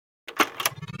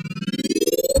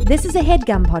This is a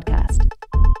HeadGum podcast.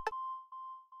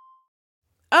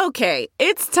 Okay,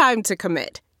 it's time to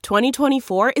commit.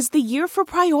 2024 is the year for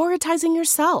prioritizing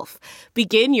yourself.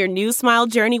 Begin your new smile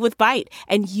journey with Byte,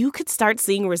 and you could start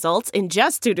seeing results in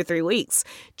just 2 to 3 weeks.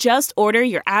 Just order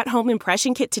your at-home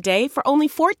impression kit today for only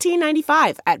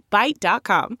 $14.95 at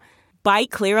Byte.com.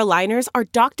 Byte Clear aligners are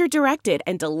doctor-directed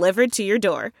and delivered to your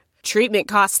door. Treatment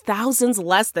costs thousands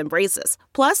less than braces.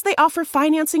 Plus, they offer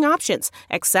financing options,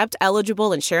 accept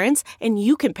eligible insurance, and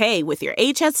you can pay with your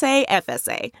HSA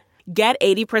FSA. Get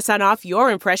 80% off your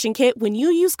impression kit when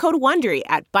you use code WONDERY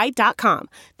at Byte.com.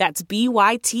 That's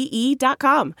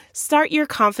BYTE.com. Start your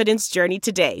confidence journey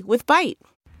today with Byte.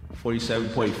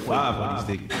 47.5 on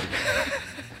these niggas.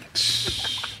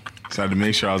 Just had to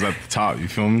make sure I was at the top, you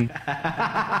feel me?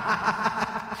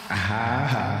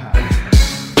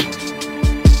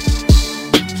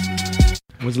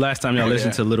 When's the last time y'all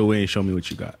listened to Lil Wayne Show Me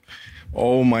What You Got?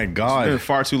 Oh my God. It's been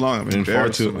far too long.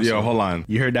 Yo, hold on.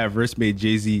 You heard that verse made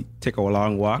Jay-Z take a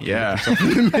long walk? Yeah.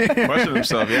 Question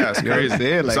himself. Yeah, it's crazy.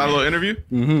 Saying, Saw a little interview?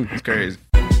 Mm-hmm. It's crazy.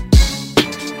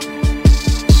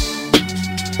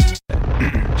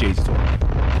 Jay-Z told me.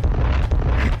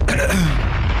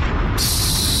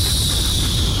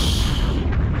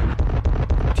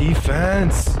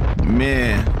 Defense.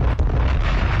 Man.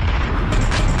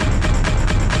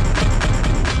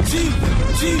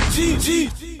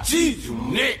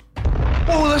 Unit.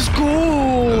 Oh, let's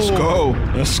go. Let's go.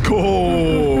 Let's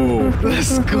go.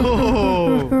 Let's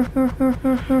go.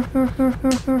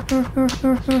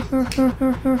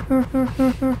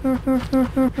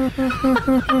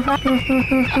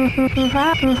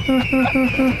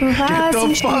 Get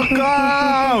the fuck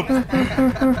up.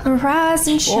 Rise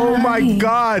and shine. Oh my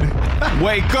God.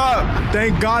 Wake up.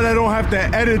 Thank God I don't have to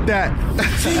edit that.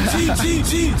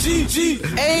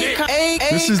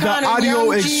 This is the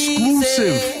audio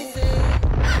exclusive.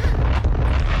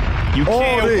 You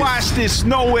can't watch this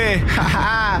nowhere.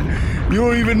 You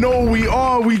don't even know who we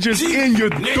are. We just in your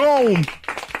dome.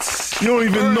 You don't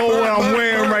even know what I'm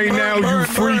wearing right now, you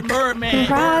freak.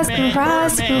 Rise and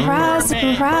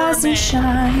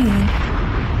shine.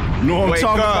 You know what I'm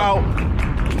talking about?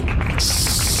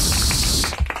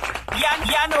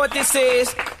 Y'all know what this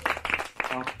is.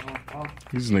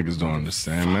 These niggas don't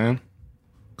understand, man.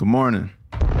 Good morning.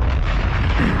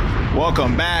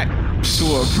 Welcome back to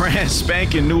a brand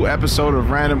spanking new episode of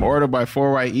Random Order by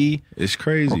 4YE. It's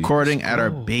crazy. Recording at our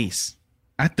base.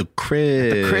 At the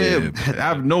crib. I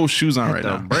have no shoes on right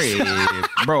now.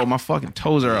 Bro, my fucking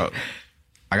toes are out.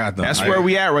 I got them. That's where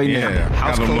we at right now.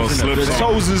 House The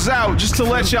toes is out. Just to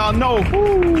let y'all know,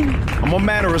 I'm a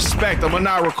man of respect. I'm gonna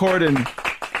not record in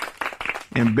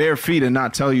bare feet and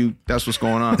not tell you that's what's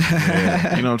going on.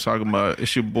 Yeah. You know what I'm talking about.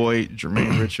 It's your boy,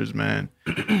 Jermaine Richards, man.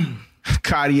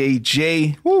 Cartier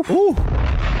J. Woo.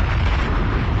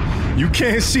 You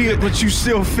can't see it, but you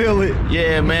still feel it.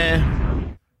 Yeah,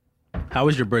 man. How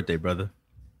was your birthday, brother?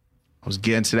 I was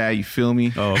getting to that, you feel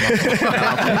me? Oh, In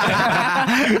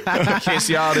case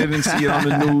y'all didn't see it on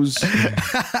the news,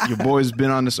 your boy's been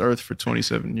on this earth for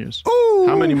 27 years. Ooh.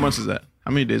 How many months is that?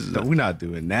 How many days is that? we're not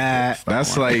doing that.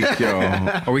 That's like, yo.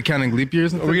 Are we counting leap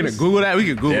years? Are we going to Google that? We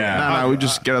can Google Yeah. that. Nah, we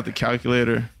just get out the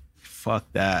calculator. Fuck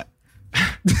that.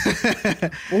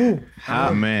 Oh,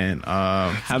 man.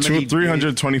 How many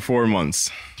 324 months.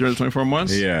 324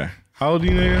 months? Yeah. How old are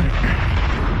you, nigga?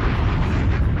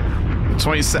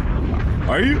 27.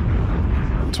 Are you?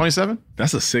 27?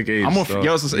 That's a sick age. I'm gonna though.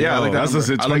 yeah, I like that. That's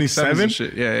number. a I like sevens 27. and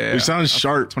shit. Yeah. It sounds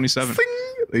sharp. 27.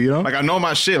 You know? Like I know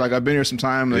my shit. Like I've been here some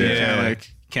time. Like, Yeah.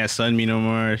 Can't sun me no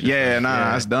more.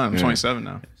 Nah, that's done. I'm 27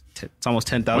 now. It's almost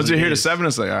 10,000. Once you hear the days. 7,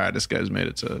 it's like, all right, this guy's made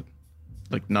it to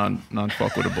like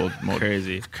non-fuckable mode.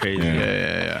 Crazy.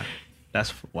 Yeah.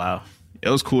 That's wow. It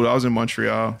was cool. I was in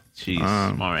Montreal. Jeez.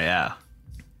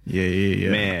 Yeah.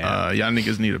 Man. Y'all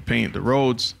niggas need to paint the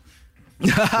roads.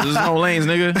 There's no lanes,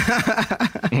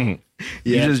 nigga.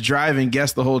 You just drive and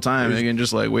guess the whole time, nigga, and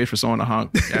just like wait for someone to honk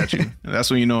at you. And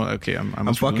that's when you know, okay, I'm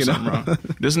fucking fucking something wrong.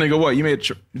 This nigga, what? You made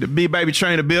the big baby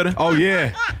train the building? Oh,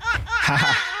 yeah.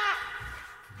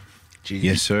 Jeez.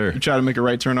 Yes, sir. You try to make a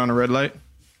right turn on a red light,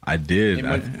 I did.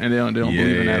 and they don't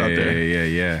believe in that out there.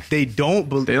 Yeah. They don't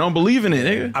believe. They don't believe in it,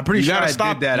 nigga. I'm pretty you sure gotta I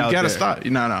stop. did that you out gotta there. stop.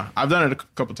 No. I've done it a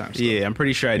couple times. So. Yeah, I'm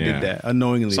pretty sure I Yeah. did that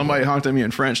unknowingly. Somebody honked at me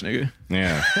in French, nigga.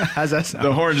 Yeah. How's that sound?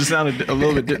 The horn just sounded a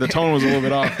little bit. The tone was a little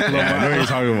bit off. I know what you're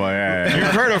talking about. Yeah. You've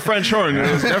heard of French horn? It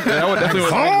was definitely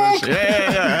was English.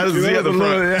 Yeah. That was Z at the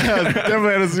front. Yeah,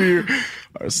 definitely had to see you.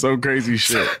 So crazy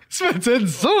shit.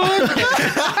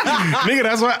 Nigga,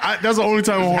 That's the only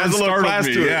time a horn Has a little startled class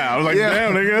me. to it. Yeah, I was like,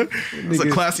 damn, nigga. It's a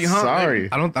classy honk. Sorry.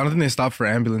 I don't think they stop for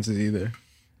ambulances either.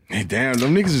 Hey, damn,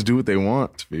 them niggas just do what they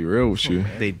want, to be real with you.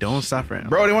 They don't stop right now.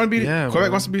 Bro, they want to be. Yeah, Quebec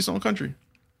bro. wants to be its own country.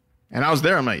 And I was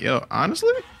there. I'm like, yo,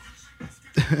 honestly,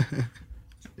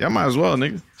 yeah, might as well,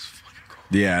 nigga.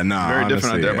 Yeah, nah. Very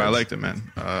different out there, but I yes. liked it,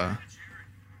 man.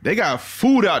 They got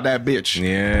food out that bitch.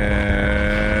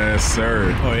 Yes,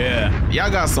 sir. Oh yeah.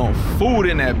 Y'all got some food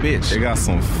in that bitch. They got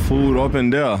some food up in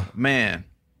there. Man,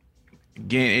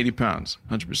 gain 80 pounds,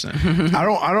 100%. I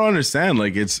don't understand.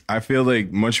 Like I feel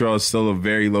like Montreal is still a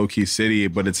very low key city,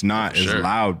 but it's not as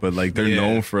loud. But like they're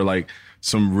known for like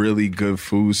some really good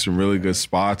food, some really good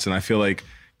spots, and I feel like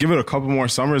give it a couple more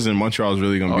summers and Montreal is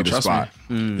really gonna be the trust spot.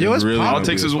 Yo, it's Really all gonna it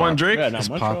takes be is the one spot. Drake. Yeah, now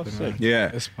Montreal's popping, sick. Yeah,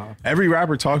 It's popping. every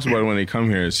rapper talks about it when they come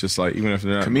here. It's just like even if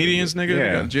they're not Comedians, nigga.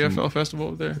 Yeah, They got GFL festival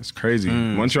over there. it's crazy.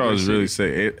 Montreal is really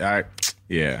sick.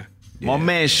 Yeah. My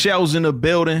man Shell's in the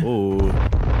building. Oh,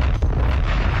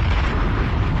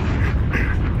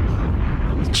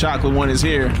 Chocolate one is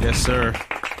here. yes, sir.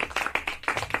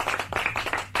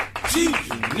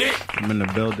 I'm in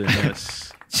the building.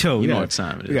 Yes. Yo, You we know got- what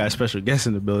time it is. We got a special guest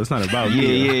in the building. It's not about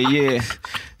me. though. Yeah.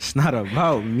 It's not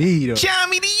about me though.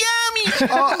 Yummy the yummy.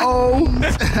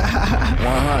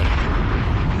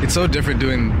 It's so different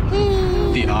doing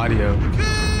the audio.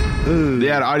 They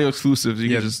had audio exclusives. You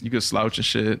Yeah. could just slouch and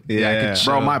shit. Yeah.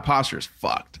 Bro, my posture is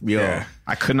fucked. Yo. Yeah.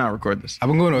 I could not record this. I've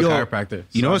been going to a Yo, chiropractor.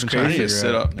 you know so what's I've been trying to crazy? figure Sit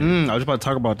it out. up. I was about to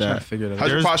talk about Trying that. to figure it out. How's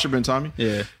your There's- posture been, Tommy?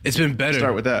 Yeah. It's been better.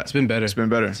 Start with that. It's been better. It's been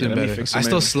better. It's been Let me better. fix it, I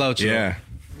still maybe. slouch. though. Yeah.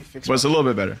 But it's a little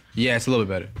bit better. Yeah, it's a little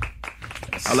bit better.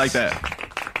 I like that.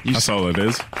 That's all it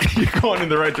is. You're going in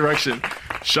the right direction.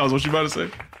 Shells, what you about to say?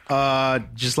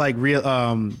 Just like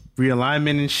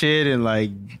realignment and shit, and like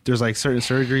there's like certain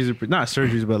surgeries, not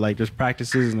surgeries, but like there's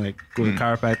practices and like go to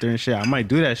chiropractor and shit. I might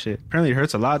do that shit. Apparently it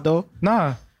hurts a lot though.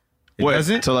 Nah. It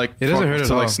doesn't? To like It doesn't hurt at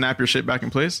to like all. snap your shit back in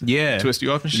place? Yeah. Twist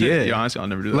you off and shit? Yeah. Honestly, I'll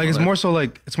never do that. Like it's All that.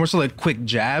 more so like quick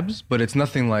jabs, but it's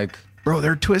nothing like Bro,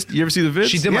 they're twisted. You ever see the vids?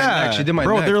 she did my neck. She did my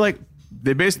Bro, neck. they're like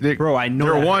they basically Bro, I know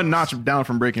they're that one notch down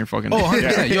from breaking your fucking neck.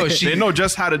 100%. Yo, They know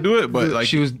just how to do it, but like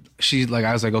she's like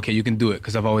I was like, okay, you can do it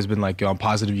because I've always been like, yo, I'm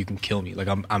positive you can kill me. Like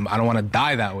I don't want to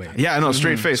die that way. yeah, I know,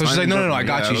 straight face. So she's like, no, I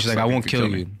got Yeah, you. it She's looks like, I it won't could kill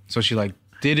me. you. So she like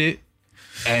did it,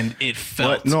 and it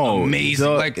felt No, amazing.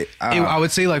 the- Like I would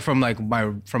say like from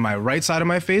my right side of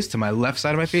my face to my left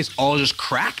side of my face, all just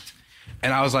cracked,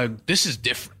 and I was like, this is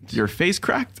different. Your face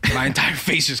cracked? My entire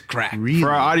face is cracked. For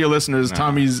our audio listeners,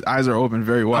 Tommy's eyes are open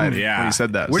very wide yeah. when he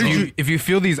said that. Where So- did you? If you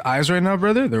feel these eyes right now,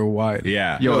 brother, they're wide.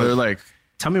 Yeah. Yo, they're like,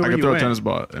 Tell me I where could you throw a went. tennis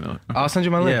ball. You know? I'll send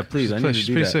you my link. Yeah, please, I need to She's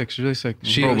do pretty that. sick. She's really sick.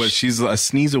 Bro, but she's a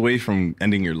sneeze away from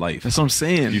ending your life. That's what I'm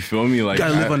saying. You feel me? Like You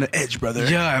gotta live I- on the edge, brother.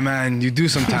 yeah, man, you do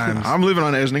sometimes. I'm living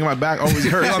on the edge, nigga. My back always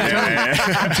hurts.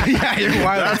 yeah, you're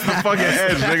wild. That's the fucking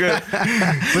edge,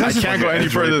 nigga. I can't go any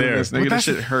edge further right than there. this, But nigga. This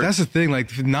shit hurts. That's the thing,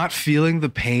 like not feeling the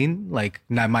pain, like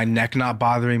not my neck not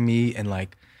bothering me, and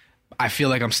like I feel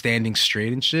like I'm standing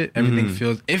straight and shit. Everything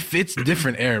feels if it's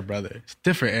different air, brother. It's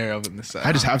different air up in the side.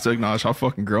 I just have to acknowledge how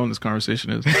fucking grown this conversation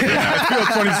is. I feel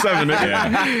 27,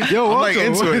 nigga. yo, I'm like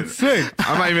into it. It's sick.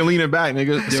 I'm not even leaning back,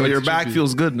 nigga. So it's your back trippy.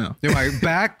 feels good now. Yo, my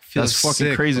back feels That's fucking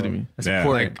sick, crazy bro. to me. That's Yeah.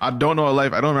 important. I don't know a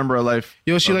life. I don't remember a life.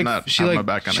 Yo, she of like not she having like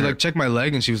my back kinda she like hurt. checked my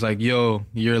leg and she was like, "Yo,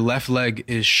 your left leg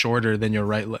is shorter than your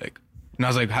right leg." And I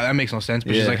was like, that makes no sense.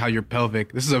 But she's Yeah. like, how your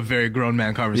pelvic. This is a very grown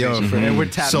man conversation. and we're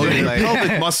tapped So in. your Like,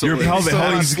 pelvic muscle. Your is- pelvic- so how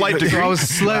on a you- slight So degree. I was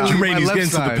slightly Jermaine, my he's left getting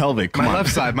to the side. pelvic. Come my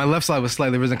on. left side was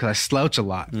slightly risen because I slouch a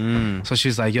lot. So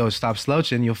she's like, "Yo, stop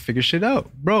slouching. You'll figure shit out,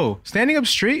 bro." Standing up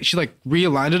straight, she like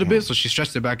realigned it a bit, so she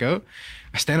stretched it back out.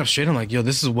 I stand up straight. I'm like, "Yo,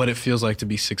 this is what it feels like to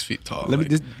be 6 feet tall." Let me-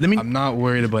 Like, let me- I'm not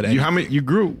worried about anything. You how many? You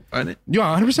grew. Yo,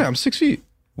 100%. I'm 6 feet,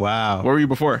 wow. What were you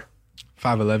before?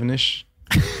 5'11" ish.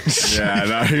 Yeah,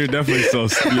 no, you're definitely so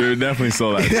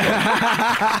that.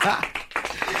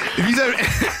 If you said,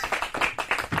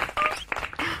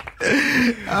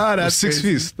 oh, that's 6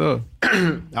 feet still.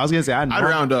 I was gonna say I'd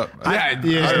round up.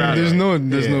 There's no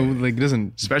like, it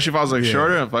doesn't. Especially if I was like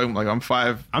shorter. If I'm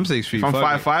 5. I'm 6 feet. If I'm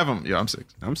Fuck 5'5", I'm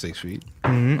 6. I'm 6 feet.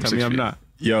 I'm Tell 6 me I'm feet. not.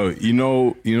 Yo, you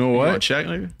know You want a what? check,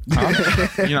 nigga?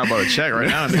 You're not about to check right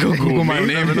now. Nigga. Google my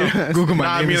name. Google my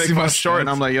Nah, I name. mean, and like, see if my I'm short and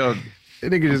stats. I'm like, yo,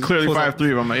 Nigga clearly 5'3",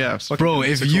 but I'm like, yeah. Bro,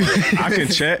 if you I can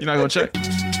check. You're not going to check?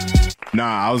 Nah,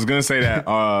 I was gonna say that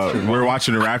we're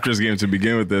watching the Raptors game to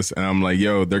begin with this, and I'm like,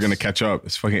 yo, they're gonna catch up.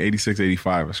 It's fucking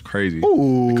 86-85. It's crazy.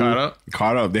 Caught up?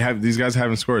 Caught up. These guys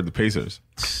haven't scored. The Pacers.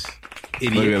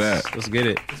 idiots. Look at that. Let's get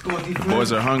it.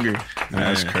 Boys are hungry.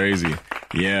 That's crazy.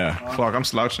 Yeah. Fuck, I'm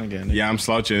slouching again. Yeah, I'm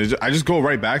slouching. I just go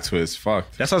right back to it. It's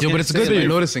fucked. That's what I was Yo, gonna but it's say, good that you're like,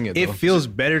 noticing it. It Though. feels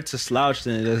better to slouch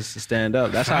than it does to stand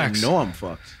up. That's Facts. how I know I'm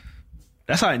fucked.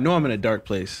 That's how I know I'm in a dark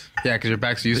place. Yeah, because your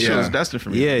back's used This to shit it. was destined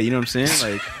for me. Yeah, you know what I'm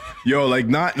saying? Like, Yo, like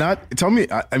not. Tell me.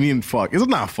 I mean, fuck. It's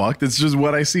not fucked. It's just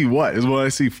what I see. What is what I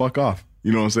see? Fuck off.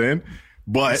 You know what I'm saying?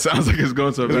 But Sounds like it's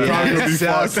going to a it's probably gonna be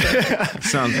Sounds- fucked.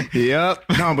 Sounds. Yep.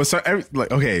 No, but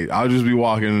like, okay, I'll just be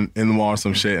walking in the mall or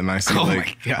some shit, and I see Oh my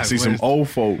like God, I see what some is- old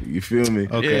folk. You feel me?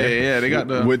 Okay. Yeah. They got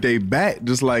the. With they back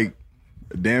just like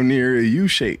damn near a U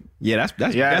shape. Yeah,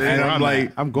 that's Yeah, definitely And where I'm like,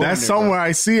 at. I'm going. that's there, bro. somewhere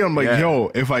I see. I'm like, Yeah.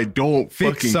 yo, if I don't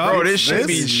Fix fucking up. Bro, this shit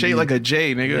be this- shaped like a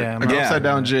J, nigga. Yeah, like an man. upside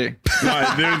down J.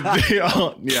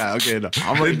 yeah, okay. No.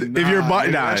 I'm like, if your nigga,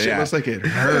 butt, that shit looks like it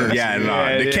hurts. yeah, nah.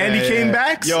 Yeah, The yeah, candy cane yeah.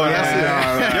 backs. Yo,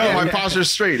 yeah, yo, my posture's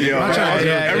straight. Yo, Yo,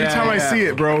 every time I see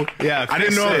it, bro. Yeah, I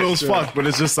didn't know if it was fix it, fucked, but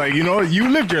it's just like, you know, you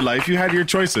lived your life, you had your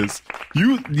choices.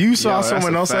 You saw that's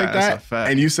someone a else fact, like that's a that,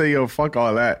 fact. and you say, yo, fuck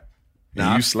all that.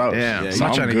 And you slouch. damn. So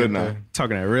I'm I'm trying to good get now. there.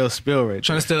 Talking a real spill right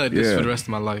Trying to stay like this Yeah. for the rest of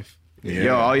my life.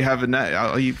 Yo, all you have in that,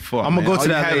 all you, fuck, I'ma man. go to all that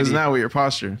you have is lady. now with your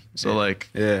posture. So like,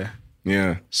 there.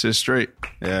 Yeah. sit straight.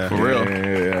 Yeah. For Yeah.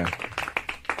 real. Yeah.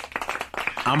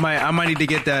 I might need to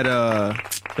get that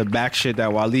the back shit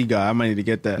that Wally got. I might need to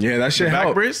get that. Yeah, that shit Back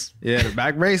help. brace? Yeah, the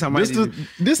back brace. I might This need the-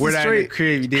 this the wear that in straight- the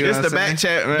crib. You dig This what the I'm back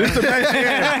saying? chat, man. This the back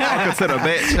chat. Welcome to the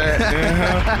back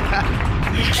chat.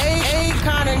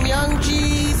 Akon and Young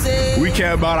Jeezy. We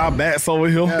care about our bats over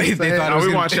here. They thought it Nah, was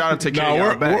we gonna- want y'all to take care No, of we're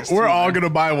your backs. we're too, all man. gonna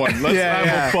buy one. Let's Yeah, have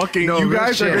yeah. a fucking. No, you real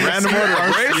guys are shit. gonna Random see order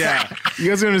our, brace? Yeah, you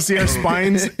guys are gonna see our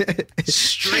spines.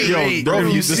 Straight. Yo, bro, If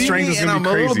you the see strength me is and gonna I'm be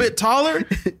a crazy. little bit taller,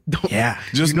 Yeah.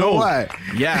 Just You know know why?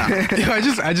 yeah. Yo,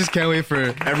 I just can't wait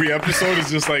for every episode is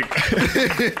just like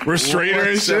we're straighter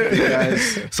and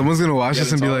shit. someone's gonna watch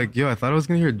this and be all. like, "Yo, I thought I was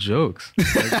gonna hear jokes."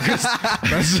 Like,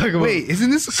 that's like Wait, isn't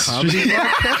this a comedy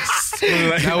podcast?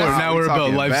 now we're about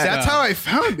talking lifestyle. That's how I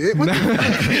found it. What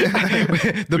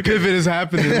the the pivot is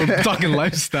happening. We're talking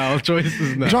lifestyle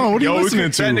choices now. John, what are you Yo, we listening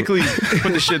can to? technically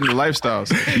put the shit in the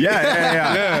lifestyles.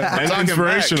 yeah. And Talking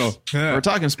inspirational. backs. We're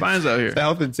talking spines out here.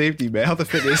 health and safety, man. Health and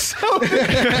fitness.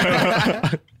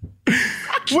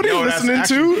 What are you listening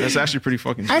to? That's actually pretty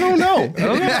fucking. I don't know.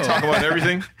 Talk about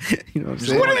everything. You know what I'm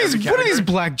saying? What are these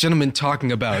black gentlemen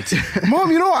talking about?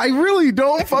 Mom, you know, I really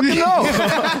don't fucking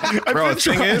know. Bro, the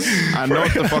thing is, I know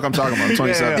what the fuck I'm talking about.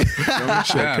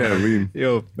 27.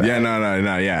 Yo, Yeah,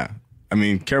 no, yeah. I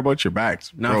mean, care about your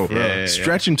backs, bro. for real. Yeah.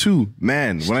 Stretching too,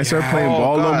 man. When I started playing Oh,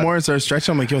 ball a little God. more and started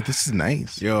stretching, I'm like, yo, this is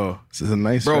nice. Yo, This is a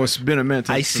nice Bro, stretch. it's been a minute.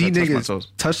 I since see touched my niggas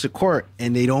toes. touch the court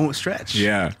and they don't stretch.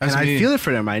 Yeah. And That's I me. feel it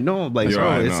for them. I know, like, Yo, bro,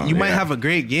 I it's, know, you might yeah. have a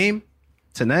great game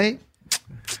tonight.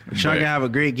 But you're not gonna have a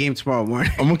great game tomorrow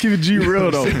morning. I'm gonna keep it G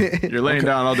real though. You're laying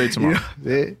down all day tomorrow.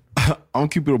 Yeah. I'm gonna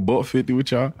keep it a buck 50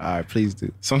 with y'all. All right, please do.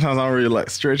 Sometimes I don't really like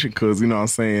stretching because, you know what I'm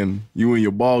saying, you in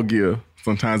your ball gear,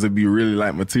 sometimes it be really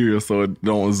light material so it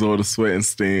don't absorb the sweat and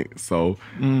stink. So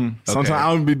sometimes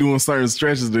I would be doing certain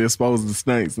stretches to expose the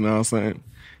snakes, you know what I'm saying?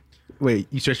 Wait,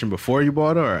 you stretching before you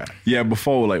bought or? Yeah,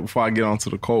 before I get onto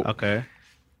the court. Okay.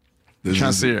 This Trying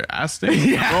to is- see your ass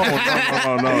thing?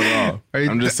 No.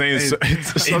 I'm just saying,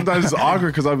 sometimes it's awkward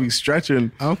because I'll be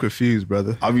stretching. I'm confused,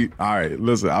 brother. I'll be all right.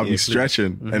 Listen, I'll be please.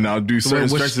 stretching, and I'll do certain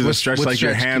what- stretches that what- stretch what like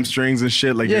your stretch? hamstrings and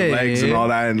shit, like Yeah, your yeah, legs and yeah. all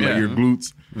that, and like Yeah. your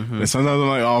glutes. And sometimes I'm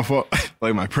like, oh fuck,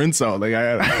 like my prints out, like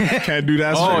I can't do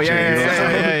that. Oh, stretching, you know what I'm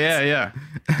saying? yeah.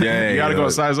 You gotta go know.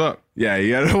 size up. Yeah,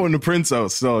 you gotta know when the prints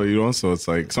out still, you know. So it's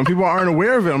like some people aren't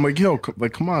aware of it. I'm like, yo,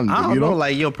 like come on, I don't you know, know.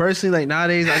 like, yo, personally, like,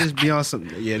 nowadays, I just be on some,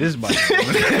 yeah, this is about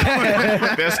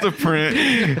That's the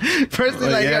print. personally,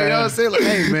 like, yo, you know what I'm saying? Like,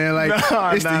 hey, man, like,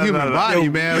 it's the human body,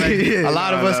 man. Like, a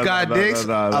lot of us got dicks, a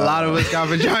lot of us got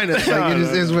vaginas. Like, it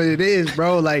just is what it is,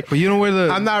 bro. Like, But you know where the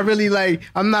I'm not really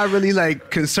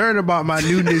like concerned about my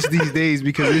newness these days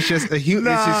because it's just it's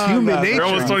just human nature. You're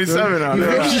almost 27 now. You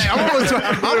feel me?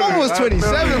 I'm almost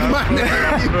 27, my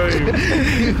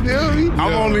nigga. You feel me?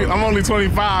 I'm only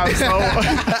 25, so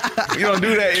You don't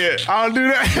do that yet. I don't do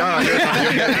that.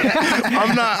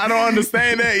 I don't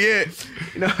understand that yet.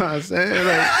 You know what I'm saying?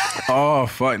 Like, Oh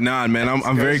fuck, nah, man.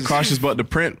 I'm very cautious about the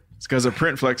print. It's because of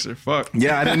print flexor. Fuck.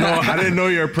 Yeah, I didn't know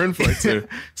you're a print flexor.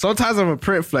 sometimes I'm a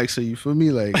print flexor. You feel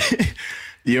me? Like,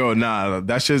 Yo, nah,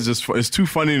 that shit's just it's too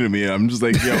funny to me. I'm just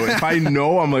like, yo, if I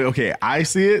know, I'm like, okay, I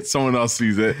see it, someone else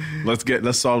sees it.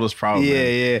 Let's solve this problem. yeah,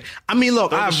 man. yeah. I mean,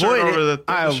 look, I The shirt avoid over it.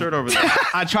 the shirt over there.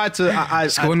 I try to. I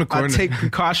go in the corner. take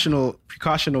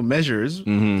precautional measures. You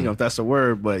know, if that's a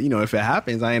word. But you know, if it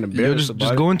happens, I ain't Yo, embarrassed just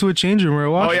about go into a change room or a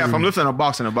Oh washroom. yeah, if I'm lifting a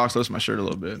box lifts my shirt a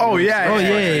little bit. Oh yeah.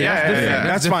 yeah.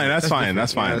 That's fine. That's fine. it. You know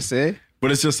what I'm saying? But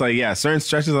it's just like, yeah, certain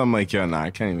stretches, I'm like, yo, nah, I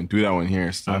can't even do that one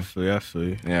here. So, feel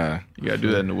you. yeah. You gotta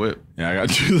do that in the whip. Yeah, I got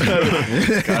to do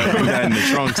that. Gotta do that in the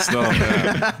trunk still.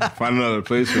 Yeah. Find another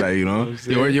place for that, you know?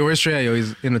 Yo, where's Trey? Yo,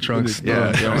 he's in the trunks.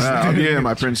 Yeah, I'll be in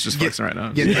my prints just flexing right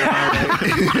now. Get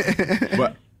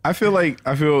But I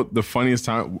feel the funniest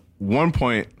time. One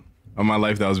point of my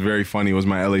life that was very funny was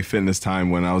my LA Fitness time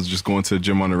when I was just going to the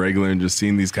gym on a regular and just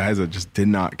seeing these guys that just did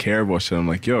not care about shit. I'm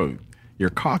like, yo, your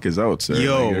cock is out, sir.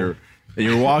 Yo. And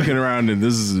you're walking around and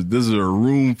this is a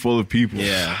room full of people.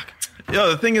 Yeah. Yo,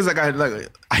 the thing is, I get it. Like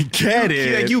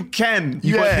you can.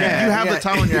 You have the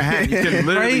towel in your hand. You can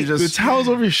literally The towel's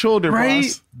over your shoulder,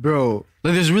 boss. Bro.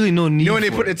 Like, there's really no need. You know when they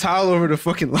for put it. the towel over the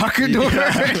fucking locker door?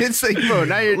 It's like, bro,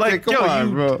 now you're like, come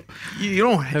on, bro. You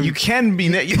don't. You can be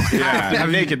naked. You don't have to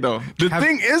be naked though. The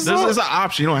thing is, There's an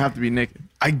option. You don't have to be naked.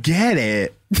 I get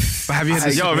it. But have you had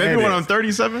this? Yo, maybe when I'm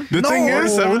 37. The thing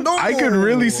is, I could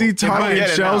really see Tommy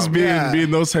and Shells being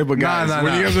those type of guys.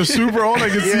 When you guys are super old, I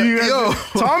can see you guys.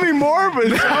 Tommy more, but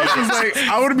Shells is like,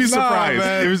 I wouldn't be surprised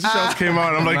if Shells came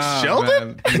out. I'm like,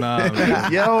 Sheldon?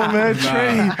 Man. Yo, man,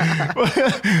 Trey.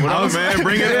 What up, man?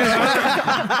 Bring it in.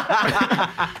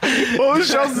 What was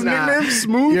Shells' nickname?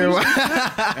 Smooth?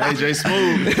 Hey, Jay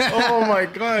Smooth. Oh, my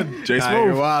God. Jay Nah,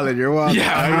 you're Smooth. wildin', you're wildin'.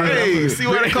 Yeah, hey, see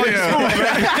why they call you Smooth,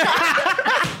 man?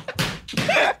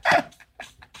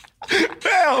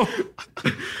 Hell.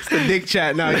 It's the dick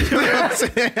chat now. You know what I'm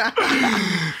saying?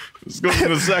 Let's go to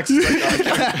the sex.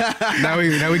 Now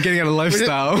we're getting at a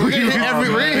lifestyle. We're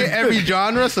gonna hit every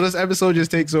genre, so this episode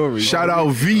just takes over. Shout out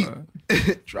V.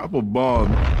 Drop a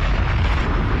bomb.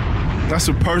 That's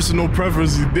a personal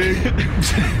preference, you dig?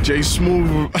 Jay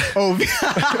Smooth. Oh,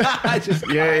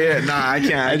 Yeah. Nah, I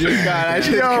can't. I just got.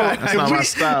 That's not my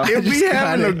style. If we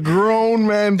having a grown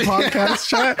man podcast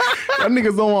chat, y'all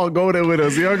niggas don't want to go there with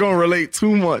us. Y'all gonna relate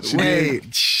too much. hey,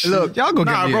 look, Y'all go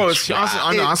Nah, get me bro, a it's shot.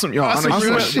 on a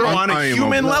I ain't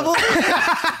human no level,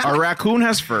 a raccoon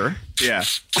has fur. Yeah.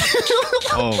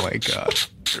 Oh my god,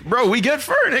 Bro, we get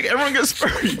fur, nigga. Everyone gets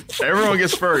furry. Everyone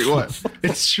gets furry. What?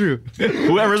 it's true.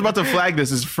 Whoever's about to flag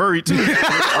this is furry too. Or you're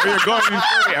going to be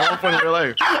furry at one point in your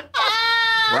life.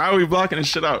 Why are we blocking this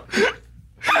shit out?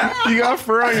 You got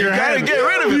fur on your head. Gotta get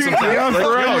rid of it sometimes. You got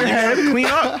fur on your You head. gotta clean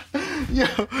up.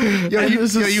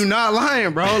 you not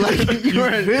lying, bro. Like you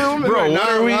are, Bro, what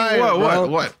are we?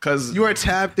 What? Because You are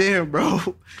tapped in, bro.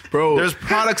 Bro, there's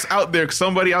products out there.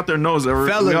 Somebody out there knows that we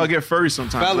Fellas. all get furry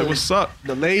sometimes. Fellas. Like, what's up?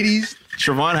 The ladies,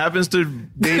 Siobhan happens to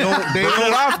they don't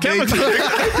burn off chemically.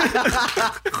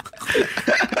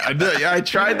 I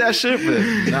tried that shit, but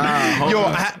nah. Yo,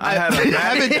 I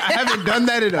haven't done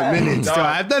that in a minute. So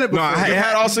I've done it before. You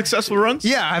had all successful runs.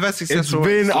 Yeah, I've had it's successful.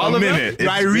 been All a of them? minute.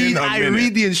 I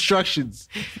read the instructions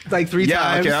like 3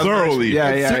 times. okay, thoroughly.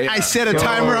 I set a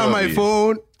timer on my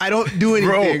phone. I don't do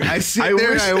anything. I sit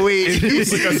there and I wait.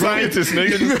 He's like a scientist,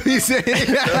 nigga. You know what he's saying?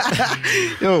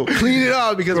 Yo, clean it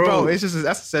up because, bro, it's just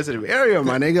that's a sensitive area,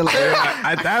 my nigga. Like,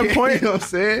 At that point, you know what I'm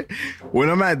saying? when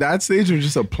I'm at that stage of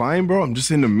just applying, bro, I'm just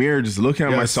in the mirror, just looking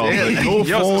at myself. saying, Like, no yo, it's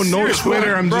phone, a no serious Twitter.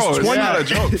 point, I'm bro. just It's 20. not a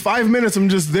joke. 5 minutes, I'm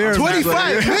just there.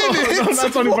 25 minutes. No,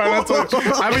 not 25. Not 20.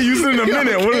 I haven't used it in a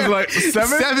minute. What is it, like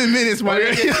 7? 7 minutes, my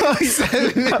nigga.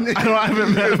 7 minutes. I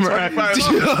haven't memorized.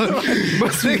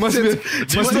 Must be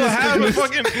still have a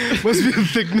fucking. must be a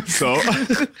thickness. So,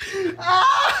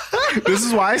 this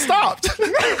is why I stopped.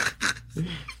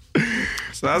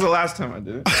 So that was the last time I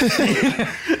did it.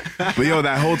 But yo,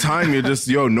 that whole time you're just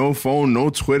no phone, no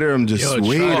Twitter. I'm just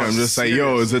waiting. I'm just like,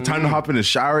 is it time to hop in the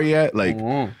shower yet? Like,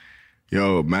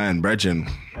 yo, man, Bregin.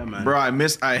 Bro, I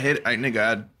nigga,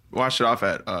 I washed it off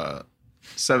at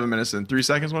 7 minutes and 3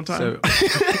 seconds one time.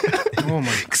 Oh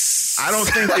my god. I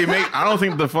don't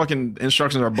think the fucking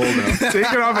instructions are bold enough.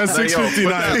 Take it off at Like, yo, put 6:59.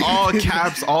 that all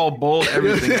caps, all bold,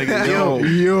 everything.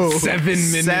 Nigga, Yo. 7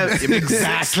 minutes.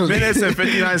 Exactly. Minutes and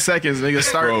 59 seconds, nigga.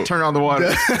 Turn on the water.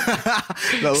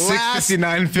 The last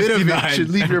 6:59, bit of it 59. should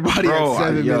leave your body Bro, at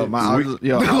 7 minutes.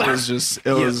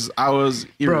 I was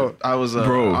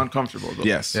uncomfortable though.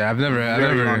 Yes. Yeah, I've long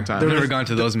never time. gone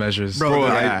to those measures. Bro,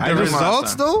 yeah, the I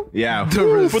results, though? Yeah. But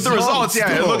the results,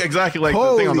 it looked exactly like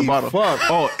the thing on the bottle. Fuck.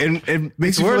 Oh, and it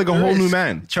makes you feel like a whole new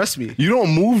man. Trust me. You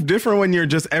don't move different when you're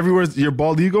just everywhere. Your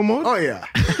bald ego mode. Oh, yeah.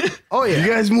 Oh, yeah.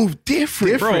 You guys move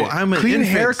different. Bro, I'm an clean infant.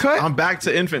 haircut. I'm back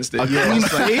to infant stage. clean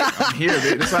face. I'm here,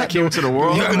 dude. This is how I came into the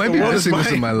world. I might be missing this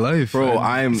in my life, Bro,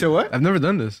 I'm. So what? I've never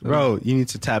done this, Bro, you need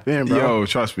to tap in, bro. Yo,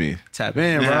 trust me. Tap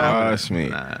in, bro. Trust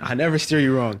me. I never steer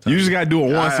you wrong. You just gotta do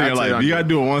it once in your I tell life. you, You gotta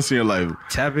do it once in your life.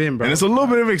 Tap in, bro. And it's a little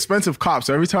bit of expensive cop.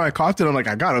 So every time I copped it, I'm like,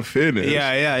 I gotta finish. Yeah.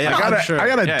 I gotta, I'm sure. I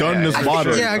gotta Yeah, done yeah, this I'm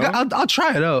bottle. sure. Yeah, I'll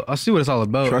try it out. I'll see what it's all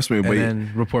about. Trust me, and but-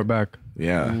 then report back.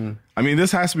 Yeah. I mean,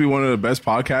 this has to be one of the best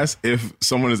podcasts if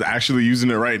someone is actually using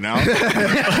it right now. Like, a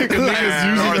nigga's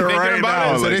using it right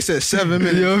now. So Like, they said 7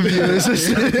 minutes.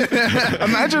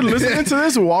 imagine listening to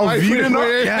this while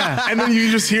Vita. Yeah. And then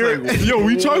you just hear, yo,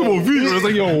 we talking about Vita. It's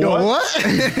like, yo, what?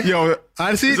 What? Yo,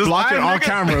 Honestly, blocking all nigga?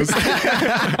 cameras.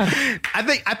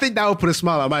 I think that would put a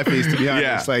smile on my face, to be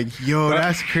honest. Yeah. Like, yo,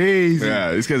 that's crazy.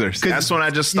 Yeah, these guys are. That's when I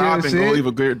just You know stop what and I'm go saying? leave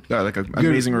a good, like an Good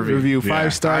amazing review.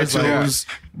 5 stars. Like, iTunes,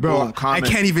 bro, boom, comment, I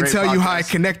can't even great tell you how I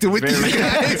podcast. connected with these Very-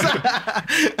 guys.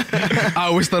 I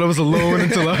always thought I was alone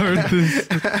until I heard this.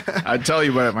 I'd tell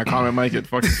you, but my comment might get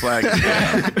fucking flagged.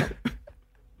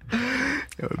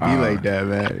 Yo, be like that,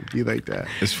 man. Be like that.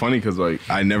 It's funny because like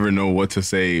I never know what to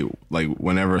say. Like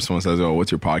whenever someone says, "Oh,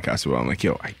 what's your podcast about?" I'm like,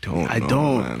 "Yo, I don't. I know,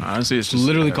 don't. man. Honestly, it's It's just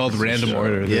literally uh, called it's a random show.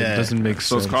 order. Yeah. It doesn't make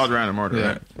So sense. it's called random order,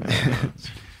 Yeah. right?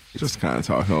 Just kind of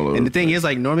talking all over. And the thing is,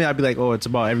 like, normally I'd be like, oh, it's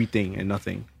about everything and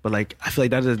nothing. But like, I feel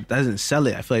like that doesn't sell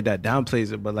it. I feel like that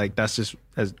downplays it. But like, that's just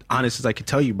as honest as I can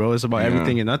tell you, bro. It's about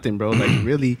everything and nothing, bro. Like,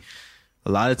 really,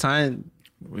 a lot of time,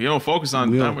 We don't focus on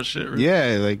we that don't- much shit. Really.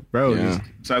 Yeah, like, bro. Yeah. just-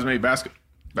 Besides maybe basketball.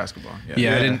 Yeah.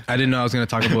 Yeah, I didn't know I was gonna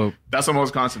talk about. That's the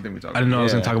most constant thing we talk about. I didn't know I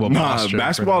was gonna Yeah. talk about Nah, posture.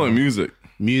 basketball and music.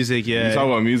 music, yeah. We talk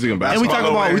about music and and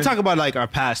basketball. we talk about like our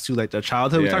past too, like the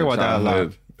childhood. we talk about that a lot.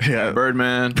 childhood. Yeah,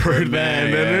 Birdman.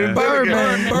 Birdman.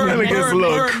 Then it gets a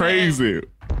little crazy.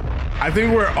 I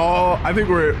think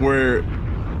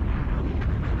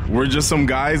we're just some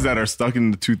guys that are stuck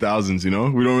in the 2000s. You know,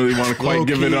 we don't really want to quite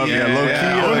give it up. yeah, Yeah, low yeah. key.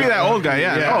 I want to be that old guy.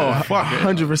 Yeah. Yeah. Oh, fuck.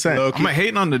 100%. I'm not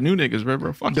hating on the new niggas,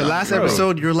 bro. Fuck The that, last bro.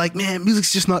 episode, you're like, man,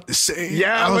 music's just not the same.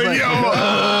 Yeah, I was like, like, yo,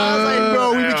 I was like,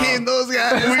 bro, we yo. became those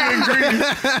guys. We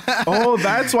agree. Oh,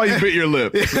 that's why you bit your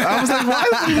lip. I was like, why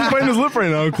is he biting his lip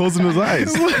right now? Closing his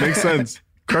eyes. Makes sense.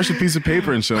 Crush a piece of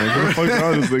paper and shit. Like, what the fuck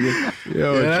wrong with this nigga?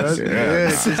 Yo, that's-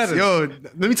 it's just- yo,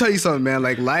 let me tell you something, man.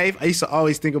 Like life, I used to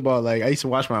always think about like I used to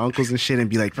watch my uncles and shit and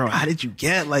be like, bro, how did you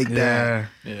get like that?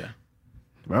 Yeah. Yeah.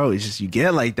 Bro, it's just you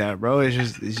get like that, bro. It's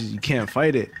just you can't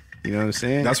fight it. You know what I'm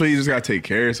saying? That's why you just gotta take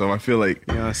care of yourself. I feel like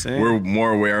You know what I'm saying? we're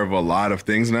more aware of a lot of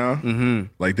things now. Mm-hmm.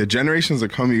 Like the generations that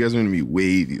come, you guys are gonna be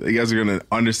wavy. Like, you guys are gonna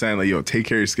understand, like, yo, take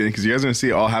care of your skin because you guys are gonna see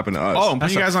it all happen to us. Oh, I'm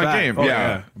That's putting you a guys on fact. game. Oh,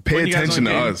 yeah. Pay Putting you guys attention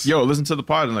on to game. us. Yo, listen to the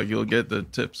pod and like you'll get the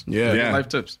tips. Yeah. Yeah. Life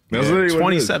tips. That's literally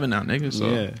what it is. 27 now, nigga. So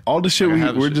Yeah. All the shit Like, I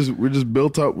have the we're shit. just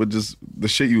built up with just the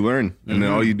shit you learn, and then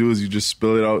all you do is you just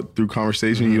spill it out through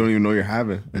conversation you don't even know you're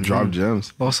having, and drop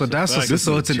gems. Oh, so that's This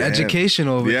so is it's an jam.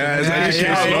 educational. Yeah, it's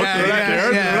educational.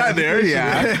 Right there,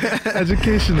 yeah.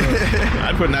 Educational.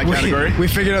 I'd put in that category. We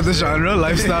figured out the genre: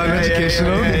 lifestyle and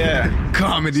educational. Yeah.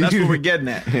 Comedy. That's what we're getting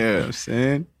at. You know what I'm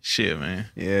saying? Shit, man.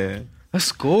 Yeah.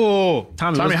 Let's go.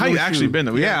 Tommy, Tommy, what's how good you with actually been,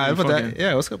 though? We Yeah, haven't I put fucking- that.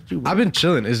 Yeah, what's up with you, bro? I've been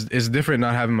chilling. It's different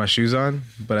not having my shoes on,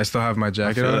 but I still have my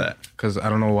jacket feel on that. because I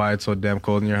don't know why it's so damn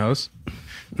cold in your house.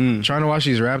 Trying to watch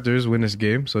these Raptors win this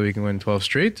game so we can win 12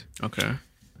 straight. Okay.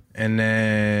 And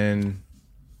then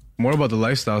more about the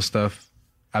lifestyle stuff.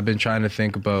 I've been trying to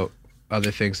think about other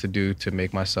things to do to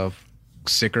make myself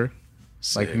sicker,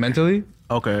 like mentally.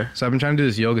 Okay. So I've been trying to do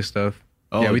this yoga stuff.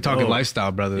 Oh, yeah, we talking dope.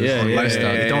 lifestyle, brothers. Yeah, yeah,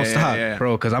 lifestyle. yeah, don't stop.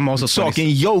 Bro, because I'm also Talking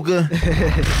yoga.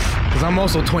 because I'm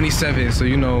also 27, so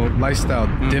you know, lifestyle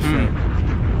different.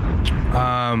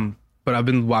 But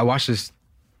I watched this,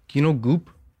 you know, Goop.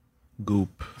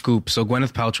 So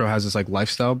Gwyneth Paltrow has this like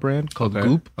lifestyle brand called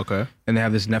Goop. Okay. And they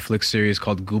have this Netflix series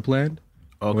called Goopland,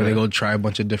 where they go try a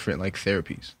bunch of different like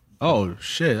therapies. Oh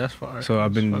shit, that's fire. So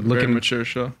I've been Very looking. mature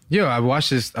show. Yo, I watched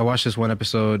this one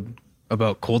episode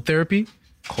about cold therapy.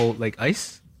 Cold like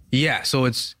ice? Yeah, so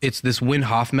it's this Wim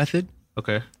Hof method.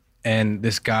 Okay. And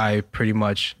this guy pretty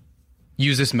much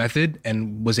used this method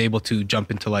and was able to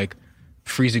jump into like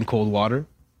freezing cold water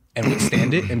and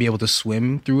withstand it and be able to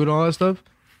swim through it and all that stuff.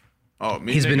 Oh,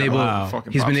 me He's been nigga, able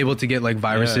fucking he's been pops. able to get like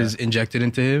viruses injected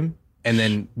into him and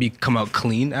then come out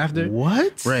clean after.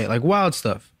 What? Right, like wild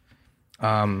stuff.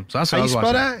 So that's what How I you was spell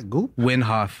watching. that? Goop? Wim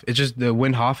Hof. It's just the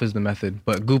Wim Hof is the method,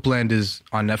 but Goopland is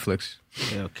on Netflix.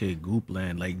 Yeah, okay,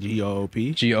 Goopland, like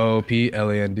G-O-O-P?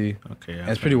 Goopland. Okay. And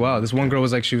it's pretty wild. This one girl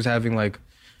was like, she was having like,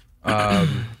 I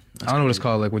don't know what it's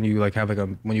called. Like when you like have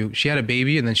like she had a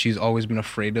baby and then she's always been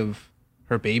afraid of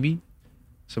her baby.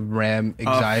 Some RAM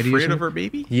anxiety. or Afraid of something. her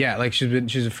baby? Yeah, like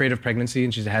she's afraid of pregnancy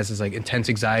and she has this like intense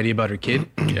anxiety about her kid.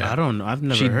 I don't know. I've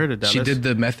never She heard of that. She Let's- did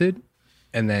the method,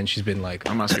 and then she's been like,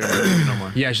 I'm not scared of her baby no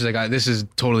more. yeah, she's like, this is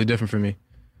totally different for me.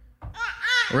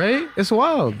 Right? It's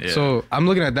wild. Yeah. So I'm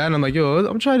looking at that and I'm like, yo,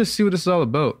 I'm trying to see what this is all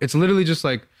about. It's literally just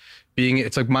like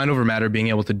it's like mind over matter, being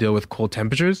able to deal with cold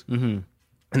temperatures, and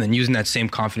then using that same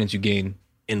confidence you gain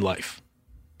in life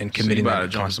and So you committing about to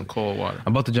that jump in some constantly. cold water.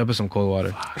 I'm about to jump in some cold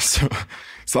water.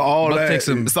 So all About to that. take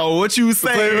some- So what you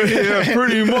say? Yeah,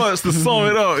 pretty much to sum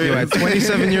it up. Yo, Yeah. at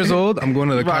 27 years old, I'm going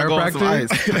to the about to go on some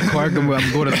chiropractor. Clark, I'm going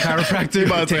to the chiropractor.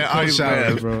 about to taking say cold ice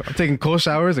showers, bath. bro. I'm taking cold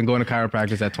showers and going to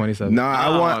chiropractors at 27. Nah,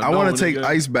 I no, want to take nigga.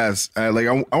 ice baths. Like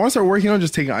I want to start working on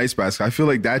just taking ice baths. I feel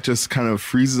like that just kind of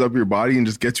freezes up your body and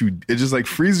just gets you. It just like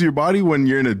freezes your body when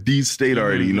you're in a deep state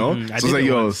already. You know, so I it's did like it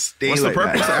yo, once. stay What's like the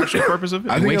purpose? that. The actual purpose of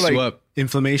it? I It think wakes like, you up.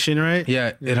 Inflammation, right?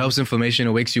 Yeah, it helps inflammation.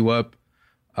 It wakes you up.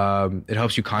 It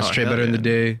helps you concentrate hell better in the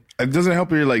yeah. day. it doesn't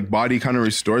help your like body kind of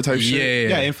restore type shit.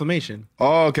 Yeah, inflammation.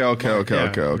 Oh, okay. Yeah,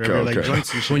 wherever, like,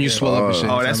 joints and shit, When you yeah. swell up and shit.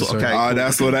 Oh, that's inflammatory. okay.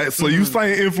 That's what that. So you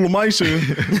saying inflammation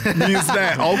means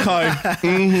that? Okay.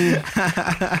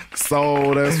 Mhm.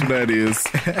 So that's what that is.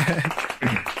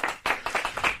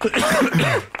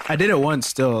 I did it once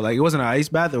still. Like, it wasn't an ice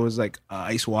bath. It was like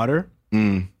ice water.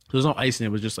 There was no ice in it.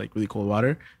 It was just like really cold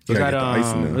water. It was, gotta at, get the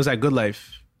ice in there. it was at Good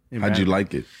Life. in How'd you Manhattan.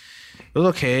 like it? It was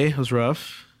okay. It was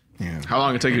rough. Yeah. How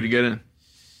long it take you to get in?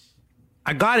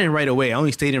 I got in right away. I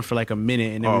only stayed in for like a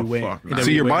minute and then Oh, we went. fuck. and then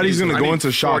See, we your went- body's gonna I go need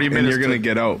into shock 40 and minutes you're gonna to-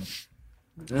 get out.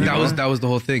 That was the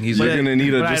whole thing. He's You're like, gonna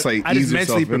need to But just like I just ease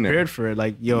mentally yourself in there. prepared for it.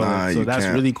 Like, yo, Nah, so you that's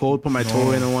can't. really cold. Put my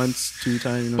toe in it once, 2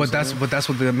 times. You know but that's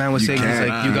what the man was saying. He's Can't.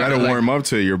 like, you gotta like, warm up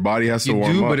to it. Your body has to You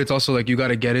warm do, up. but it's also like you got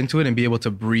to get into it and be able to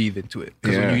breathe into it.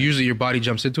 Because Yeah. when you usually your body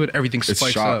jumps into it, everything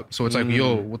spikes shock. up. So it's like,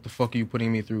 yo, what the fuck are you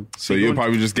putting me through? So you'll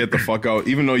probably just get the fuck out.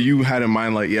 Even though you had in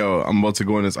mind like, yo, I'm about to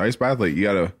go in this ice bath, like you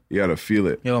gotta feel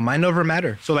it. Yo, mind over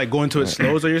matter. So like going to it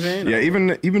slow is what you're saying? Yeah, even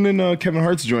in Kevin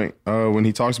Hart's joint, when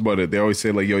he talks about it, they always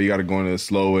say like, yo, you gotta go in it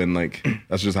slow and like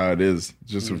that's just how it is.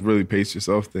 Just a really pace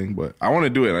yourself thing. But I want to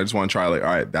do it. I just want to try like, all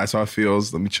right, that's how it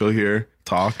feels. Let me chill here,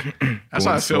 talk. That's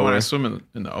how I feel when I swim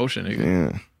in the ocean,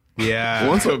 nigga. Yeah. Yeah.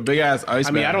 Once a big ass ice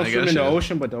I mean, I bath, don't nigga, swim that in the shit-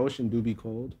 ocean, but the ocean do be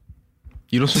cold.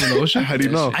 You don't swim in the ocean? How do you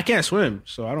know? I can't swim,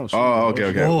 so I don't swim. Oh, in the okay,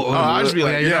 ocean. okay. Oh, I just be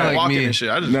like, you're yeah, not like walking me. and shit.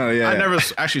 I just, No, yeah, I yeah. never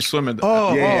actually swim in the.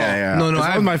 Yeah. No, As long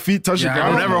as my feet touch the yeah,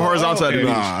 ground. I never horizontal at the beach.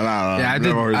 Nah. Yeah, I did.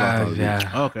 Never horizontal at the beach.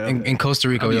 Yeah. Okay. In Costa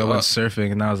Rica, be I went up.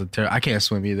 surfing, and that was a terrible. I can't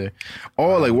swim either.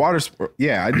 Oh, like water sport.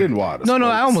 Yeah, I did water. No, I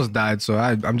sports. almost died. So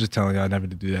I'm just telling you, I never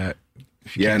did do that.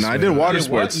 Yeah, can't no, I swim. did water You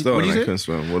did what? sports still, What'd and you I say? couldn't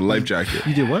swim with a life jacket.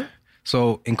 You did what?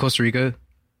 So in Costa Rica,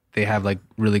 they have like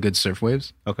really good surf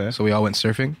waves. Okay. So we all went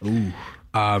surfing. Ooh.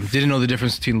 Didn't know the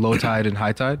difference between low tide and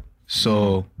high tide.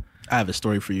 So I have a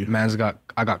story for you.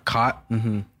 I got caught,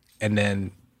 and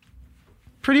then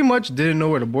pretty much didn't know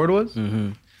where the board was.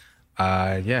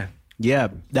 Yeah. Yeah,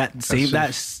 that Freaked my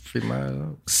ass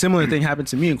out. similar thing happened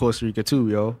to me in Costa Rica too,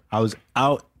 yo. I was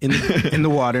out in the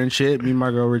water and shit. Me and my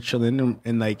girl were chilling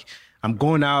and like I'm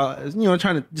going out,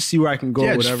 trying to just see where I can go,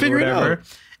 Yeah, just figure it whatever.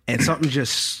 out. And something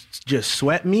just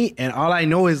swept me, and all I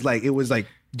know is like it was like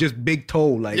just big toe,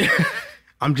 like.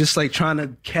 I'm just like trying to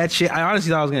catch it. I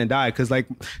honestly thought I was gonna die because like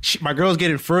my girl's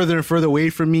getting further and further away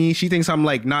from me. She thinks I'm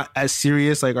like not as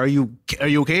serious. Like, are you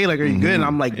okay? Like, are you good? And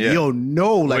I'm like, Yeah. yo,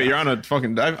 no. Like, Wait, you're on a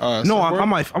fucking dive? no,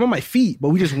 I'm on my feet, but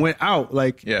we just went out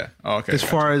like Yeah. Oh, okay. as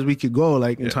far as we could go,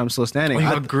 like in time still standing. Oh, you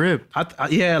I- got grip.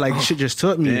 yeah, like shit just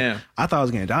took me. Damn. I thought I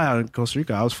was gonna die out in Costa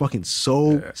Rica. I was fucking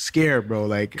so scared, bro.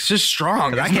 Like It's just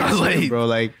strong. I It's can't not swim, like, bro.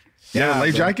 Like Yeah,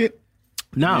 life bro. jacket.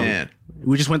 No, Man.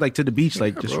 we just went like to the beach,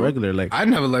 like just regular, like I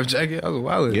didn't have a life jacket. I was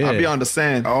wild. Yeah. I'll be on the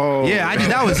sand. Oh, yeah.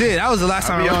 That was it. That was the last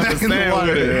time be I on was the in the sand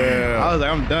water. with it. Yeah. I was like,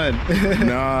 I'm done.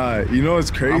 Nah, you know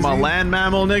what's crazy? I'm a land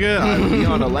mammal, nigga. I'll be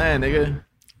on the land, nigga.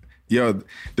 Yo,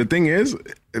 the thing is,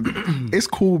 it's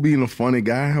cool being a funny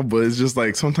guy, but it's just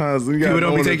like sometimes you gotta People don't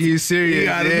know be when taking you serious. You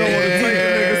gotta know when to take a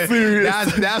nigga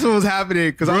serious. That's what was happening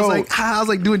because I was Bro.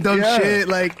 like doing dumb Yeah. shit,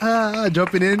 like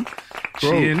jumping in. She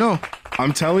Bro. didn't know.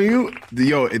 I'm telling you,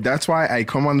 that's why I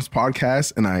come on this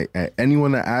podcast and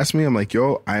anyone that asks me, I'm like,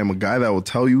 yo, I am a guy that will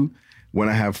tell you when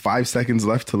I have 5 seconds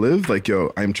left to live, like,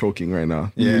 yo, I'm choking right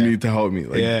now. Yeah. You need to help me.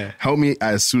 Like, Yeah. help me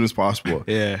as soon as possible.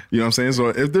 Yeah. You know what I'm saying? So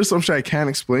if there's some shit I can't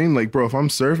explain, like, bro, if I'm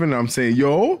surfing and I'm saying,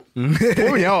 yo,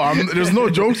 pull me out. There's no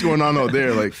jokes going on out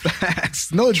there. Like,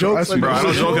 No jokes, Trust me, Bro, I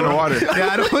don't joke in the water. Yeah,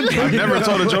 I don't. I've never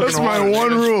told a joke in that's the my water.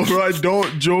 one rule, bro. I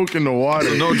don't joke in the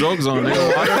water. No joke zone,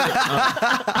 nigga. Water.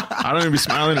 I don't even be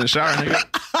smiling in the shower, nigga.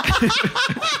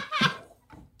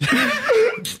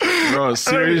 Bro,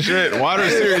 serious shit. Water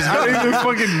is serious. I don't even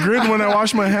fucking grin when I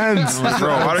wash my hands.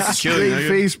 Bro, water can kill you, Straight nigga.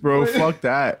 face, bro. Fuck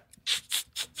that.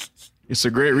 It's a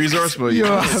great resource, but you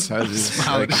know, it's like,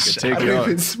 it can take you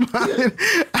out. smiling.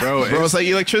 Bro, Bro, it's like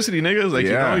electricity, nigga. It's like,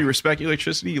 Yeah. you respect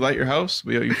electricity, you light your house,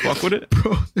 but yo, you fuck with it,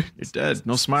 bro, you're dead.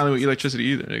 No smiling with electricity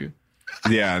either, nigga.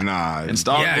 yeah, nah.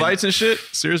 Installing Yeah. lights and shit,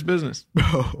 serious business.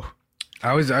 I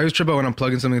always trip out when I'm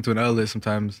plugging something into an outlet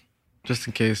sometimes, just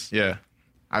in case. Yeah.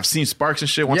 I've seen sparks and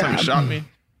shit. One Yeah, time he shot me.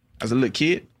 as a little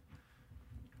kid.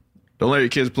 Don't let your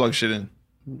kids plug shit in.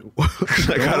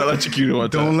 I got electrocuted one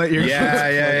time. Don't let your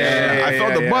Yeah. I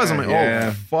felt the buzz. I'm like,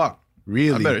 oh fuck.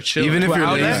 really. I better chill. Even if you're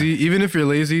Out there?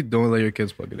 lazy, don't let your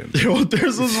kids plug it in. Yo,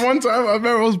 there's this one time I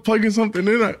remember I was plugging something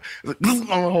in. I'm like,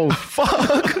 oh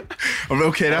fuck. I'm like,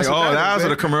 okay, that's Like, that's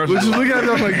what a commercial. Just looking at it,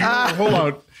 I'm like, yo, hold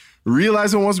on.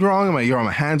 Realizing what's wrong, I'm like, yo,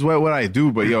 my hands wet. What I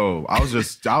do? But yo, I was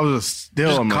just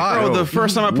still. I'm like, Bro, yo, the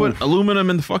first time I put aluminum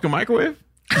in the fucking microwave.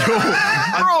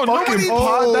 bro, nobody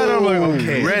taught that. I'm like,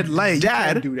 okay, Red light.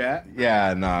 Dad. You can't do that.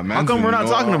 yeah, nah, man. How come we're not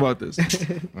talking about this?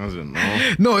 I was like,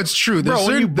 no. No, it's true. There's Bro,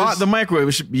 when you certain- bought the microwave,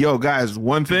 it should be, yo, guys,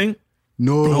 one thing.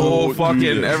 No. No fucking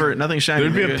dude. ever. Nothing shiny.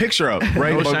 There'd be a nigga. picture up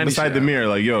right No shiny beside shit. the mirror,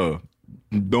 like, yo,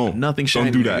 Nothing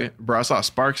shiny. Don't do that, nigga. Bro, I saw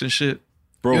sparks and shit.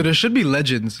 bro. Yo, there should be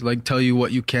legends like tell you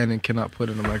what you can and cannot put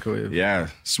in a microwave. Yeah,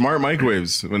 smart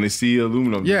microwaves. When they see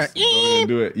aluminum, Yeah. just don't even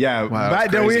do it. Yeah, Wow, back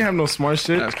that's then we crazy. didn't have no smart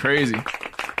shit. That's crazy.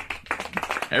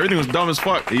 Everything was dumb as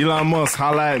fuck. Elon Musk,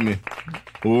 holla at me.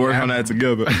 We'll work on that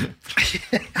together.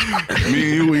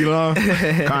 Me and you, Elon,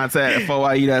 Contact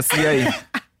FOIE.ca.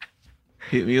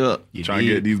 Hit me up. trying to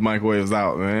get these microwaves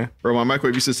out, man. Bro, my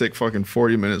microwave used to take fucking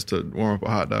 40 minutes to warm up a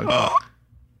hot dog.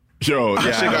 Yo,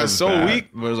 That shit got was so bad. weak.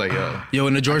 But it was like, yo. Yo,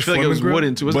 in the George I feel like it was Foreman grill,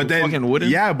 wooden too. Wasn't But it then, fucking wooden?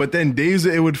 yeah, but then days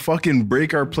it would fucking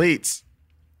break our plates.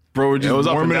 Bro, we're it was just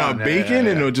up and warming down. out Yeah, bacon yeah, and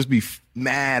yeah. it would just be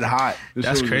mad hot. This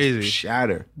That's shit would crazy. just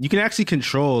shatter. You can actually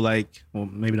control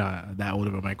maybe not that old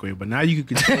of a microwave, but now you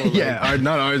can control. yeah,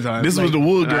 not our time. This was the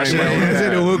wood grain. shit. bro. Is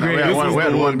it a wood grain? We had one- we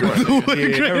had one.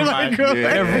 Never mind.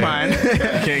 Never mind.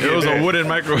 It was a wooden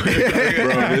microwave. Bro,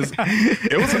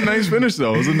 it was a nice finish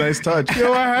though. It was a nice touch.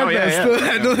 Yo, I had Oh, yeah, that. yeah. Still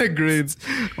had that grades,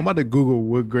 I'm about to Google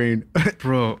wood grain.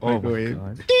 bro. Oh my Microwave.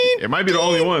 god. It might be the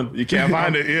only one. You can't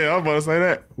find it. Yeah, I'm about to say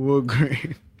that. Wood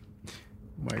grain.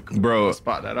 Microwave. Bro,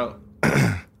 Spot that out.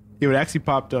 It actually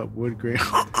popped up. Wood grain.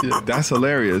 that's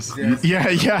hilarious. Yeah,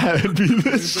 it'd be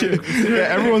this shit. Yeah,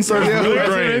 everyone starts wood that's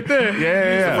grain. right there.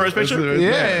 Yeah. First picture?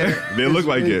 Yeah. They look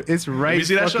like it. It's right you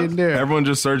see that fucking shot? there. Everyone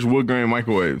just search wood grain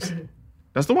microwaves.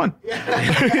 That's the one. Yo,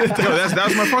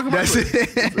 that's my fucking That's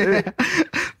microwave. it.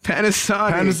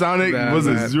 Panasonic. Panasonic Nah, was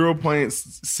man. a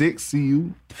 0.6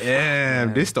 CU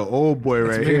Damn, this the old boy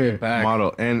right here.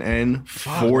 model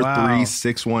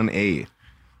NN4361A.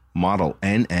 Model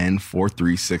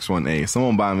NN4361A.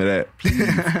 Someone buy me that.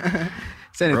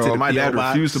 Send it to Bro, the my PO dad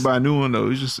box. refused to buy a new one though.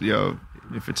 He's just, yo,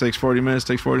 if it takes 40 minutes, it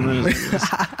takes 40 minutes.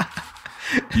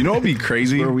 You know what'd be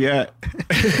crazy? Where we at?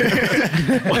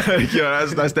 Yo,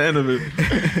 that's the end of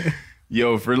it.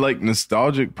 Yo, for like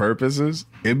nostalgic purposes,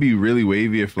 it'd be really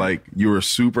wavy if like you were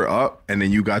super up and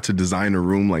then you got to design a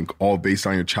room like all based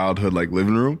on your childhood like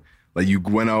living room. Like you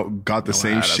went out, got the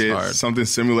same that's shit, hard. something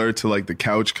similar to like the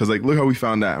couch. Cause like look how we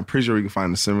found that. I'm pretty sure we can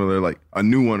find a similar, like a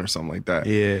new one or something like that.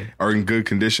 Yeah. Or in good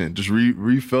condition. Just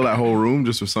refill that whole room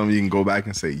just for something you can go back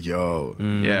and say, yo.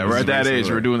 Yeah, this we're is at that really age.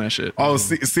 similar. We're doing that shit. Oh,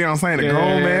 see what I'm saying? The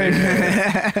grown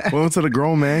man. Welcome to the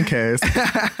grown man cast.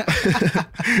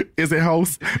 Is it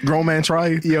host? Grown man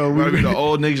try? Yo, We're the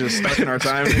old niggas just stuck in our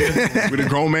time. nigga. we the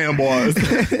grown man boys.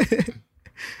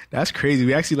 That's crazy.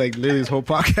 We actually like literally this whole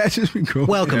podcast just been growing.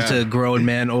 Welcome to Grown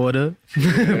Man Order.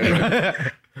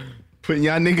 Putting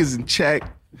y'all niggas in check.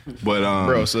 But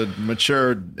Bro, it's a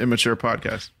mature, immature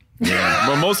podcast. Yeah.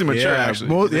 But mostly mature,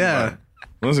 actually. yeah.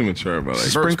 wasn't mature, but like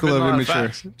Sprinkle spitting of a lot of immature.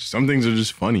 facts. some things are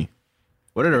just funny.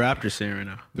 What are the Raptors saying right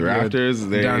now? The Raptors,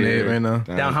 they're down 8 right now.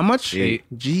 Down how much? 8.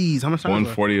 Jeez, how much time?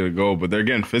 140 to go, but they're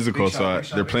getting physical, so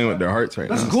they're playing with their hearts right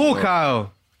now. Cool,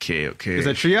 Kyle. Okay. Is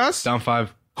that Trios? Down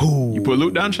 5. You put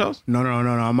Luke down, Charles? No.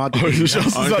 I'm out the Oh, game. you showed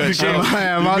us Okay, up, chill. Charles.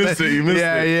 I'm out You missed the- it. You missed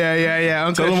yeah, it.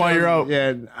 Yeah. Tell them why you're out.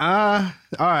 Yeah.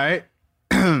 All right.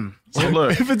 So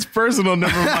look, If it's personal,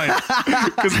 never mind.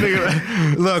 Because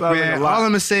nigga, Look, sounds like man, a lot. all I'm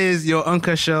gonna say is your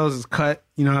uncut shells is cut.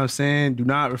 You know what I'm saying? Do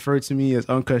not refer to me as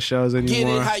uncut shells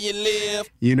anymore. you live.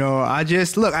 You know, I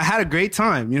had a great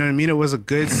time. You know what I mean? It was a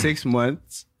good 6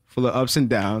 months full of ups and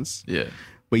downs. yeah.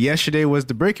 But yesterday was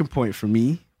the breaking point for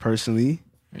me personally.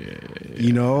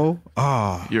 You know,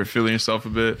 You're feeling yourself a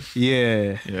bit.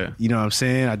 yeah. You know what I'm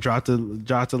saying? I got a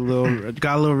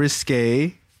little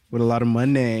risque with a lot of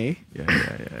money.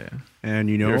 Yeah. And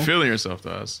you know, You're feeling yourself,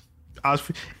 though.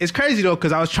 it's crazy though,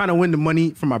 because I was trying to win the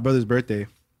money for my brother's birthday.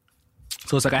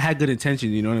 So it's like I had good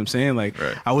intentions, you know what I'm saying? Like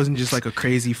Right. I wasn't just like a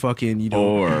crazy fucking,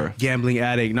 gambling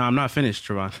addict. No, I'm not finished,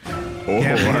 Trevon.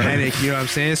 Gambling addict, you know what I'm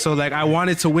saying? So like I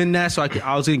wanted to win that, so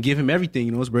I was gonna give him everything.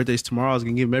 You know, his birthday's tomorrow. I was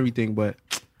gonna give him everything, but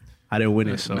I didn't win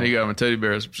it. So Now you got him a teddy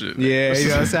bear or some shit. yeah, you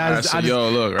know what I'm saying? I said, yo,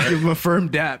 look, right? give him a firm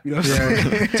dap. You know what I'm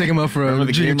saying? Take him up for Remember a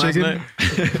the junior game last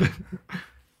chicken. night?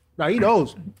 Nah, he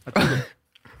knows.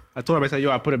 I told him, I said,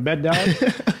 yo, I put a bet down.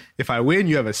 If I win,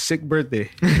 you have a sick birthday.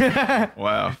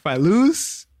 Wow. If I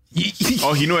lose,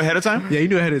 Oh, he knew ahead of time? yeah, he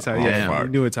knew ahead of time. Oh, Yeah, fuck. he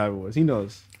knew what time it was. He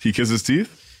knows. He kissed his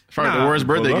teeth? Probably the worst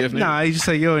birthday gift. Nah, he just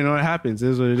like, yo, you know what happens. It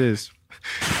is what it is.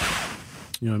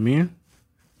 You know what I mean?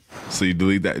 So you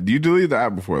delete that. Do you delete the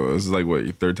app before though? This is like what,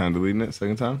 your third time deleting it?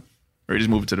 Second time? Or you just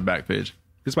move it to the back page.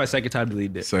 This is my second time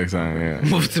deleting it. Second time, yeah.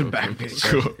 Move to the back page.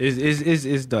 Cool.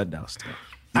 It's done now still.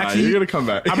 Nah, you're gonna come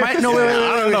back. I might no wait.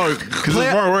 I don't know. Because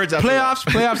there's more words after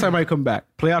Playoffs I might come back.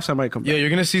 Playoffs I might come back. Yeah, you're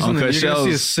gonna see something. Uncut You're gonna see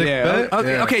a Shells. sick Yeah, bet.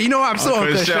 okay, Yeah. okay, you know what? I'm so Uncut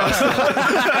Uncut Shells. Shells.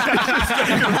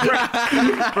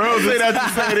 Bro, say that to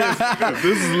say this.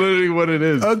 This is literally what it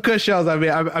is. Uncut Shells. I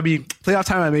mean, playoff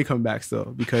time I may come back still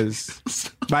because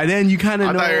by then you kind of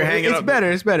I know thought you were hanging it's up.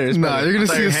 better. It's better. It's Nah, better. you're gonna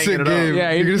thought see you a were sick hanging it up. game.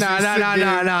 Yeah, you're gonna see a sick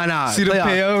game. nah. See the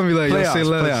payout and be like, yo, say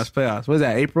less. Playoffs. What is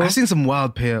that? April? I've seen some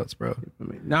wild payouts, bro.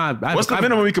 Nah. What's the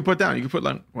minimum you could put down? You could put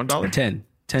like $1? 10.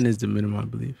 10 is the minimum, I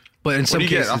believe. But in some do you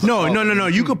get? cases, No.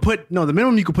 You could put the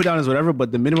minimum you could put down is whatever,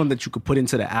 but the minimum that you could put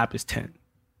into the app is 10.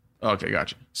 Okay,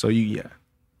 gotcha. So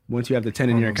once you have the 10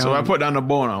 in your account. So I put down the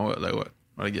bone on what? Like what?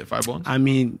 What I get 5 bones? I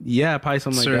mean, yeah, probably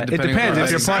something Sir, like that. It depending depends. on- If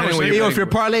your depending parlay, on what you're if your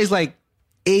betting parlay is like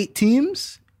 8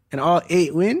 teams and all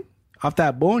 8 win off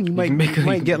that bone, you might can make- you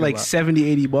might can get make like a lot.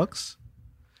 $70-$80.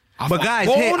 But guys,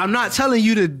 hey, I'm not telling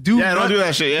you to do. Yeah, don't do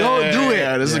that shit. Yeah, don't yeah, do it.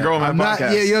 yeah. This is growing my I'm not.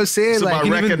 podcast. Yeah, you know what I'm saying? It's Like, about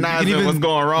you can even- recognizing you can what's even-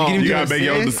 going wrong. you can even You do gotta the make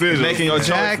your own same. decisions. Making your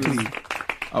Exactly. choices.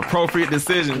 Appropriate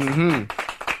decisions.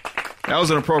 That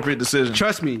was an appropriate decision.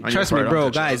 Trust me, On your part, bro,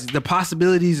 Uncut guys. Shells. The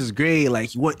possibilities is great.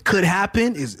 Like what could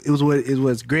happen is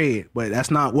what's great, but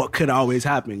that's not what could always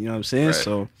happen. You know what I'm saying? Right.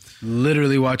 So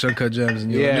literally watch Uncut Gems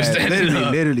and you'll understand.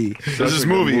 literally. This is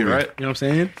movie, right? You know what I'm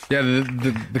saying? Yeah,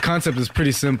 the concept is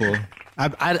pretty simple.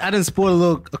 I didn't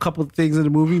spoil a couple of things in the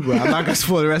movie, but I'm not gonna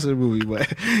spoil the rest of the movie.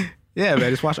 But yeah,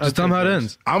 man, just watch. Just tell them how it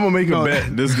ends. I'm gonna make a No.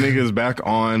 bet. This nigga's back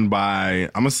on by,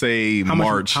 I'm gonna say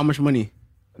March. How much money?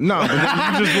 No, but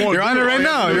then you just won't. You're on it right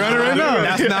now. You're on it right now.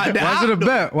 That's not. Why is it a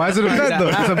bet? Why is it a bet though?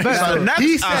 It's a bet. He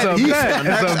It's said. a bet.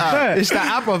 It's a bet. It's the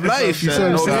app of life. You Nah,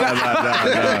 know what I'm nah,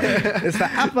 saying? nah. It's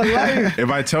the app of life. If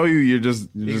I tell you, you're just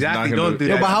Exactly, Not gonna don't do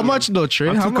Yo, that. but how much though, Trey?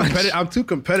 I'm How too much? competitive. I'm too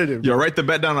competitive. Yo, write the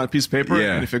bet down on a piece of paper.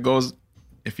 Yeah. And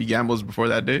if he gambles before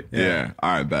that date, Yeah.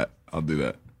 All right, bet. I'll do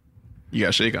that. you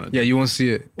got shake on it. Yeah, you won't see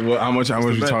it. Well, how much? How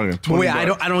much you bet? talking? But wait,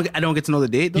 $20. I don't get to know the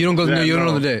date. Though? You don't go. Yeah, no, you don't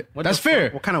no. know the date. What That's the fuck? fair.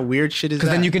 What kind of weird shit is that?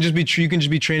 Because then you can just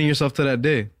be training yourself to that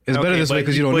day. It's better this way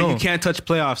because you don't know. You can't touch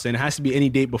playoffs. Then it has to be any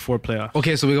date before playoffs.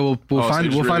 Okay, so we'll so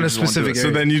find you a really just won't do specific it. So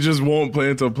area. then you just won't play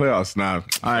until playoffs. Nah,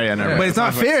 All right, yeah, never But mind. it's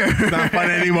not fair. it's not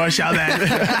fun anymore. Shout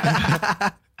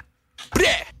that.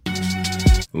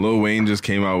 Lil Wayne just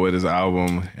came out with his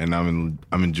album, and I'm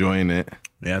enjoying it.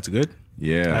 Yeah, it's good.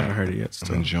 Yeah, I haven't heard it yet. I'm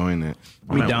Still. enjoying it.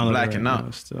 Let me Man, download blacking it right out.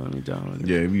 now. Still, let me download it.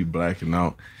 Yeah, we blacking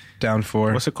out. Down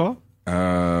for. What's it called?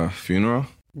 Funeral.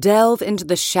 Delve into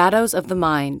the shadows of the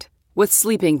mind with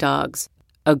Sleeping Dogs,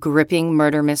 a gripping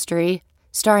murder mystery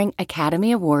starring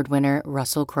Academy Award winner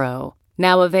Russell Crowe.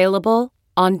 Now available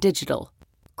on digital.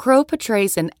 Crowe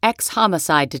portrays an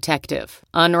ex-homicide detective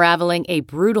unraveling a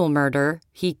brutal murder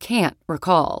he can't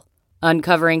recall.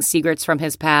 Uncovering secrets from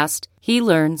his past, he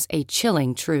learns a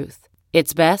chilling truth.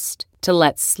 It's best to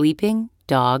let sleeping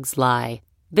dogs lie.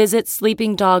 Visit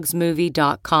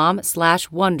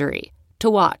sleepingdogsmovie.com/Wondery to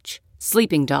watch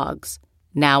Sleeping Dogs,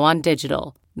 now on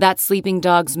digital. That's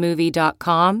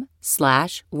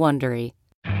sleepingdogsmovie.com/Wondery.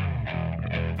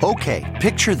 Okay,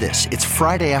 picture this. It's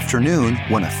Friday afternoon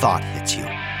when a thought hits you.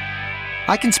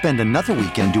 I can spend another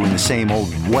weekend doing the same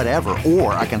old whatever,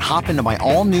 or I can hop into my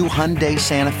all-new Hyundai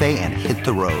Santa Fe and hit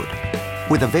the road.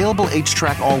 With available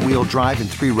H-Track all-wheel drive and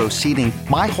 3-row seating,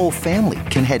 my whole family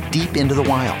can head deep into the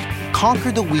wild.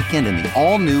 Conquer the weekend in the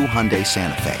all-new Hyundai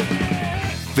Santa Fe.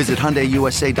 Visit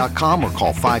HyundaiUSA.com or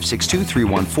call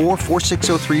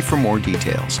 562-314-4603 for more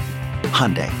details.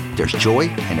 Hyundai, there's joy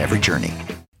in every journey.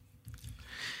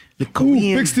 Ooh,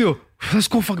 big steal. Let's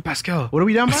go fucking Pascal. What are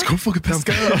we down by? Let's go fucking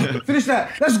Pascal. Finish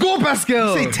that. Let's go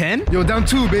Pascal. Say 10? Yo, down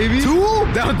 2, baby.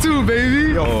 2? Down 2,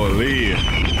 baby. Holy.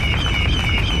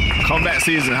 Comeback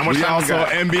season. How much We time we also got?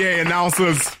 NBA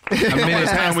announcers. A minute.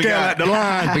 Time we got at the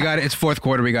line. We got it. It's fourth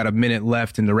quarter. We got a minute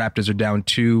left, and the Raptors are down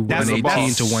 2, That's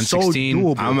 118 to 116.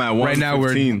 so doable. I'm at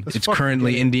 115. Right now, it's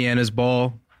currently Indiana's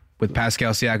ball with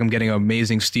Pascal Siakam getting an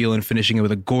amazing steal and finishing it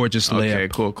with a gorgeous layup. Okay,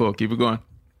 cool. Keep it going.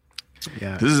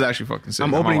 Yeah. This is actually fucking sick.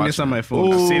 I'm opening this on my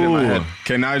phone. I see it in my head.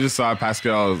 Okay, now I just saw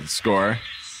Pascal score.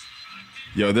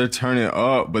 Yo, they're turning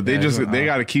up, but they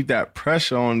got to keep that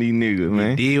pressure on these niggas,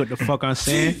 man. D, what the fuck I'm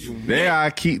saying? They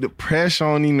got to keep the pressure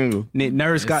on these niggas. Nick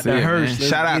Nurse got the That's it, Hurst. man. Let's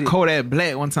Shout get out it. Kodak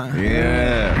Black one time.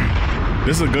 Yeah.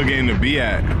 This is a good game to be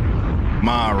at.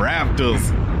 My Raptors.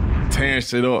 tearing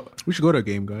shit up. We should go to a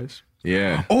game, guys.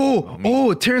 Yeah.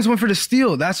 Oh, Terrence went for the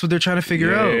steal. That's what they're trying to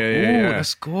figure out. Yeah.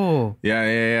 Let's go.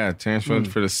 Yeah. Terrence went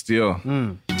for the steal.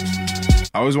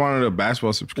 I always wanted a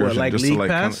basketball subscription. Like just League to like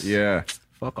Pass? yeah.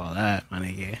 Fuck all that, my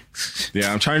nigga.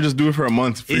 Yeah, I'm trying to just do it for a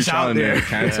month. Free It's trial out and there. then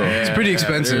cancel. It's pretty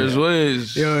expensive. There's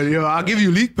ways. Yo, I'll give you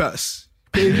League Pass.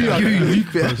 I'll give you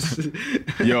League Pass.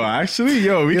 Yo, actually,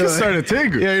 we can start a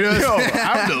Tigger. Yeah, you know what I'm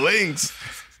I have the links.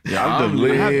 Yeah, I'm the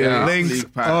links.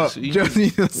 League Pass.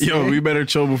 Yo, we better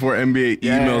chill before NBA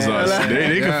emails us.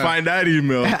 They can find that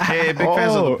email. Hey, big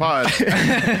fans of the pod.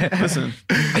 Listen,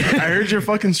 I heard you're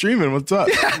fucking streaming. What's up?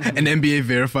 An NBA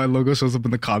verified logo shows up in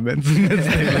the comments.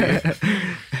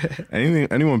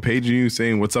 Anyone paging you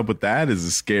saying what's up with that is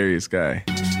the scariest guy.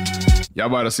 y'all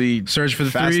about to see Search for the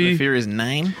Fast 3. and the Furious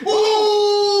 9?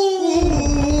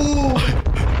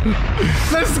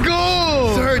 Let's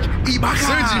go. Serge Ibaka.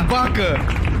 Serge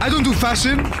Ibaka. I don't do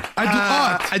fashion. I do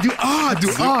art. I do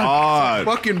art. Odd.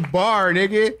 Fucking bar,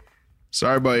 nigga.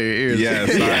 Sorry about your ears. Yeah,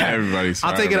 sorry, everybody.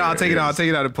 Sorry I'll take it about out. I'll take it out. I'll take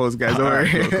it out of post, guys. Don't worry.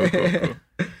 Cool.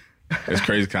 It's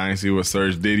crazy kind of see what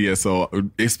Serge did here, so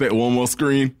expect one more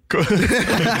screen.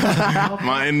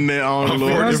 My internet on a little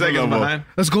 40 different seconds level. behind.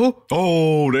 Let's go.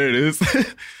 Oh, there it is.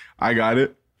 I got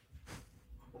it.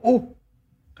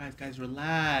 Guys,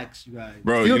 relax, you guys.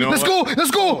 Bro, you know Let's what? go.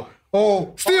 Let's go.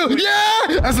 Oh, steal.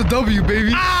 Yeah. That's a W, baby.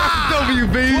 That's a W,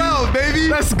 baby. 12, baby.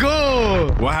 Let's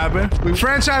go. What happened?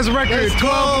 Franchise record.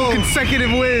 12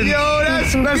 consecutive wins. Yo,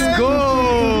 Let's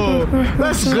go.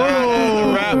 Let's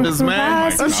go. Raptors,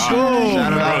 man. Let's go.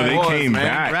 Shout out Bro, to they boys, came man.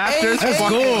 back. Raptors, Let's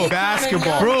go.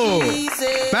 basketball. Bro,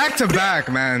 back to back,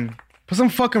 man. Put some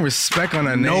fucking respect on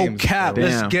our No names. cap. bro.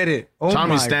 Let's get it. Oh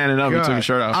Tommy's my standing up. He God. took his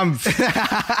shirt off. I'm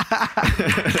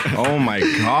Oh my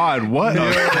God, what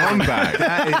a comeback.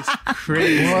 That is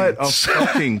crazy. What a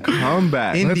fucking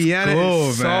comeback. Indiana go,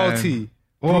 is man. salty.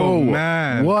 Oh,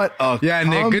 man. What a Yeah,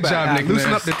 Nick. Good job, comeback. Nick.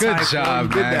 Loosen up the Good tie,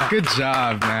 job, bro. You did man. that. Good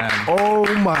job, man.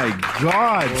 Oh my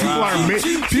God.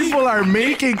 People are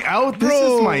making out. This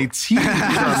is my team. People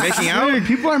are making out?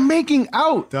 People are making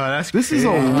out. This is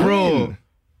a Bro.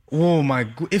 Oh my!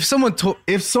 If someone told,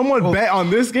 If someone bet on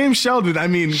this game, Sheldon, I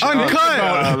mean,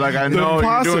 Uncut. Like I know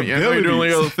you're doing your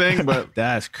little thing, but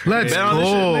That's crazy. let's Bet on this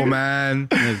shit, go, nigga. man.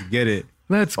 Let's get it.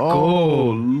 Let's Oh go.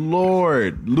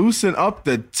 Lord, loosen up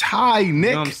the tie, Nick. You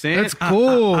know what I'm saying? Let's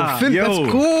go. Fin, Yo.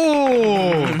 let's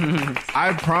go.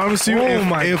 I promise you. Oh if,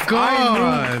 my if I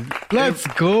God. Let's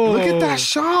go. knew, look at that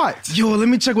shot, Yo, let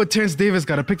me check what Terrence Davis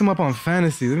got. I picked him up on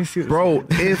fantasy. Let me see. bro.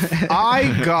 If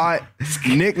I got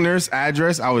Nick Nurse's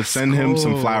address, I would send him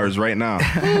some go. flowers right now.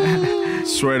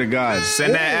 Swear to God,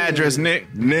 send that address,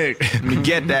 Nick. Nick. Let me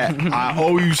get that. I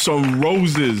owe you some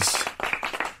roses.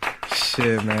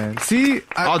 Shit, man. See,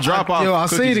 I'll drop off Yo, I'll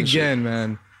say cookies it and shit. again,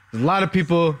 man. A lot of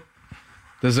people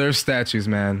deserve statues,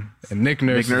 man. And Nick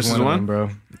Nurse, Nick Nurse is is one one? of them, bro.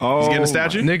 Oh, He's getting a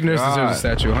statue? Nick Nurse deserves a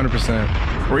statue,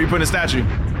 100%. Where you putting a statue?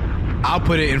 I'll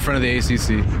put it in front of the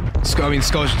ACC. Scotiabank in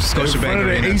front of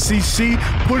the Arena.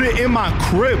 ACC. Put it in my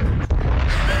crib.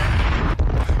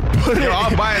 Yo,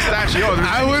 I'll buy a statue. Yo,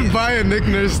 I would buy a Nick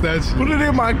Nurse statue. Put it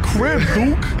in my crib,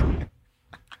 Duke.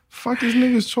 Fuck is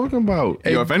niggas talking about?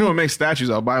 Yo, if anyone makes statues,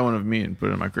 I'll buy one of me and put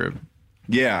it in my crib.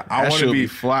 Yeah, I That want shit to be be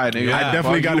fly, nigga. I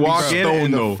definitely Fuck, gotta you be walk in and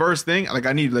stoned, the though. first thing, like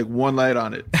I need like one light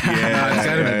on it. Yeah,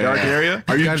 Instead of a dark area.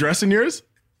 Are you dressing yours?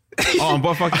 Oh, I'm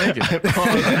butt fucking naked. I'm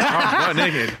butt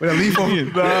naked. With a leaf over,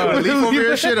 with a leaf over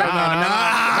your shit. Nah,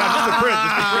 just the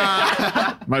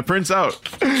print. My print's out.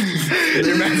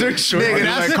 Your man's are short. I do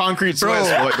like concrete sweats,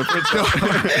 but like the print's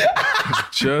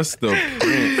out. Just the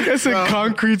print. That's a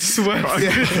concrete sweat.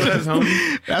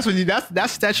 That's when you.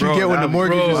 That's statue Bro, you get when the that-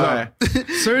 mortgage bro, is up.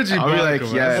 Sergi I'll be like,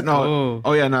 Ibaka, yeah, let's no. go.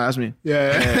 Oh yeah, no, that's me.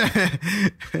 Yeah.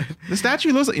 The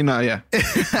statue looks like, you know, yeah.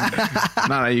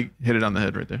 Nah, you hit it on the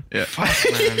head right there. Yeah.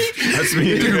 That's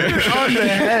me. On the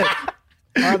head.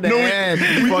 On the head.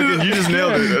 You just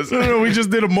nailed it. No, we just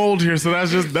did a mold here, so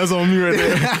that's on me right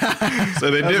there. So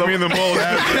they dipped me in the mold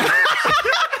after.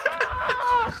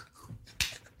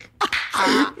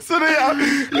 So they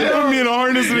put me in a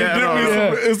harness and Yeah, they no,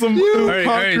 dipped me in some All right,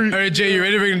 concrete. Jay, you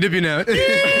ready? We're gonna dip you now.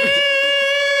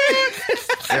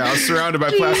 Yeah, I was surrounded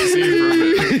by plasticine for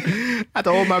a bit. I had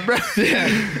to hold my breath.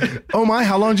 Oh my,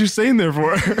 how long did you stay in there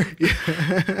for?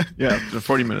 Yeah, for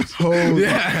 40 minutes.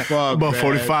 Yeah. Fuck, About man.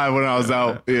 45 when I was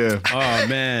out. Yeah. Oh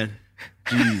man.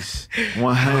 Jeez.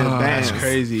 100 bands. That's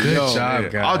crazy. Good Yo,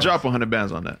 job, guys. I'll drop 100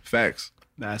 bands on that. Facts.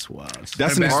 That's wild.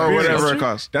 That's an Or experience. whatever it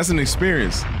costs. That's an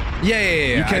experience.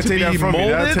 Yeah. You can't take that from me.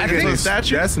 That'll take it to a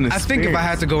statue. That's an I think if I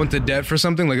had to go into debt for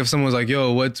something, like if someone was like,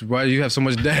 "Yo, why do you have so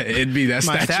much debt?" It'd be that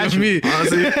statue of me.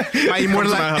 Honestly, my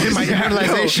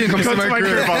immortalization comes to my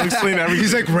crib. I'll explain everything.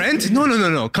 He's like, rent?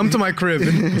 No. Come to my crib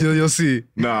and you'll see.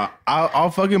 Nah, I'll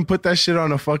fucking put that shit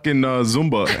on a fucking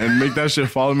Zumba and make that shit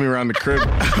follow me around the crib.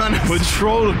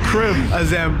 Patrol the crib. A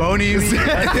Zamboni.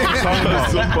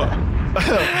 Zumba.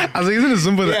 I was like, isn't a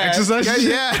Zumba the exercise?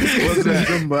 Yeah. What's that?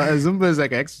 Zumba is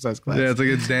like an exercise class. Yeah, it's like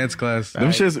a dance class. Them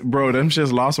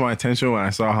shits lost my attention when I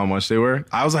saw how much they were.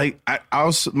 I was like,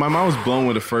 my mind was blown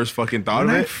with the first fucking thought When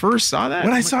of I it. first saw that,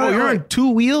 When I saw it, you're I'm on like, 2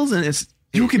 wheels and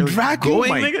you can you're vacuum going,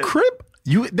 my nigga? crib.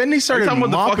 Then they started talking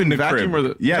about the mopping the fucking crib. vacuum or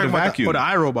the- Yeah, you're the talking about vacuum. Or the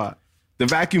iRobot. The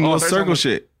vacuum Oh, little they're circle talking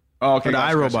shit. Oh, okay. The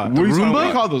gotcha, iRobot. gotcha. The What do you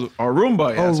Roomba? call those? A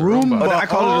Roomba. Yeah, it's a Roomba. But I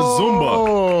called it a Zumba.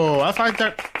 Oh, I thought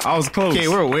that. I was close. Okay,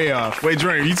 we're way off. Wait,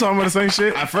 Dre, you talking about the same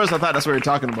shit? At first, I thought that's what you're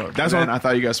talking about. That's Then what- I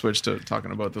thought you guys switched to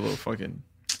talking about the little fucking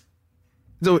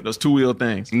those 2-wheel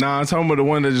things. Nah, I'm talking about the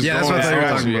one that just Yeah, that's what I thought you were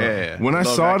talking about. Yeah. When I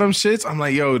Love saw vacuum. them shits, I'm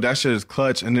like, yo, that shit is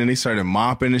clutch. And then they started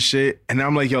mopping and shit. And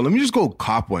I'm like, yo, let me just go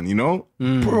cop one, you know?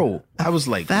 Bro, I was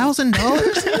like, $1,000?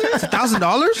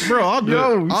 $1,000? Bro, I'll do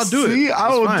yo, it. I'll do see, it. I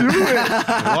will fine. do it.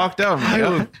 I walked out. I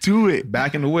will do it.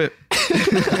 Back in the whip.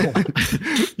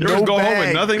 You No ever go home bag.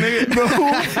 with nothing, nigga? No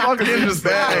fucking in this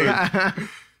bag.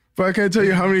 But I can't tell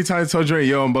you how many times I told Dre,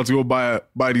 yo, I'm about to go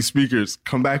buy these speakers.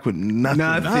 Come back with nothing.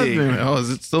 Oh, is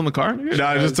it still in the car, nigga? Nah,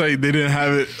 I just tell you, they didn't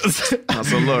have it.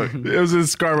 So look. It was in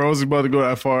Scarborough. I wasn't about to go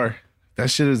that far. That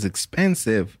shit is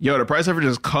expensive. Yo, the price ever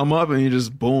just come up and you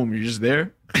just boom, you're just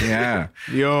there. Yeah.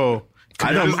 Yo.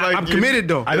 I'm committed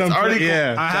though. I don't already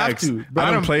yeah, I have facts. to.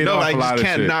 I don't play it No, off I a lot just of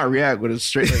can't shit. not react with a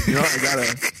straight. Like, you know, I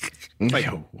gotta. Like,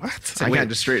 what? I can't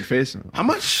just straight face him. How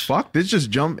much? Fuck, this just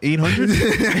jump 800.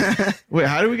 Wait,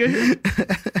 how did we get here?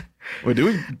 Wait, did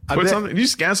we put bet- something? Did you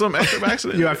scan something extra by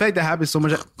accident? Yo, I feel like that happens so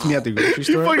much to me at the grocery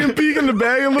store. Fucking peek in the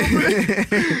bag a little bit.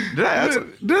 Did I add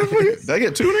some- Did I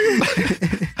get 2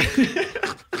 niggas?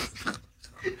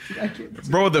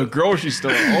 Bro, the grocery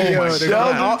store. Oh my the-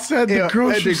 god. Sheldon said the Yo,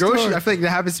 grocery at the store. I feel like that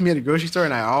happens to me at the grocery store,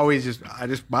 and I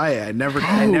just buy it. I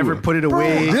never put it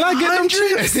away. Did I get them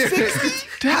chips?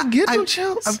 Did I get them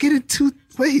chips? I'm getting 2.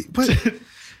 Wait, but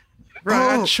Bro,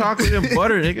 I got chocolate and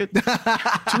butter, nigga.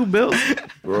 $2.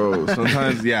 Bro,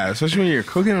 sometimes, yeah, especially when you're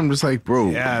cooking, I'm just like,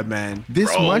 bro, yeah, man.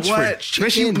 this Bro, much for what?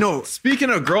 Especially chicken? Speaking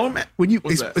of grown man, when you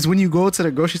What's that? it's when you go to the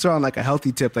grocery store on like a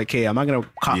healthy tip, like, hey, I'm not gonna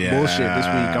cop Yeah. bullshit this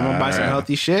week. I'm gonna buy some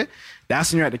healthy shit.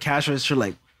 That's when you're at the cash register,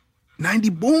 like 90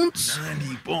 bones.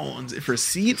 90 bones for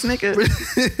seeds, nigga.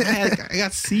 I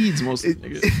got seeds mostly,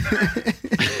 nigga.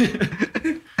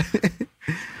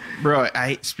 Bro,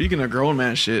 speaking of grown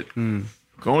man shit,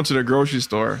 going to the grocery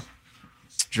store,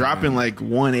 dropping like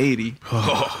 180,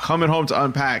 coming home to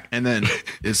unpack, and then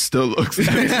it still looks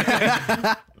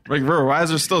like, bro, why is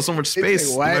there still so much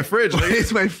space Like, in my fridge? Why Like,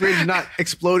 is my fridge not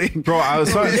exploding? Bro,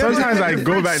 sometimes I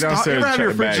go back you downstairs ever and have check your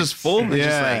the fridge bags. just full? And it's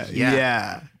Yeah, just like,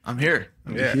 yeah, I'm here.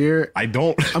 I'm here. I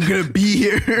don't. I'm gonna be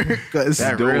here because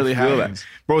That Don't rarely feel happens. that.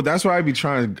 Bro, that's why I be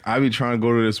trying to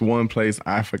go to this one place.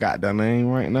 I forgot that name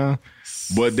right now.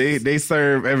 But they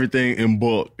serve everything in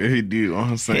bulk. They do, you know what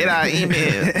I'm saying? Hit our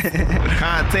email.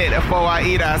 Contact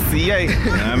FOIE.ca.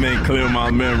 I may clear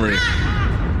my memory.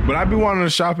 But I be wanting to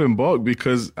shop in bulk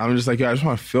because I'm just like, yo, I just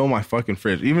want to fill my fucking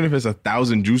fridge. Even if it's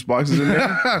 1,000 juice boxes in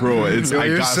there, bro, it's I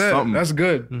You're got set. something. That's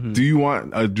good. Do you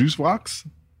want a juice box?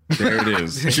 There it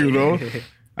is. You know? I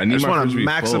I need just my want fridge to to be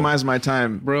maximize my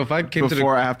time, Bro, if I came to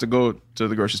before I have to go to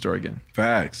the grocery store again. full.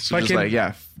 Facts. So just like,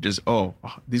 yeah, just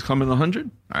these come in 100.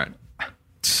 All right,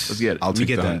 let's get it. I'll take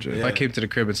get the that. 100. if I came to the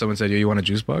crib and someone said, yo, you want a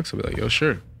juice box? I'll be like, yo,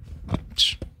 sure.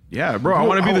 Yeah, bro, I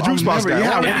want to be the I'll juice box never- guy.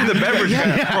 yeah, I want to be the beverage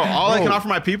guy. Bro, all I can offer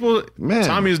my people, Man.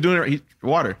 Tommy is doing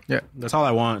water. Yeah. that's all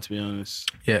I want, to be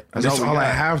honest. Yeah. That's all I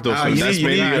have though. So you that's need- you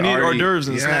maybe need hors already- d'oeuvres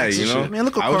and snacks and you know. shit. Man,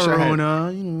 look at I wish I had-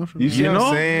 Corona. You know, from, You see what know?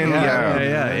 I'm saying?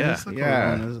 Yeah. It's like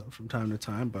Yeah. Coronas from time to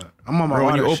time, but I'm on my Bro,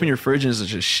 when you water open shit. your fridge and it's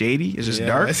just shady, it's just Yeah.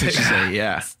 dark. It's just like,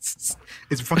 yeah.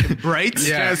 It's fucking bright.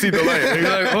 Yeah. Can't see the light.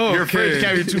 You're like, oh, Your okay. fridge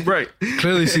can't be too bright.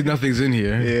 Clearly see nothing's in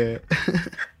here. Yeah.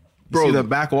 Bro, see the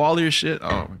back wall of your shit?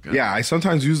 Oh, my God. Yeah, I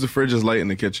sometimes use the fridge as light in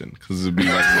the kitchen because it'd be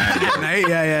like, mad. Night,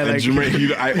 yeah. And Like,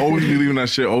 Jermaine, I always be leaving that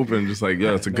shit open. Just like,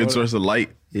 yeah, it's a good source of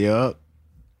light, yep. Like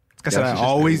I said, That's I just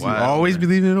always wild, be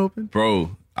leaving it open.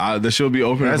 bro. The shit will be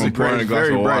open That's from a great- pouring a glass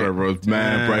very of water, bright. bro. It's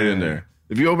mad bright in there.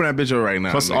 If you open that bitch up right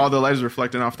now, Plus, like, all the light is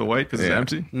reflecting off the white because Yeah.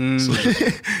 it's empty. So it's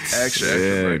just extra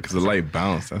yeah, bright. because the light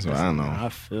bounced. That's what I know. I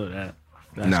feel that.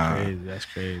 That's Nah. crazy. That's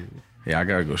crazy. Yeah, I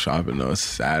gotta go shopping though. It's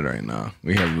sad right now.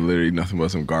 We have literally nothing but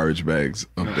some garbage bags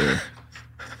up there.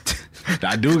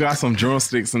 I do got some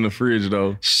drumsticks in the fridge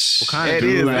though. What kind It of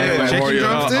is, dude? man. Like Chicken Oreo.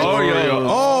 drumsticks? Oreo.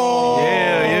 Oh,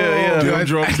 yeah. Them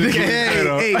drumsticks.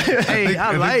 Hey,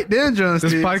 I like them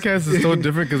drumsticks. This podcast is so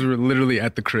different because we're literally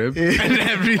at the crib and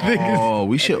everything. Oh,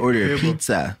 we should order a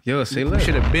pizza. Yo, say less.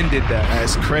 Should have been did that.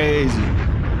 That's crazy.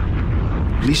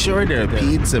 We should order a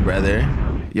pizza, brother.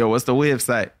 Yo, what's the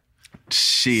website?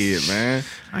 Shit, man.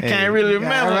 I can't really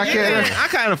remember. I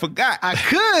kind of forgot. I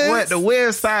could what the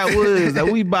website was that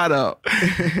we bought up.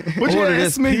 Where'd you order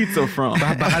this pizza from?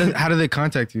 But how do they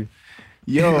contact you?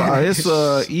 Yo, it's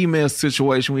a email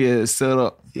situation we had set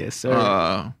up. Yes,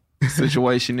 sir.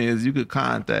 Situation is you could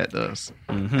contact us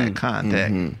at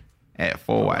contact at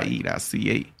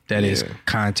 4ye.ca. That is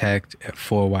contact at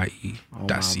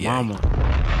 4ye.ca. Mama.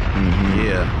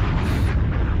 Yeah.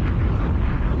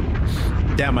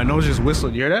 Damn, my nose just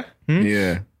whistled. You hear that?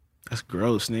 Yeah. That's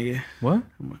gross, nigga. What?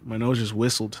 My nose just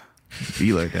whistled.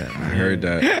 Be like that, I man. heard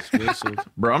that. Just whistled.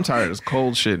 Bro, I'm tired of this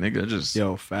cold shit, nigga. Just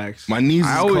Yo, facts. My knees.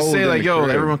 I is always cold say in like, the yo,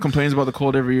 crib. everyone complains about the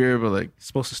cold every year, but like It's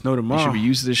supposed to snow you tomorrow. should be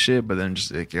used to this shit. But then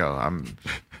just like, yo, I'm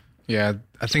Yeah,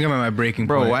 I think I'm at my breaking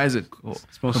bro. point. Why is it cold?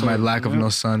 supposed With my lack of no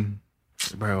sun.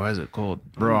 Bro, why is it cold?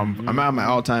 Bro, I'm at my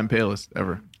all-time palest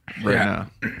ever right now.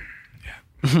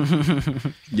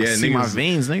 Yeah, I see my niggas.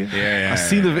 veins, nigga. Yeah. I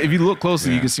see if you look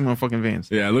closely, you can see my fucking veins.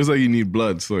 Yeah, it looks like you need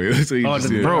blood. So it looks like you just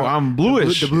see it. Bro, I'm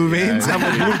bluish. The blue veins. I'm a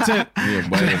blue tint. Yeah,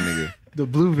 blood, nigga. The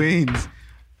blue veins.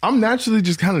 I'm naturally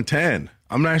just kind of tan.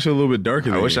 I'm actually a little bit darker.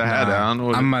 I than wish you. I had that. I don't know.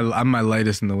 What I'm my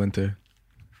lightest in the winter.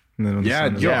 And then when the Yeah,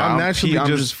 sun is yo, out- I'm naturally I'm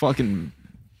just fucking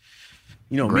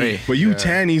You know gray. me. But you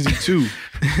tan easy too.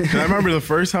 And I remember the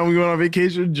first time we went on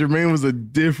vacation, Jermaine was a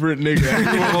different nigga.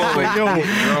 Everyone was like, yo,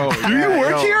 Bro, do you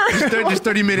work here? Just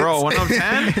 30 minutes. Bro, when I'm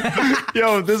tan,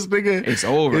 Yo, this nigga. it's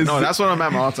over. No, that's when I'm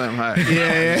at my all-time high.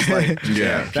 Yeah.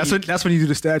 Yeah. That's when you do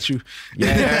the statue.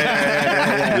 Yeah,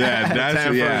 that's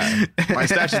Tan yeah. first. My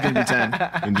statue's gonna be 10.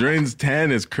 And Drain's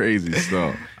tan is crazy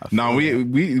still. No,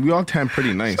 we all tan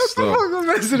pretty nice still.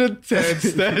 Imagine a tan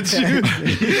statue.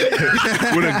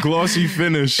 With a glossy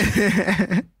finish.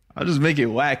 I'll just make it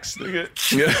wax. Nigga.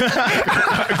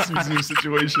 New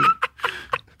situation.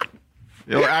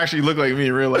 It'll actually look like me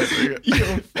in real life. Nigga.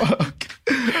 Yo, fuck.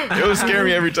 It would scare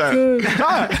me every time.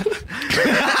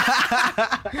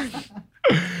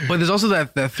 But there's also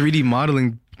that 3D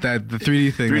modeling, the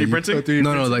 3D thing. 3D that you- printing?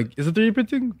 No, like is it 3D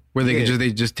printing? Where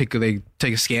they just take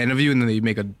a scan of you and then they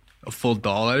make a full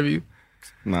doll out of you.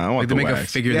 Nah, I want Like they the make a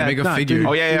wax. figure. Yeah, They make a nah, figure. dude.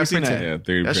 Oh yeah, I've seen that. Yeah,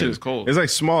 3D That shit print. is cold. It's like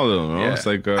small though, no? Yeah. It's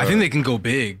like I think they can go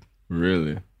big.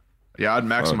 really. Yeah, I'd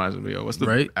maximize it. Yo, what's the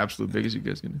Right? absolute biggest you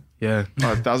guys can do? Yeah.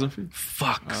 1,000 feet.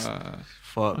 Fuck.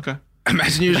 Fuck. Okay.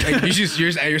 Imagine you're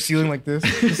just at your ceiling like this.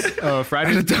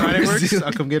 Friday works.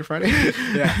 I'll come get it Friday.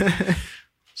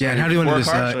 Yeah. And how do you want to do this?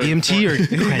 EMT or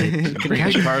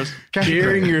credit? Cars.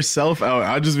 Carrying yourself out.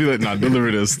 I'll just be like, nah, deliver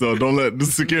this though. Don't let the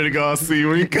security guard see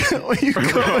when you come.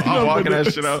 I'm walking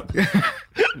that shit out.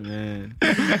 Man.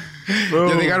 Yeah,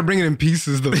 they gotta bring it in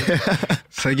pieces though.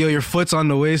 It's like, yo, your foot's on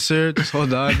the way, sir. Just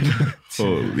hold on.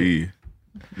 Holy.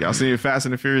 Y'all seen Fast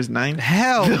and the Furious 9?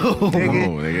 Hell. Oh,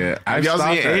 nigga. Have y'all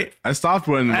seen 8? I stopped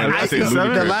when I think The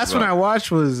Ludacris last one I watched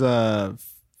was Mine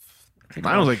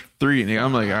was like 3, nigga.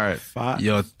 I'm like, all right. 5.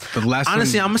 Yo, the last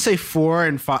Honestly, one, I'm gonna say 4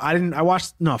 and 5. I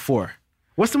watched 4.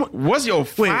 What's the What's your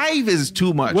 5 is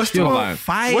too much. what's the Yo, one?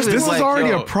 5? what's This is like, already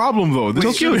yo, a problem though. This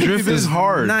Tokyo shouldn't be Drift this is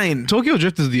hard. 9. Tokyo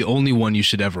Drift is the only one you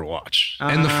should ever watch,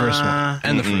 and the first one,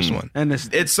 and the first one. And this,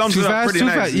 It sums Too it up fast, pretty too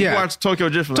nice. fast, You yeah. watch Tokyo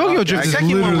Drift. Tokyo Drift is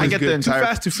literally I get the good. entire. Too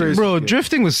Fast, Too Furious. Bro,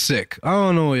 drifting was sick. I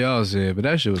don't know what y'all say, but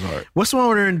that shit was hard. What's the one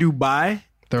where they're in Dubai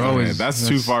They're Oh, always man, that's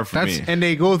too far for me. and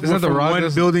they go Isn't that The from Rock? one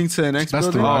That's- building to the next That's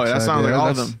the building? Rock Oh, that side, sounds like all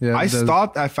of that's- them. yeah, I that's-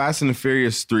 stopped at Fast and the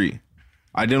Furious 3.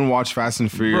 I didn't watch Fast and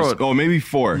Furious. Bro, oh, maybe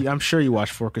 4. Yeah, I'm sure you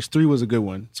watched 4 because 3 was a good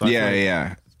one. So I Yeah, feel like-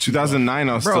 yeah. 2009,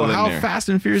 I was Bro, still in how there. Fast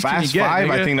and Furious can you Fast get? 5,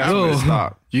 I nigga? think that's where it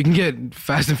stopped. You can get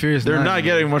Fast and Furious. They're 9, not man.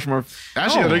 getting much more.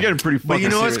 Actually, they're getting pretty fucking But you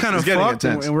know what's serious. kind of It's getting fucked,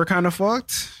 intense. and we're kind of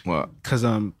fucked What? because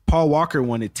Paul Walker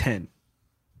wanted 10.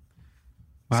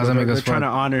 How does So that make they're us trying to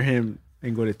fuck? honor him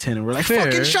and go to 10, and we're like, Fair.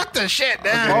 fucking shut the shit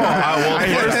down.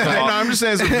 First of all, no, I'm just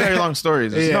saying it's a very long story.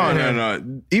 It's just-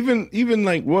 No. Even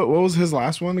like, what was his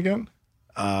last one again?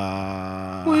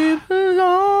 I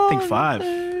think 5.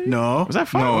 No, Was that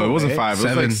 5? No, it wasn't 5. It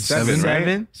was like 7.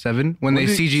 7, right? 7. When they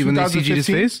Was it CG'd his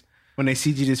 2015? face. when they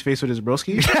CG'd his face with his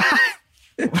broski.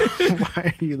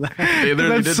 Why are you laughing? They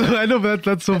literally That's did that. I know, but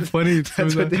that's so funny.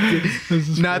 That's what they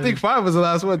did. No, I think 5 was the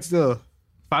last one. Still,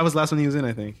 5 was the last one he was in.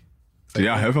 I think. Did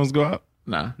y'all headphones go out?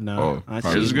 Nah. No, Oh, I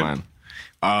probably see. just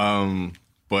mine.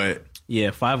 But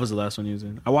Yeah, 5 was the last one he was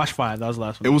in. I watched 5. That was the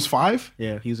last one. it was 5?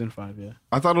 Yeah, he was in 5. Yeah.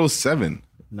 I thought it was 7.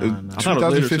 No. I thought it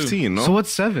was later, 2015, no? So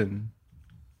what's 7?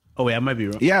 Oh wait, I might be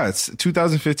wrong. Yeah, it's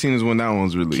 2015 is when that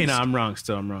one's released. Okay, no, I'm wrong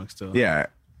still. Yeah.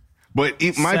 But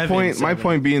my Seven.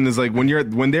 point being is like when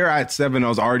they're at 7, I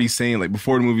was already saying like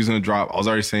before the movie's gonna drop, I was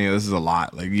already saying this is a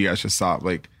lot. Like you guys should stop.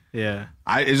 Like Yeah.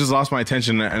 it just lost my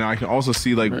attention, and I can also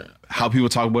see like how people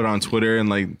talk about it on Twitter, and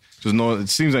like just it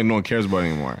seems like no one cares about it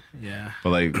anymore. Yeah. But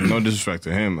like no disrespect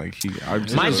to him, like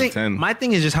My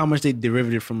thing is just how much they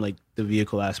derivative from like the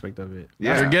vehicle aspect of it.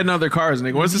 Yeah, they're getting other cars,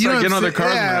 nigga. Once they start getting other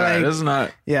cars, this is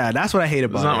not. Yeah, that's what I hate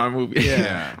about It's not it. my movie.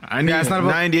 Yeah, I need it's not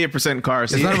about 98%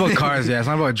 cars. It's not about cars, yeah. It's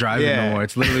not about driving Yeah. no more.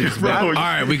 It's literally just about, all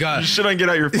right, we got. You shouldn't get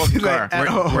out your fucking car.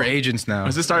 We're agents now.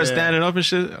 Once it started standing up and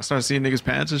shit, I started seeing niggas'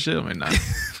 pants and shit. I'm like, nah.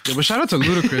 Yeah, but shout out to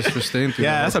Ludacris for staying through.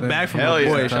 Yeah, the that's a whole bag thing. from my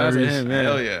boy. yeah. Shout out to him. Yeah.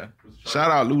 Hell yeah.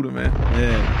 Shout out Luda, man.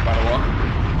 Yeah. By the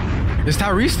walk. Is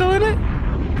Tyrese still in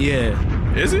it?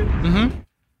 Yeah. Is it?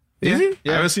 Is he?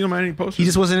 I haven't seen him on any posters. He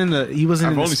just wasn't in the. He wasn't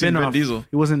I've in the only seen Vin spinoff. Diesel.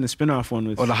 He wasn't in the spinoff one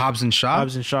with Oh, the Hobbs and Shaw.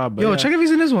 Hobbs and Shaw. But Yo, yeah. check if he's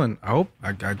in this one. I hope.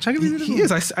 I check if he's in this He one.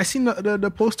 is. I seen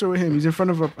the poster with him. He's in front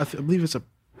of a. I believe it's a.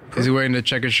 Is he wearing the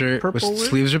checkered shirt with Purple with?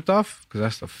 sleeves ripped off? Because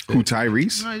that's the fit. Who,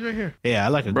 Tyrese? No, he's right here. Yeah, I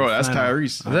like it. Bro, that's Tyrese.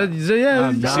 Is that, yeah.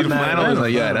 I'm you down see the that. flannel? I was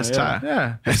like, yeah, Yeah. that's Ty.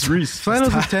 Yeah. That's Reese.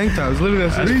 Flannels and tank tops. Literally,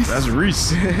 that's Reese. That's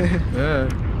Reese.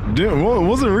 Yeah. Damn,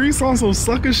 wasn't Reese on some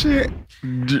sucker shit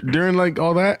during like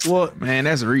all that? Well, Man,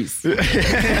 that's Reese.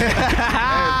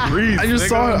 I just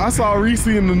saw Reese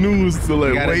in the news to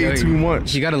like way too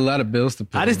much. He got a lot of bills to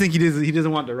pay. I just think he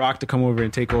doesn't want The Rock to come over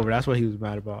and take over. That's what he was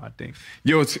mad about. I think.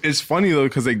 Yo, it's funny though,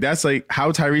 because like that's like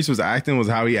how Tyrese was acting was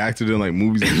how he acted in like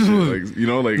movies and shit. Like, you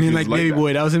know, like I mean, it's like Baby that.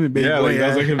 Boy. That was him in Baby Yeah, Boy. like that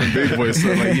was like him in Big Boy. So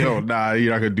like, yo, nah,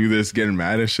 you're not gonna do this, getting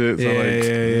mad and shit. So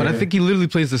like, But I think he literally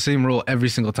plays the same role every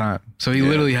single time. So he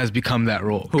literally has become that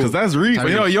role. because that's Reese.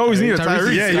 Tyrese. Yo, you always need a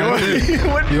Tyrese. Yeah, you always,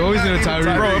 You always need a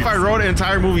Tyrese. Bro, if I wrote an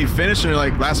entire movie finished and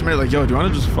like last minute, like, yo, do you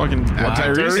want to just fucking add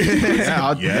Tyrese? Yeah,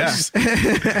 I'll yes.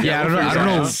 Yeah, I don't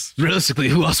know. Realistically,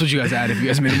 who else would you guys add if you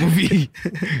guys made a movie?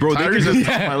 Bro, they can Tyrese is just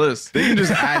top of my list. they can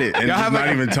just add it and just not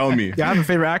even tell me. Y'all have a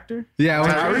favorite actor? Yeah,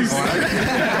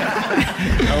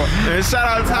 Man, shout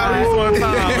out Tyrese one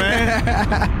time,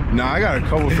 man. Nah, I got a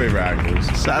couple favorite actors.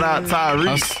 Shout out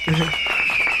Tyrese.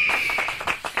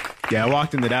 Yeah, I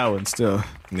walked into that one still.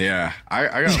 Yeah, I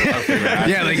got a lot of favorite actors.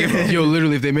 yeah, like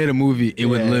literally, if they made a movie, it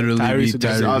would literally Tyrese be would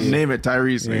just- I'll Tyrese name it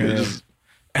Tyrese. nigga. Yeah. Just-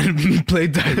 and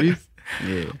played Tyrese.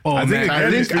 Yeah. Oh I think man,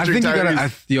 I think you gotta. I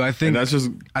think And that's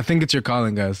just I think it's your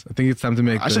calling, guys. I think it's time to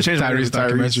make I the should change my name Tyrese to Tyrese.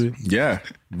 documentary. yeah,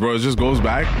 bro. It just goes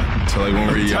back to like when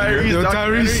we were younger. Yo,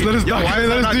 Tyrese, let us Yo,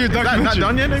 let us do your not documentary.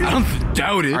 done yet, nigga? I don't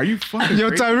doubt it. Are you fucking Yo,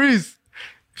 crazy? Tyrese.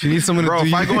 If you need someone Bro, to do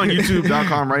if I go on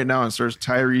YouTube.com right now and search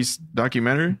Tyrese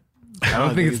documentary, I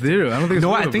don't think it's there. I don't think it's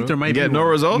No, I real, think bro. there might you be get no one.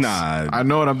 results. Nah, I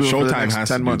know what I'm doing for the Showtime next has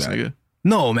to 10 do months, that. nigga.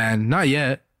 No, man, not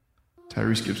yet.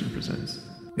 Tyrese Gibson presents. Is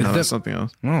No, that- that's something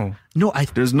else. No, No, I.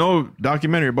 There's no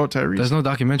documentary about Tyrese. there's no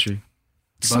documentary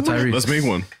about Tyrese. Let's make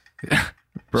one.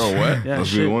 Bro, what? Yeah, Let's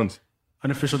be shit. the ones.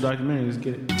 Unofficial documentary. Let's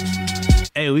get it.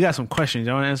 Hey, we got some questions.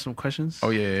 Y'all want to answer some questions? Oh,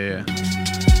 yeah.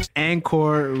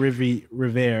 Anchor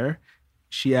Rivere.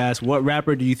 She asked, "What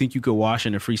rapper do you think you could wash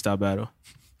in a freestyle battle?"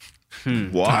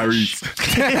 Tyrese.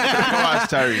 Watch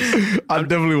Tyrese. I'll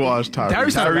definitely watch Tyrese.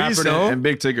 Tyrese not a rapper Tyrese though. and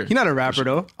Big Tigger. He's not a rapper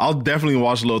though. I'll definitely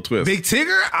watch Lil Twist. Big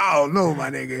Tigger? I don't know, my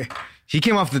nigga. He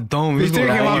came off the dome. He was Big going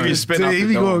Tigger came hard. off He spit off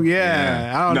the dome.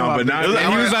 Yeah, I don't No, know. but about not- Big I Tigger.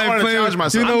 wanna- was I wanna playing- challenge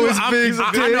myself. You know it's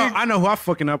big. I know who I'm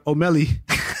fucking up. O'Malley.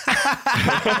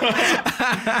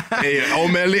 Hey,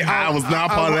 O'Malley, I was not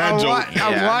part of that joke.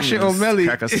 I'm washing O'Malley.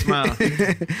 Crack a smile.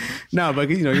 No, but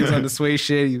he was on the sway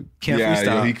shit. He can't Yeah, freestyle.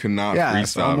 yo, he could not Yeah, freestyle.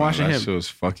 so I'm man. watching that him. shit was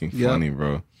fucking Yep. funny,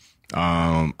 bro.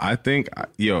 I think,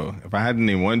 if I had to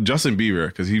name one, Justin Bieber,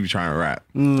 because he be trying to rap.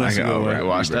 that's I a can good one. out-rap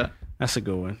Watch Bieber. that. That's a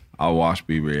good one. I'll wash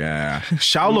Bieber, yeah.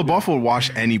 Shia LaBeouf would wash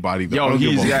anybody, though. I Yo, don't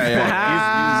give he's a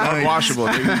fuck. he's unwashable.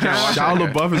 Nigga. You can't wash Shia that guy.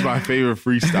 LaBeouf is my favorite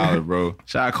freestyler, bro.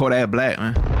 Shout out Kodak Black,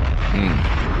 man.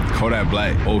 Kodak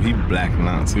Black. Oh, he black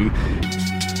now, too.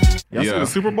 Y'all see the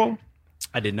Super Bowl?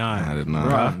 I did not. I did not.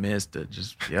 Bro, I missed it.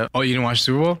 Just yep. Oh, you didn't watch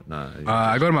Super Bowl? Nah.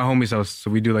 I go to my homie's house, so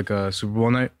we do like a Super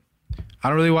Bowl night. I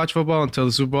don't really watch football until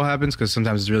the Super Bowl happens because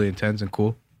sometimes it's really intense and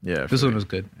cool. Yeah. This one was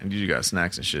good. And you got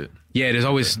snacks and shit. Yeah, there's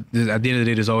always at the end of the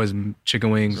day, there's always chicken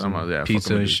wings, So I'm and like, yeah, pizza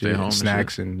fuck 'em and and stay shit, home and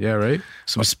snacks, and yeah, right.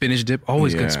 Some spinach dip,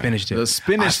 always Yeah. good spinach dip. The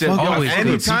spinach dip. fucking Yo, always good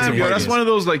anytime, pizza yo. That's parties. one of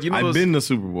those like I've those, been to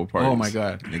Super Bowl parties. Oh, my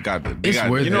God. They got the. It's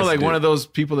worth you know, it. like one of those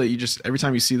people that you just every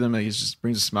time you see them, like it just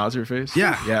brings a smile to your face.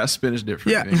 Yeah. Yeah, that's spinach dip for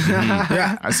Yeah. me.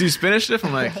 Yeah. I see spinach dip.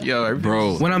 I'm like, yo,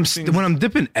 Bro. When I'm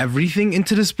dipping everything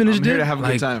into the spinach I'm dip, here to have a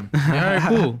good like, time. All right,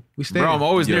 cool. We stay. Bro, I'm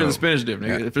always near Yo. the spinach dip,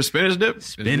 nigga. If it's spinach dip,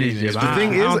 Spinach dip. The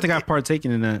thing I is, don't think I've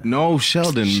partaken in that. No,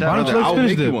 Sheldon. Why don't you like I'll spinach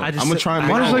make you dip? one. I I'm just gonna said- try and I-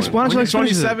 make Why don't you like? one. Why don't you like spinach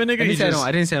dip? 27, nigga. I didn't, say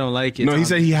I didn't say I don't like it. No, he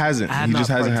said he hasn't. I have He not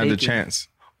just hasn't had the partaken. chance.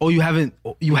 Oh, you haven't.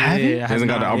 You haven't. Yeah, I He hasn't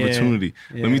got the not, yeah. opportunity.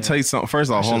 Yeah. Let me tell you something. First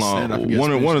off, hold should stand up on. and get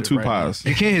One or spinach two dip right pies.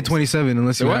 You can't hit 27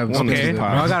 unless you have. One or spinach Okay, two dip. bro,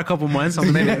 pies. I got a couple months.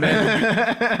 I'm gonna I'm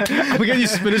gonna get you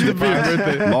spinach dip for your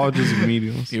birthday. Largest and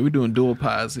mediums. yeah, we doing dual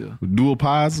pies here. Dual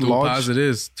pies, Two large. pies it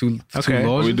is. Two Okay.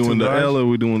 large. Are we doing the large. L or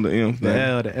we doing the M? the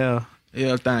L, the L.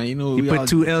 Yeah, thing. You know, You we put all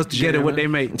two L's together, what they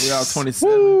jamming. make? We all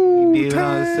 27. You know what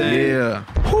I'm saying? Yeah.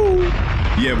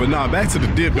 Yeah, but nah, back to the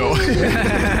dip though.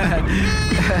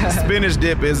 Spinach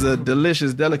dip is a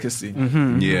delicious delicacy.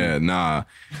 Yeah, nah.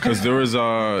 Because there was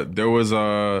oh, that's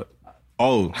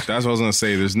what I was gonna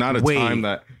say. There's not a Wait. time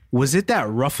that Was it that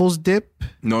Ruffles dip?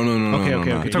 no. Okay, no, okay, no.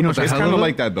 okay. You Talking know, about the it's hell kind of of it?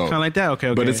 like that though. Kind of like that? Okay,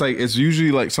 okay. But it's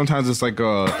usually like sometimes it's like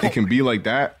it can be like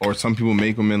that, or some people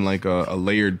make them in like a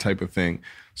layered type of thing.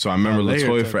 So I remember layered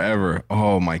Latoya type. forever.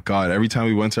 Oh my god! Every time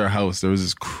we went to her house, there was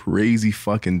this crazy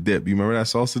fucking dip. You remember that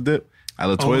salsa dip at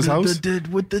Latoya's house?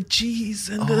 With the cheese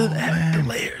and the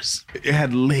layers. It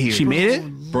had layers. She made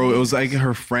it? Bro, it was like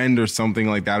her friend or something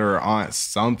like that, or her aunt,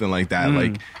 something like that,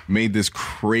 like made this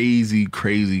crazy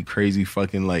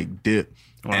fucking like dip.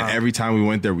 And every time we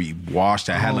went there, we washed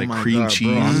it. I had Oh like my cream God, cheese.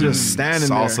 bro. I'm just standing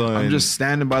salsa there. I'm and- just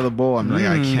standing by the bowl. I'm like,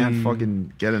 I can't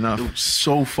fucking get enough.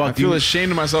 so I fucking. feel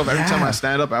ashamed of myself every time Yeah. I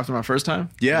stand up after my first time.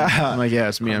 Yeah. I'm like, yeah,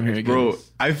 it's me. I'm here again. Bro,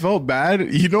 I felt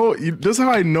bad. You know, this is how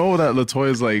I know that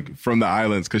Latoya's like from the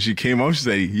islands, because she came up, she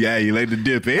said, yeah, you like the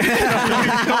dip, eh?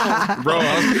 Bro,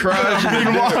 I was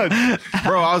crushing.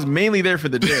 Bro, I was mainly there for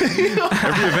the dip.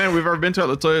 Every event we've ever been to at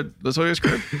Latoya's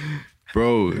crib,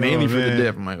 Bro, mainly for the man.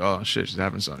 dip. I'm like, oh shit, she's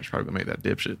having something. She's probably gonna make that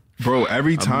dip shit. Bro,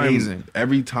 every Amazing.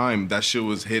 time that shit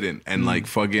was hidden. And like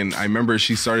fucking, I remember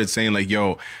she started saying like,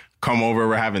 yo, come over,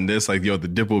 we're having this. Like, yo, the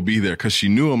dip will be there. Cause she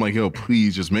knew, I'm like, yo,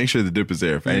 please just make sure the dip is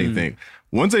there if anything.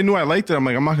 Once I knew I liked it, I'm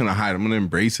like, I'm not gonna hide. I'm gonna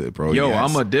embrace it, bro. Yo, Yes.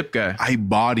 I'm a dip guy. I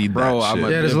bodied Bro, that I'm shit. a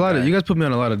Yeah, there's a dip lot of. guy. You guys put me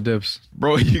on a lot of dips.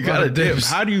 Bro, you Lot gotta of dip. dips.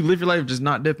 How do you live your life just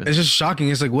not dipping? It's just shocking.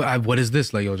 It's like, what is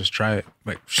this? Like, yo, just try it.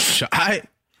 Like, It's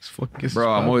fucking.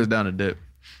 Bro, I'm always down to dip.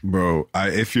 Bro,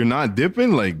 if you're not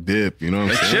dipping, like dip, you know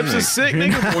what I'm saying? Chips is sick,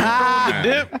 nigga. But when you go with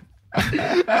the dip,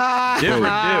 dip or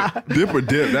dip. Dip or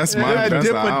dip. That's my that's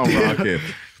dip how or I'm dip. rocking.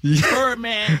 I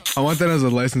want that as a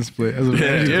license plate. As a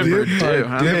Dip or dip,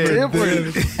 huh? Dip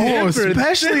or dip. Oh,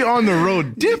 especially on the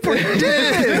road. Dip or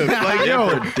dip. Like,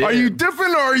 yo, are you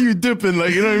dipping or are you dipping?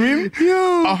 Like, you know what I mean?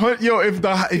 Yo, if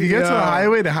you get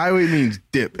to the highway means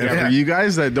dip. And for you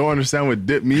guys that don't understand what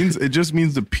dip means, it just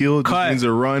means to peel. It just Cut. means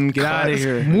to run. Get cut. out of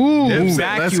here. Move. Let's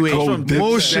Evacuate. go. From Dip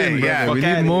Motion. set, Yeah, bro. we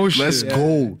need motion. Let's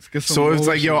go. get some So it's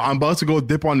like, yo, motion. I'm about to go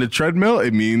dip on the treadmill.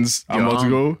 It means I'm about to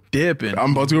go dipping.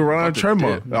 I'm about to go run on a About to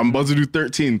treadmill. dip. I'm about to do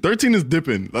 13. 13 is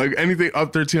dipping. Like anything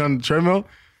up 13 on the treadmill,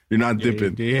 you're not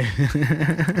dipping. Yeah.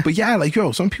 But yeah, like,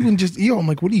 yo, some people just, I'm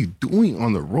like, what are you doing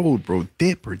on the road, bro?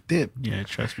 Dip or dip. Yeah,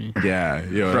 trust me. Yeah,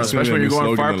 yo. Bro, that's especially when gonna be you're going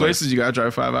slogan far in life. places, you gotta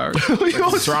drive 5 hours. Like,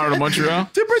 Toronto to Montreal.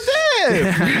 Dip or dip.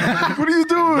 What are you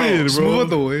doing, bro? Smooth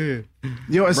the way.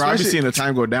 Yo, Bro, I be especially, seeing the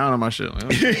time go down on my shit.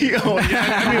 Like, yo,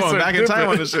 I'm going back in time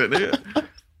on this shit, nigga.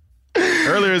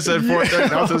 Earlier it said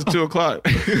 4:30, now it says 2 o'clock.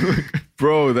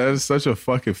 Bro, that is such a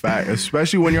fucking fact.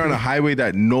 Especially when you're on a highway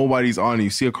that nobody's on. And you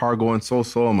see a car going so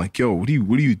slow. I'm like, yo, what are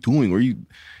you doing? Where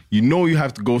you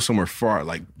have to go somewhere far.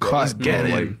 Like, Let's cut, get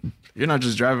bro. it. You're not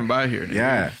just driving by here. Nigga.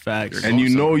 Yeah. Facts. And you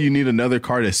know you need another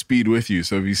car to speed with you.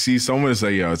 So if you see someone, it's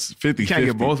like, yo, it's 50-50. You can't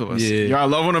get both of us. Yeah. Yo, I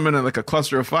love when I'm in like a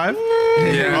cluster of 5.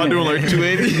 Yeah. All doing like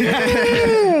 280.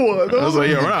 I was like,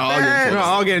 yo, we're not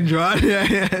all getting drawn.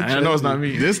 Yeah. I know it's not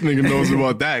me. This nigga knows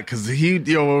about that because when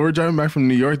we're driving back from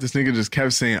New York, this nigga just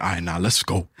kept saying, all right, nah, let's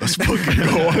go. Let's fucking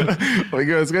go. Like,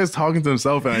 yo, this guy's talking to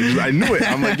himself and I knew it.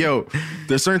 I'm like, yo,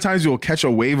 there's certain times you'll catch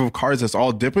a wave of cars that's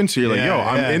all dipping. So you're like, yo,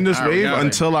 I'm in this All right, we wave got it.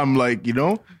 until I'm like, Only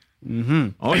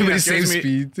thing that Everybody scares same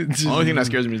me. speed. Only thing that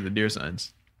scares me is the deer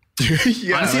signs.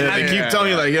 yeah, Honestly, they keep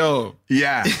telling you like, yo,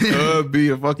 yeah. could be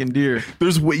a fucking deer.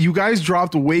 You guys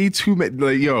dropped way too many.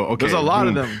 Like, yo, okay. There's a lot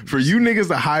of boom. them. For you niggas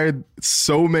that hired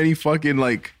so many fucking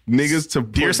like niggas to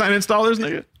Deer put- sign installers,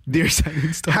 nigga. Deer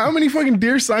sign stuff. How many fucking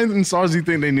deer signs and stars do you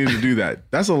think they need to do that?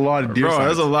 That's a lot of deer Bro, signs.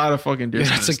 there's a lot of fucking deer Yeah,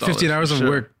 sign it's like installers. 15 hours of Sure.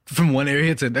 work from one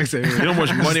area to the next area. You know how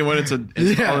much money went into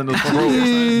installing those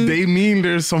signs? They mean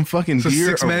there's some fucking It's a deer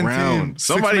six-man around. team.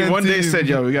 Somebody Six-man one day team. said,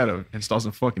 yo, we gotta install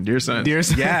some fucking deer signs. Deer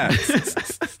sign. Yeah.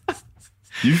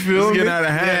 You feel It's me? getting out of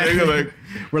hand. Nigga, like,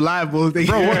 Reliable.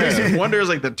 bro, what makes me wonder is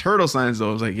like the turtle signs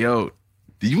though. It's like, yo,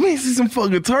 You may see some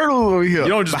fucking turtles over here. You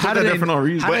don't just put that there for no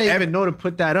reason. How do they even know to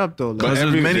put that up though? Because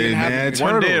there's many that happen.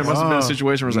 One day there must have been a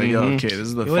situation where it's like, yo, okay, this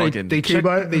is the fucking. They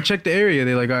check the area.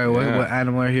 They're like, all right, what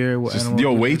animal are here? What animal?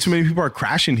 Yo, way too many people are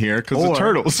crashing here because of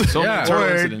turtles. So many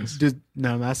turtle incidents.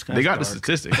 No, that's kind They of got the dark.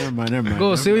 statistics. Never mind.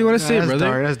 Go see what you want to say, That's brother.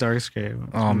 dark. That's dark. It's scary.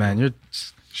 Oh man, you're.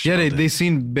 Yeah, they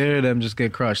seen bear them just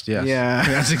get crushed. Yes. Yeah.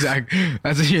 That's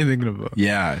what you're thinking about.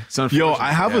 Yeah. Yo,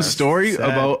 I have a story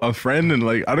about a friend and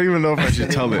like I don't even know if I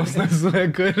should tell it. That's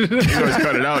not good. You always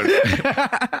cut it out.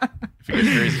 If it gets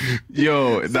crazy.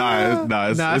 Yo, it's that's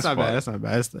it's not fun. bad. That's not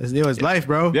bad. It's life,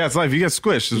 bro. Yeah, it's life. You get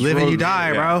squished. It's Live and road- you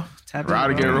die, yeah. bro. Ride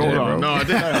to get rolled on. No, I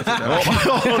didn't.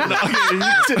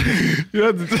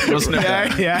 We'll snip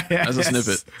that. Yeah. That's a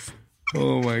snippet.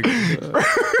 Oh my god.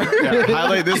 Yeah,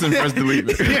 highlight this and press delete.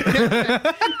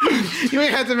 You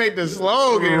ain't have to make the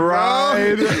slogan,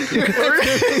 Right.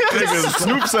 Nigga,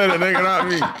 Snoop said it, nigga, not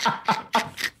me.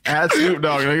 Add Snoop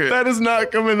Dogg, nigga. That is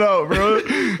not coming out, bro.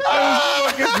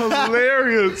 That is fucking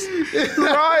hilarious.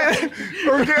 Right.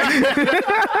 Okay.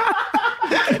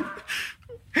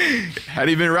 Had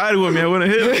he been riding with me, I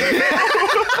wouldn't hit him.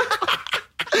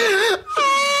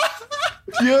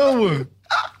 Yo.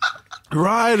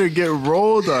 Ride or get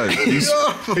rolled on.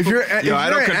 If you're I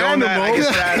don't condone that. I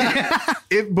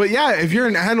guess but yeah, if you're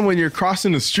an animal and you're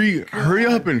crossing the street, hurry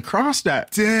up and cross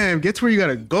that. Damn, get to where you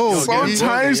gotta go.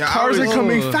 Sometimes cars are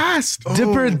coming fast.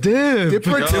 Dipper dip.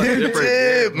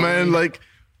 Dip, man. Like,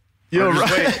 yo,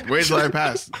 right. Wait till I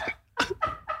pass.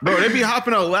 Bro, they be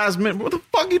hopping out last minute. What the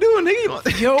fuck you doing,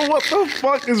 nigga? Yo, what the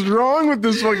fuck is wrong with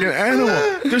this fucking animal?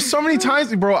 There's so many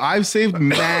times, bro. I've saved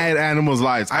mad animals'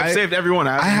 lives. I've saved everyone.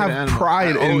 I have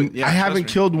pride in. I haven't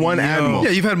killed one animal.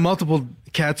 Yeah, you've had multiple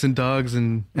cats and dogs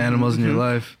and animals in your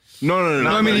life. No.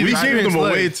 I mean, we you gave them experienced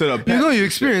away life. to the You pet. know, you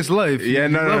experienced life. Yeah,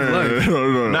 You love life.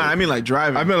 no. Nah, I mean like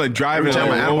driving. I meant like driving. Every time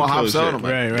like, an animal road hops closure. out, I'm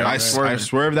like, Right. I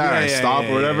swerve that, I Yeah, stop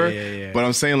yeah, or whatever. yeah. But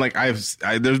I'm saying like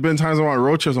there's been times I'm on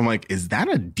road trips. I'm like, is that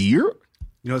a deer?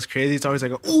 You know what's crazy? It's always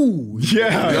like, ooh.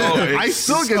 Yeah, Yo, I it's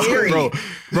still get scared, bro.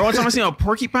 Bro, one time I seen a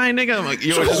porcupine, nigga, I'm like,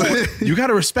 yo, You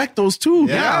gotta respect those too.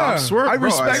 Yeah, I swear, I bro,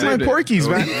 respect I my saved it. porkies,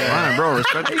 man. fine, bro,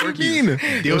 respect the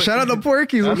porkies. Yo, shout out to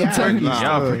Porkies. What Kentucky.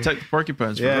 Yeah, protect the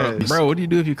porcupines. Yeah. Bro, what do you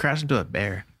do if you crash into a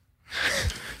bear?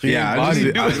 Yeah, I just-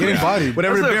 You're getting bodied.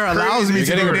 Whatever the bear allows me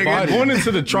to do, getting nigga. bodied. Going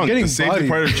into the trunk, getting the safety bodied.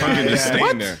 part of the trunk, and just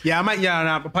staying there. Yeah, I might. Yeah,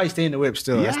 I'll probably stay in the whip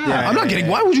still. Yeah. I'm not getting.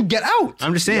 Why would you get out?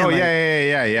 I'm just saying. Oh like,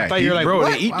 yeah. I thought you were like, bro,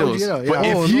 what? they eat Why would those. you get out? But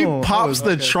Yeah. if he no. pops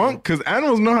the trunk, because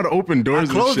animals know how to open doors.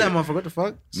 I closed and that shit. motherfucker. What the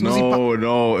fuck? As soon as he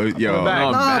pop- Yo, back.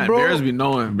 No, Nah, man, bro. bears be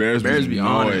knowing. bears be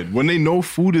on on it. when they know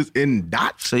food is in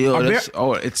that. So yo, Are that's,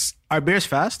 it's Are bears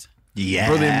fast? Yeah,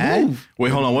 Bro, they move.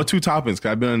 Wait, hold on. What two toppings?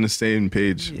 Cause I've been on the same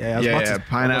page. Yeah, I was about to-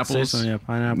 pineapples. Yeah,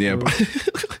 pineapple. Yeah.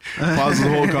 Pause the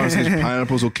whole conversation.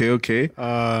 Pineapples, okay.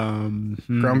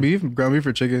 Ground beef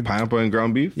or chicken. Pineapple and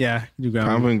ground beef. Yeah, you got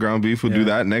Pineapple and ground beef. We'll do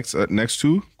Yeah. that next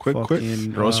two. Quick.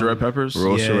 Roasted red peppers.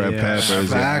 Roasted Yeah, red yeah.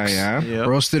 peppers. Facts. Yeah. Yep.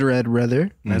 Roasted red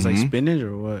rather. That's like spinach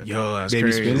or what? Yo, that's Baby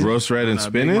crazy. spinach? Roast red and Big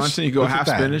spinach. Mountain, you go Look at half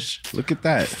that. spinach. Look at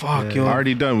that. Fuck, yo.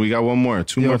 Already done. We got one more.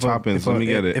 Two more toppings. Let me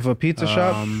get it. If a pizza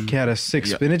shop had a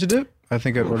 6 spinach dip, I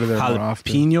think I'd order that more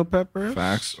often. Jalapeno pepper.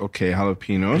 Facts. Okay,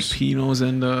 jalapenos. Peanos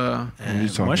and What are you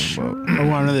talking Mushroom. about? Or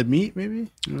want another meat, maybe?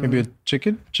 Maybe a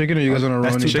chicken? Chicken, or you guys want to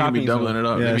That's run two chicken be toppings, doubling though. it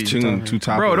up. Yeah, Maybe it's Two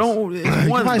toppings. Bro, don't. It's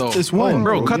one guys, though. it's one,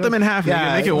 bro. bro. Cut them in half. Yeah,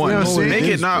 Nigga. Make it you one. know what I'm saying? Make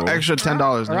it now Bro. extra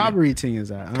 $10. A robbery thing is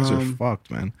that? Guys are fucked,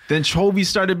 man. Then Chovy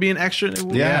started being extra.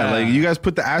 Yeah, like you guys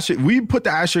put the asterisk. We put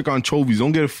the asterisk on Chovies.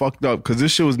 Don't get it fucked up because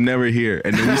this shit was never here.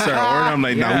 And then we started ordering. I'm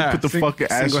like, nah, Yeah. we put the fucking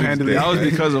asterisk. single-handedly. there. That was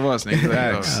because of us. Nigga.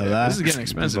 Facts. This is getting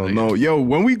expensive. So, nigga. no, yo,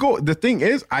 when we go, the thing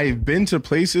is, I've been to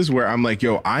places where I'm like,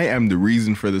 yo, I am the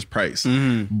reason for this price.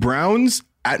 Browns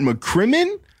at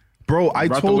McCrimmon, bro. I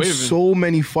Brought the told wave in. so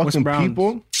many fucking Browns?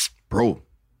 people, bro.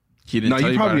 He didn't No, tell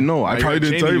you about probably it. know. I Right, probably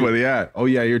you're didn't tell you chaining about it. Yeah. Oh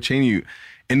yeah, you're chaining you.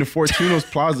 In the Fortuno's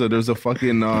Plaza, there's a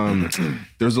fucking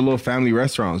there's a little family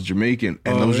restaurant, it's Jamaican,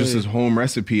 and that was just his home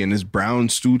recipe. And this brown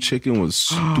stew chicken was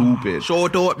stupid.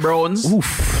 Short out, Browns.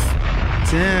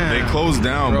 Damn. They closed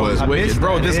down, Bro, it's but wicked.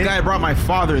 Bro, this guy brought my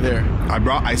father there.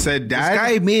 I said, This Dad,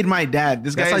 guy made my dad.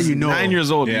 This That's guy how is you know. 9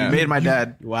 years old. Yeah. He made my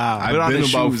dad. Wow. Put on I've been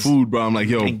his about shoes food, bro. I'm like,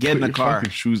 yo, and get in put the your car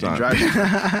fucking shoes and on. drive.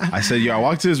 I said, yo, I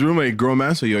walked to his room, like, grown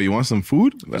man, so yo, you want some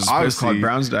food? This place called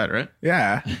Brown's Dad, right?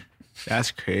 Yeah.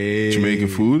 That's crazy. Jamaican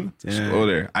food. Just Damn. go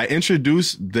there. I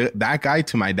introduced that guy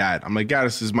to my dad. I'm like, yeah,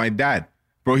 this is my dad.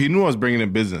 Bro, he knew I was bringing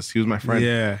in business. He was my friend.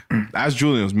 Yeah. Ask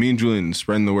Julian. It was me and Julian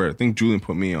spreading the word. I think Julian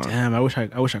put me on. Damn, I wish I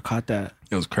caught that.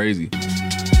 It was crazy.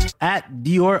 At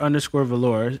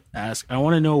Dior_Velour asks, I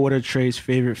want to know what are Trey's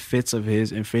favorite fits of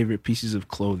his and favorite pieces of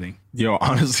clothing. Yo,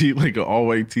 honestly, like an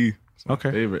all-white tee. It's my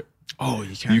Okay. favorite. Oh,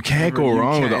 you can't go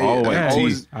wrong with the all white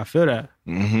tee. I feel that.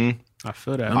 Mm-hmm. I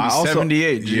feel that. I also-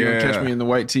 78. You yeah. gonna catch me in the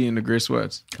white tee and the gray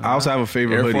sweats. I also have a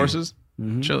favorite Air hoodie. Forces,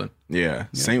 chilling. Yeah.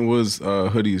 St. Woods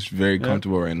hoodie is very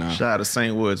comfortable right now. Shout out to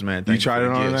St. Woods, man. You Thank tried for it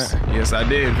the on gifts. that? Yes, I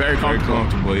did. Very Very comfortable.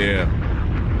 comfortable,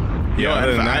 yeah. Yo,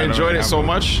 other than that, I don't enjoyed really it have so one.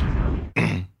 much.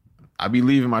 I be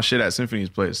leaving my shit at Symphony's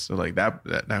place. So like that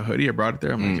hoodie, I brought it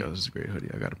there. I'm like, yo, this is a great hoodie.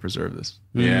 I gotta preserve this.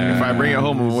 Yeah. If I bring it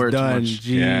home, I'm gonna wear it too Done. much.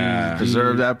 Gee. Yeah.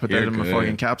 Preserve that. Put that You're in my good.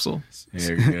 fucking capsule. Yeah,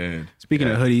 good. Speaking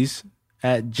of hoodies,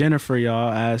 at Jennifer,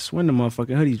 y'all asked when the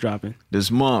motherfucking hoodies dropping. This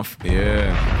month.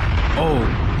 Yeah. Oh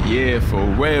yeah, for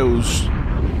Wales.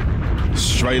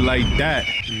 Straight like that.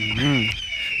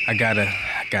 I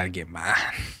gotta get mine.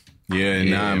 Yeah,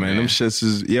 nah, man. Them shits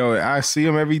is, yo, I see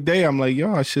them every day. I'm like,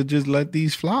 yo, I should just let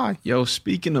these fly. Yo,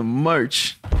 speaking of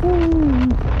merch.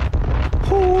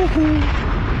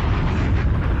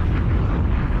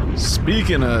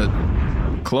 Speaking of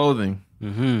clothing,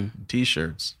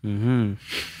 t-shirts.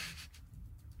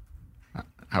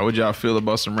 How would y'all feel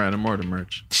about some Random Order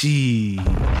merch? Jeez.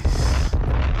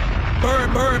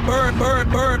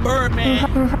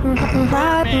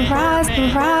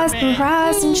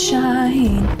 Rise and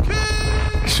shine.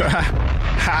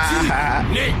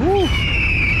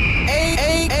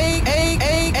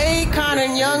 Akon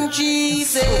and Young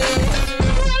Jesus.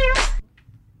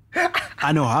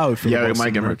 I know how it feels. Yeah, about it might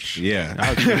some get merch.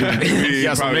 Yeah.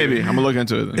 Yeah, so maybe. I'm gonna look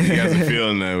into it. You guys are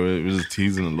feeling that. We're just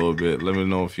teasing a little bit. Let me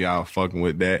know if y'all fucking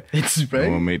with that. It's I'm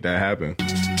gonna make that happen.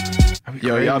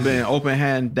 Yo, y'all been open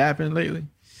hand dapping lately?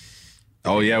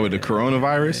 Oh, yeah, with the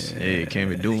coronavirus? Hey, can't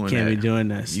be doing Can't that. be doing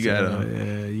that. You still.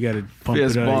 gotta you gotta pump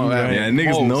fist it up. bump You that. gotta- Yeah,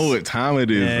 niggas Pulse. know what time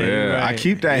it is. Yeah, Yeah, you're I right.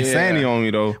 keep that Yeah. sandy on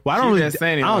me, though. Well, I Keep don't that really,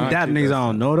 sanity I on. don't dap Keep niggas that I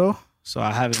don't know though, so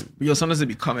I haven't. Yo, sometimes they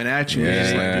be coming at you. Yeah, And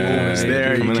it's like, boom, it's they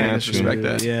there. coming You can't at you. disrespect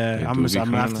that. Yeah, They I'm do gonna be have to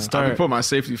coming I be start. putting my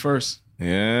safety first.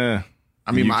 Yeah.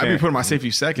 I mean, You I be can't- putting my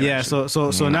safety second. Yeah, actually. so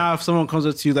now if someone comes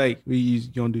up to you like, what you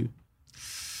gonna do?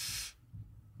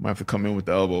 Might have to come in with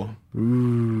the elbow.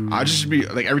 I just be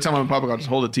like every time I'm in public, I'll just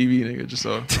hold the TV, nigga, just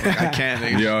so like, I can't.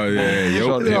 Nigga. Yo, yeah, yo.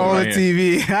 Shoulder yo, on man.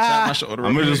 TV. Tap my shoulder.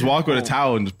 I'm gonna just walk with a Boom.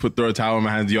 towel and just throw a towel in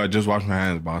my hands. Yo, I just washed my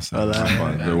hands, boss. They're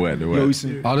wet. They're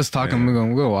wet. All this talking, I'm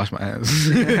gonna wash my hands.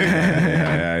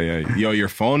 Yeah. Yo, your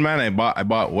phone, man. I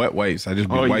bought wet wipes. I just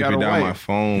be Oh, you wiping gotta down wipe. my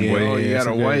phone. Yeah, Oh, you that's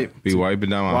gotta a good- wipe. Be wiping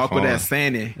down my Walk phone. with that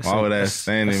sandy. Why would that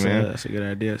sandy, man? That's a good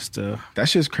idea. Still, That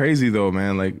shit's crazy though,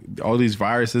 man. Like all these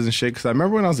viruses and shit. Cause I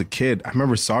remember when I was a kid, I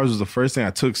remember SARS was the first thing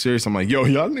I took serious. I'm like, yo,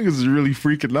 y'all niggas is really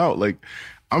freaking out. Like,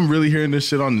 I'm really hearing this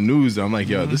shit on the news. I'm like,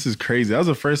 yo, this is crazy. That was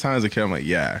the first time as a kid. I'm like,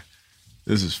 yeah,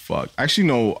 this is fucked. Actually,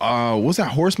 no, what's that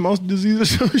horse mouse disease or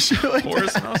some shit like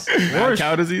Horse that? mouse? Mad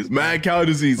cow disease? Mad cow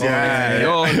disease. Yeah.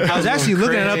 Yo, I was actually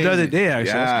looking it up the other day. Actually,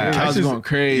 Yeah. That's Cows crazy. going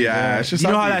crazy. Yeah. It's just You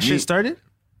know not how that me. shit started,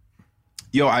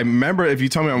 Yo, I remember if you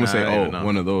tell me, I'm gonna Nah, say, I oh, don't know.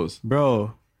 one of those.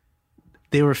 bro?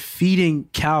 They were feeding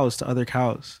cows to other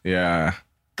cows. Yeah.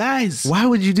 Guys, Why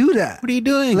would you do that? what are you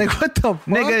doing? Like, what the fuck?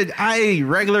 Nigga,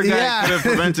 regular guy Yeah. could have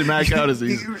prevented mad cow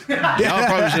disease. Y'all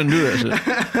probably shouldn't do that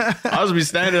shit. I'll just be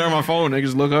standing there on my phone,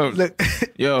 niggas look up. Look,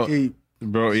 Yo, is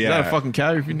Bro, yeah. that a fucking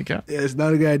cow you're feeding the cow? yeah, it's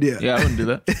not a good idea. Yeah, I wouldn't do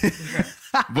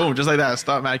that. Boom, just like that.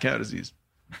 Stop mad cow disease.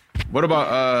 What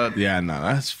about Yeah, no,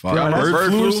 that's fucked. Yeah, that's bird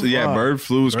bird flu? flu? Yeah, Fuck. bird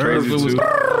flu is crazy flu?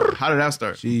 too. How did that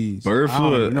start? Jeez, Bird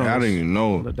flu, know. I don't even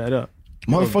know. Look that up.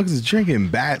 Motherfuckers is drinking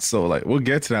bats, so like we'll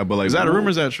get to that. But like, Is that a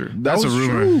rumor? Is that true? That's a was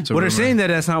rumor. true. It's a Well, they're rumor. saying that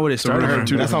that's not what it started. rumor.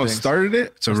 from. That's how it started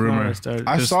it. It's a That's not rumor. how it started.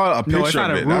 I saw a No, picture it's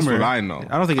not of a it. That's rumor. what I know.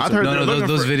 I don't think it's I've heard No, they're those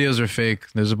looking for- videos are fake.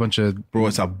 There's a bunch of Bro,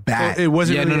 it's a bat. It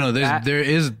wasn't. yeah, really no. a bat. There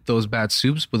is those bat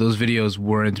soups, but those videos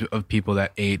weren't of people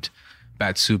that ate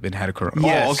bat soup and had a corona.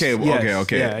 Yes, Oh, okay, yes,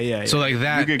 okay. Yeah. So like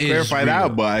that You can is clarify real.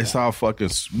 that, but I saw a fucking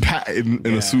bat in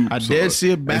a soup. I did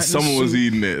see a bat in and a someone was soup.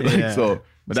 eating it. Like, Yeah. so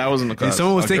But that wasn't the cause. And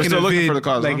someone was They're taking still a looking vid, for the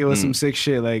cause. like huh? it was some sick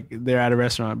shit. Like they're at a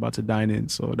restaurant about to dine in,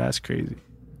 so that's crazy.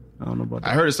 I don't know about that.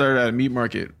 I heard it started at a meat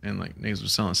market and like niggas were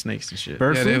selling snakes and shit.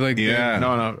 Bird Yeah, flu? they have like yeah,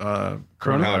 No,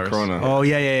 Corona? coronavirus. Corona. Oh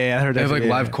yeah. I heard they that. have like yeah.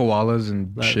 live koalas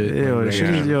and shit. Yo, Like,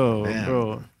 shit is- yo, Damn.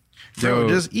 bro. Bro, Yo.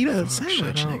 just eat a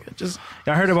sandwich, nigga. Just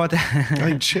I heard about that.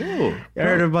 Like chill. I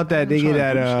heard about that nigga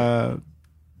that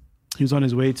he was on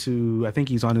his way to. I think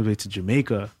he's on his way to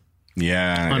Jamaica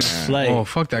Yeah. on a yeah. flight. Oh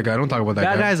fuck that guy! Don't talk about that.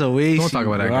 that guy. guy's a waste. Don't talk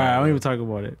about that bro. guy. All right, I don't even talk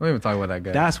about it. Don't even talk about that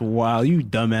guy. That's wild. You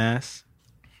dumbass.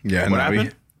 Yeah. What nah, we-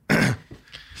 happened?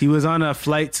 He was on a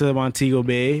flight to Montego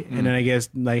Bay, and then I guess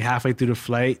like halfway through the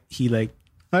flight, he like,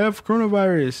 I have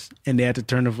coronavirus, and they had to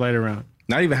turn the flight around.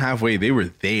 Not even halfway. They were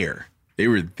there. They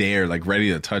were there, like ready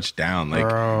to touch down. Like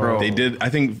Bro. they did. I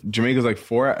think Jamaica's like a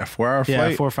 4 hour Yeah,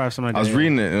 flight. 4 or 5 something like I was that.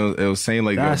 reading it. It was saying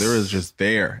like yo, That's- they was just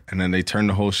there, and then they turned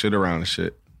the whole shit around and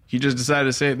shit. He just decided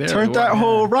to say it there. Turn that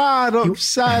whole ride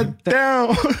upside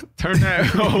down. Turn that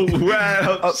whole ride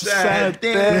upside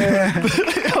down.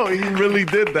 Yo, he really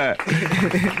did that.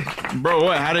 Bro,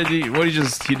 what? How did he?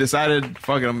 He decided,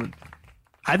 fuck it,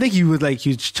 I think he was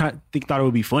thought it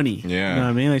would be funny. Yeah. You know what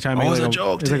I mean? Like trying to make it's like a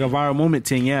joke It's like a viral moment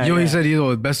thing. Yeah. Yo, yeah. he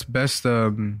said,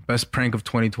 best prank of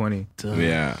 2020.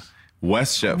 Yeah.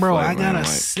 WestJet bro, flight, I gotta man,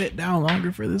 sit down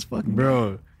longer for this fucking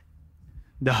Bro.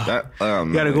 No. that,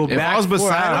 You gotta go If back. I was 4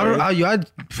 beside hours.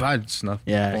 I'd snuff.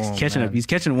 Yeah, he's Oh, catching man. up. He's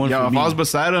catching one Yo, for if me. I was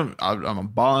beside him, I'm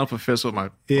balling up a fist with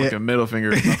my fucking middle finger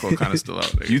knuckle kind of still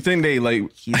out. Like, You think they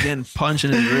like he's getting punched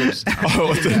in his ribs.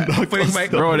 oh the knuckles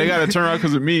Bro, they gotta turn around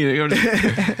because of me. They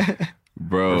gotta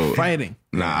bro fighting.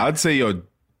 Nah, I'd say yo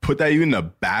put that you in the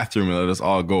bathroom and let us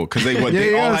all go because they what Yeah, they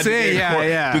you know all what had I'm to saying? get Yeah,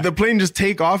 yeah. Did the plane just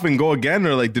take off and go again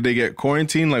or like did they get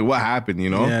quarantined? Like what happened? You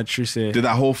know? Yeah, true say. Did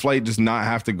that whole flight just not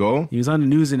have to go? He was on the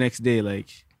news the next day. Like,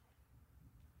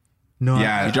 no,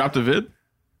 Yeah. He dropped a vid?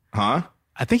 Huh?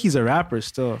 I think he's a rapper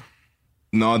still.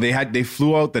 No, they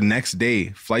flew out the next day.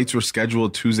 Flights were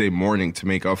scheduled Tuesday morning to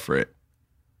make up for it.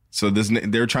 So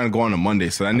they're trying to go on a Monday.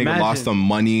 So that nigga Imagine. lost some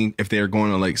money if they were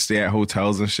going to like stay at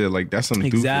hotels and shit. Like that's some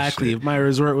Exactly. doofus If shit. my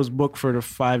resort was booked for the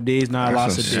 5 days, now I That's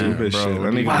lost a some day. stupid bro. shit.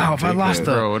 That nigga Wow, if I take lost it.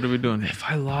 the- Bro, what are we doing? If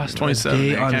I lost 27 a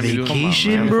day man. on Can't be doing-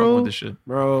 vacation, Can't be fucking bro. with this shit.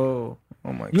 Bro.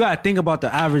 Oh my You gotta think about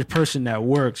the average person that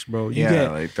works, bro. You Yeah,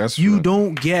 get, like, that's you what-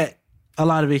 don't get a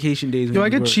lot of vacation days. When Yo, I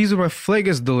you get work. cheese when my flight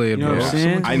gets delayed, You know bro. what I'm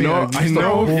saying? I know.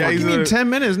 Yeah, What he's do you mean a- 10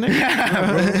 minutes,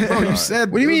 nigga? Bro, you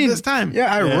said What do you it was mean? this time?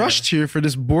 Yeah, I rushed here for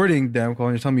this boarding damn call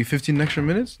and you're telling me 15 extra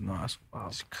minutes? No, that's wow.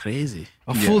 It's crazy.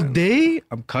 A full day?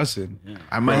 I'm cussing.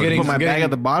 I might I'm getting- put my I'm bag getting- at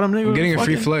the bottom, nigga. I'm getting a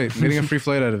free Fucking- flight. I'm getting a free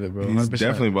flight out of it, bro. He's 100%.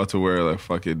 definitely about to wear like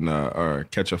fucking or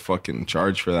catch a fucking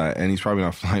charge for that, and he's probably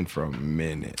not flying for a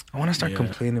minute. I want to start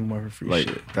complaining more for free Like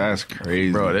shit. that's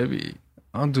crazy, Bro, that'd be...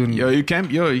 I'm doing. you can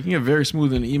get very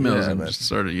smooth in emails Yeah, and man. just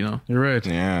sort of, you know. You're right.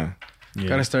 Yeah. I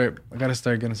gotta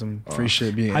start getting some free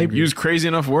shit. Being I angry. Use crazy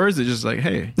enough words that just like,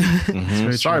 hey,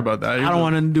 sorry about that. I don't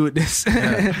want nothing to do with this.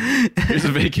 Here's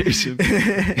a vacation.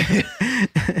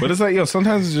 But it's like, yo,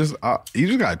 sometimes it's just you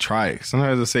just gotta try it.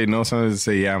 Sometimes I say no, sometimes I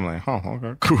say yeah. I'm like, oh,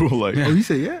 okay, cool. Like, Oh, you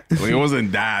say yeah? like it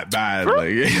wasn't that bad.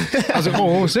 Like, I was like,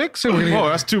 oh, 6? We're getting Oh,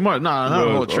 that's too much. Nah, not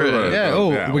a whole trip. Bro, yeah.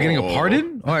 Oh, yeah, we're getting a oh.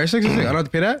 pardon. All right, 6. I don't have to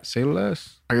pay that. Say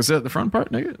less. I can sit at the front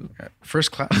part, nigga.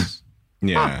 First class.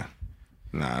 yeah,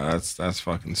 nah, that's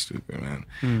fucking stupid,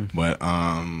 man. But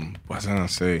what was I gonna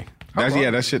say?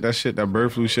 That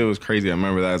bird flu shit was crazy. I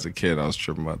remember that as a kid. I was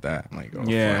tripping about that. I'm like, oh,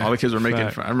 Yeah. All the kids were making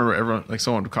Fact. fun. I remember everyone, like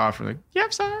someone would cough and like, you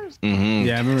have SARS? Yeah,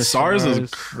 I remember SARS was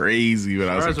crazy when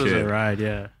I was SARS a was kid. a ride,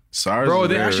 yeah. SARS, Bro, was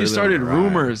they really, actually really started a ride.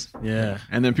 rumors. Yeah.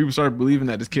 And then people started believing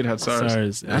that this kid had SARS.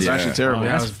 SARS. That's Yeah. actually terrible. Oh,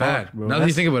 That that's was bad. fucked, bro. Now that you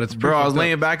That's- think about it, it's Bro, I was pretty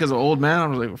laying back as an old man. I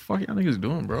was like, what the fuck y'all niggas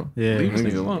doing, bro? Yeah. Leave this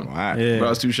nigga alone. Whack. Yeah. Bro, I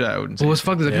was too shy. I wouldn't say Well, what's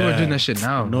fucked is that people are Yeah. doing that shit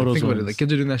now. know Like, those think about it. ones. Like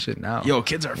kids are doing that shit now. Yo,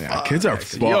 kids are Yeah, fucked. kids are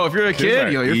fucked. Yo, if you're a Kids kid,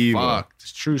 are yo, you're evil. fucked.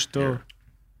 It's true still.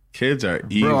 Kids are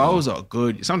evil. Bro, I was a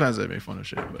good. Sometimes I make fun of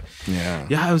shit, but yeah.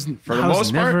 Yeah, I was For the I was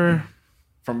most part, never,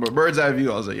 from a bird's eye view,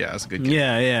 I was like, yeah, that's a good kid.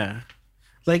 Yeah.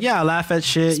 Like, yeah, I laugh at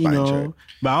shit, you Spine know, check.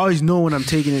 but I always know when I'm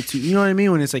taking it to, you know what I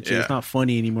mean? When it's like, Yeah. it's not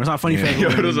funny anymore. It's not funny for Yeah. Yo,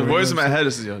 everyone there's a anymore, voice you in know my what head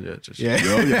that says, yo, just Yeah.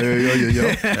 Yo.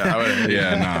 yeah, I would-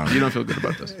 Yeah, nah. You don't feel good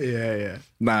about this. I'm saying? Yeah.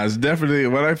 Nah, it's definitely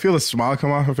when I feel a smile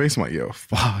come off her face, I'm like, yo,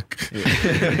 fuck.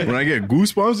 When I get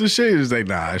goosebumps and shit, it's like,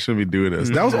 nah, I shouldn't be doing this.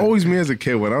 That was always me as a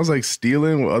kid. When I was like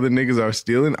stealing, when other niggas are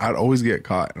stealing, I'd always get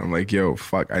caught. And I'm like, yo,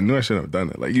 fuck, I knew I shouldn't have done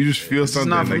it. Like, you just feel It's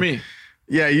something. not for like, me.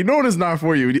 Yeah, you know what it's not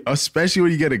for you, especially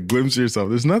when you get a glimpse of yourself.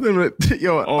 There's nothing but,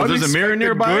 yo, Oh, there's a mirror unexpected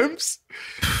nearby? glimpse.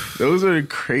 Those are the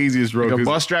craziest, bro. Like a 'cause-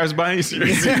 bus drives by and you see your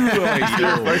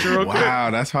reflection real quick.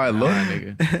 wow, that's how I look. Nah,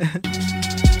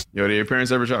 nigga. Yo, did your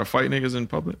parents ever try to fight niggas in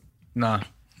public? Nah.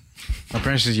 My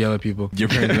parents just yell at people. Your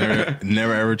parents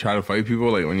never ever try to fight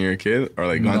people like when you're a kid or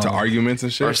like gone to No. arguments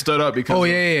and shit. Or stood up because Oh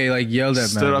yeah, like yelled at.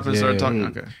 stood man. up and Yeah, started yeah. talking?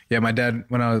 Okay. Yeah, my dad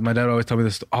always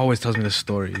tells me this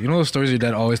story. You know those stories your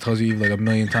dad always tells you like a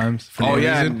million times. For no Oh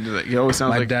yeah, reason? and, like, he always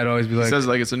sounds My like dad always be he like, says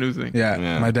like it's a new thing.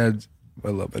 yeah. My dad, I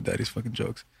love my daddy's fucking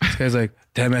jokes. This guy's like,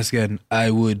 damn again,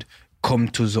 I would come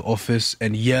to the office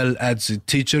and yell at the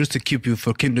teachers to keep you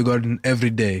for kindergarten every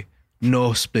day.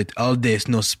 No split, all days,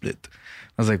 no split.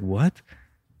 I was like, what?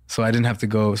 So I didn't have to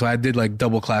go. So I did like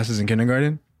double classes in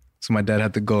kindergarten. So my dad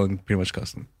had to go and pretty much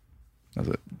cuss them. That's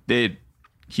it. Did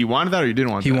he wanted that or you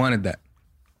didn't want He that? wanted that.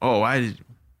 Oh, why?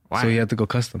 So he had to go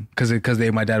custom because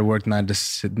my dad worked Oh, they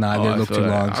look too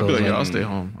long. I'd So be like, like, yo, I'll stay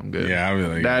home. I'm good. Yeah, I'd be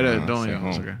like, Dad, nah, don't stay yell.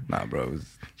 It's home. okay. nah, bro. It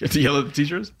was, You have to yell at the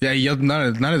teachers? yeah, he yelled. None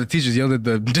of the teachers yelled at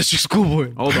the district school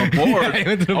board. Oh, the board. He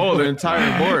went to the Oh, the board.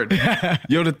 entire board.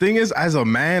 Yo, the thing is, as a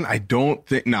man, I don't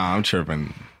think. Nah, I'm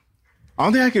tripping. I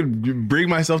don't think I could bring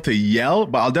myself to yell,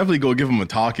 but I'll definitely go give him a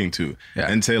talking to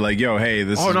and say like, "Yo, hey,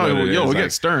 this." Oh is no, what it we'll is. get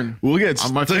Like, stern. We'll get.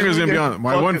 My finger's gonna be on.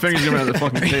 My one finger's gonna be on the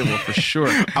fucking table for sure.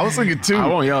 I was thinking too. I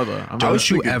won't yell though. Don't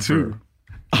you ever.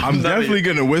 I'm definitely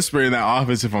gonna whisper in that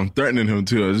office if I'm threatening him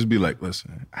too. I'll just be like,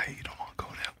 "Listen, hey, you don't want to go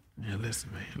there." Yeah, listen,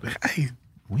 man. Like, hey,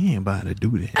 We ain't about to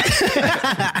do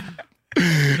that.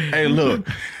 hey, look,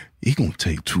 he gonna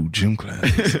take 2 gym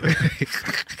classes.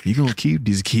 You gonna keep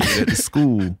these kids at the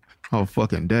school all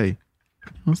fucking day.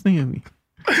 Don't sting at me.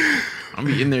 I'm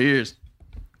be in their ears.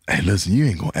 Hey, listen, you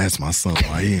ain't gonna ask my son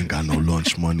why he ain't got no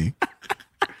lunch money.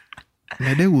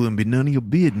 Man, that wouldn't be none of your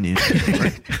business.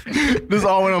 This is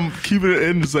all when I'm keeping it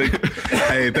in. It's like,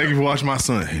 hey, thank you for watching my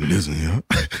son. Hey, listen,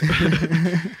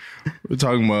 yeah. We're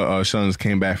talking about Sheldon just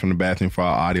came back from the bathroom for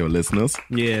our audio listeners.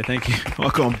 Yeah, thank you.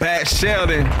 Welcome back,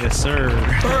 Sheldon. Yes, sir.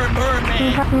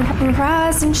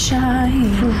 Rise and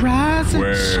shine. Rise and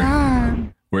Where-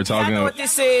 shine. We're talking about.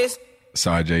 this is.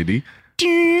 Sorry, JD.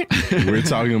 We're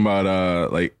talking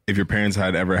about like if your parents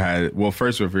had ever had. Well,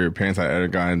 first, if your parents had ever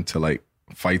gotten to like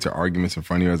fights or arguments in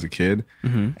front of you as a kid,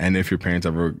 and if your parents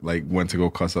ever like went to go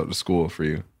cuss up to school for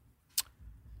you.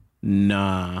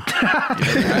 Nah.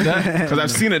 Because I've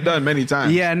seen it done many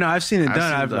times. Yeah, no, I've seen it done. seen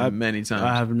it I've done many times.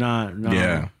 I have not. No.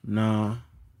 Yeah. No.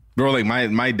 Bro, like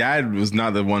my dad was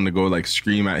not the one to go like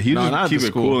scream at. He'd No, not just at keep the it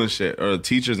school. cool and shit, or the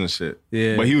teachers and shit.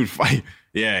 Yeah. But he would fight.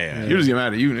 Yeah. You just get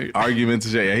mad at you, nigga. Arguments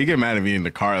and shit. Yeah, he get mad at me in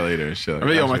the car later and shit. Like, I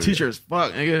mean, yo, my that shit. teacher is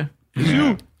fuck, nigga.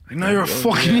 Yeah. No, you're a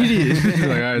fucking idiot. Like,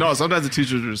 all right. No, sometimes the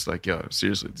teachers are just like, yo,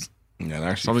 seriously, Yeah, that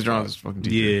actually something's wrong with this fucking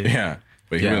teacher. Yeah. Yeah.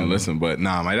 But he wouldn't listen. But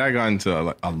nah, my dad got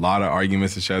into a lot of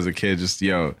arguments and shit as a kid. Just,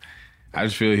 yo, I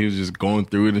just feel he was just going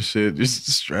through it and shit, just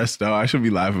stressed out. I should be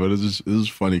laughing, but it was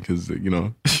funny because, you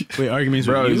know. Wait, arguments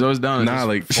Bro, with he's you? always down. Nah, Nah,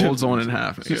 like- like folds someone in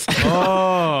half. nigga.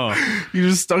 Oh. He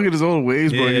just stuck in his own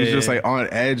ways, bro. He was Yeah. just like on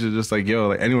edge and just like, yo,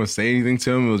 like anyone say anything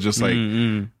to him, it was just like,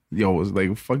 yo, it was like,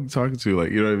 what the fuck you talking to?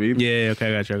 Like, you know what I mean? Yeah,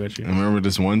 okay, I got you. I remember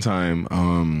this one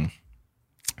time,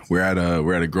 we're at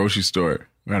a grocery store.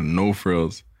 We're at No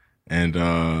Frills. And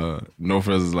No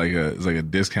Frills is like a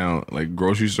discount like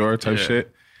grocery store type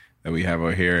shit that we have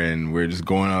out here, and we're just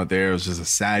going out there. It was just a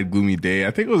sad, gloomy day.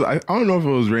 I think it was. I don't know if it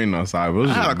was raining outside, but it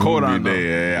was I just had a a coat gloomy on, though. day.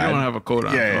 Yeah, You don't have a coat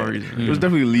on for no reason. There was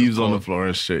definitely leaves on the floor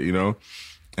and shit, you know.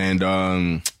 And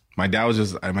my dad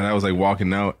was like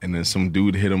walking out, and then some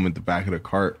dude hit him with the back of the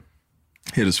cart,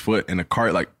 hit his foot, and the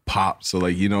cart like popped. So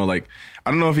like, you know, like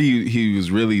I don't know if he was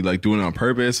really like doing it on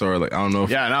purpose or like I don't know. If,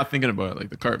 Yeah, now thinking about it, like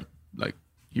the cart, like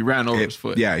he ran over his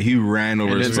foot. Yeah, he ran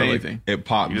over It his didn't foot. say Like, anything. it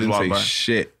popped. He just Didn't say walked by.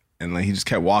 shit, and like he just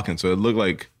kept walking. So it looked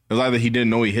like it was either he didn't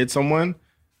know he hit someone.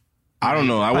 I don't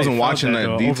know. I wasn't watching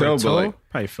that detail, but like,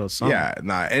 probably felt something. yeah,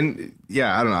 nah, and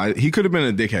yeah, I don't know. He could have been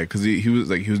a dickhead because he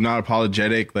was not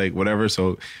apologetic, like whatever.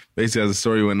 So basically, as the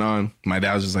story went on, my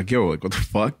dad was just like, "Yo, like what the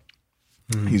fuck?"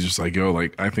 He's just like, "Yo,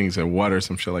 like I think he said what or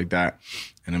some shit like that."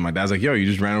 And then my dad's like, "Yo, you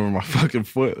just ran over my fucking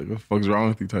foot. Like what the fuck's wrong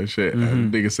with you?" Type shit.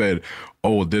 And the nigga said,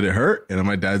 "Oh, well, did it hurt?" And then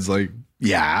my dad's like,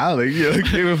 "Yeah, like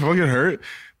it fucking hurt."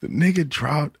 The nigga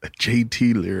dropped a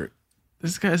JT lyric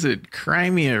This guy said, "Cry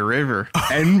me a river."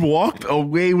 and walked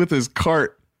away with his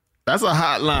cart. That's a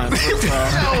hot line.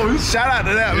 Oh, shout out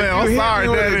to that man. I'm hit sorry,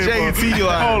 me with a Daddy, JT but-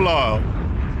 line. Hold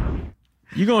on.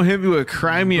 You gonna hit me with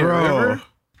 "Cry me a river"?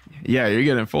 Yeah, you're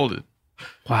getting folded.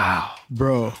 Wow.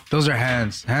 Bro. Those are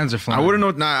hands. Hands are flying. I wouldn't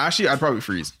know. Nah, actually, I'd probably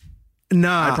freeze.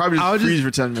 Nah. I'd probably I just was freeze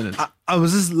for 10 minutes. I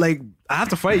was just like, I have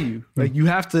to fight you. Like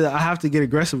I have to get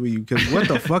aggressive with you because what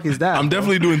the fuck is that? I'm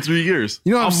definitely doing 3 years.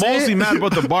 You know what I'm I'm saying? mostly mad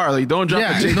about the bar. Like, don't drop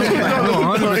Yeah, a JT no,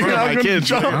 line. no, in front of my kids.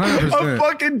 Drop Like, 100%. a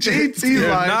fucking JT You're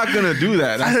line. not gonna do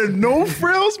that. I That's had no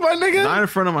frills, my nigga. not in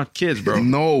front of my kids, bro.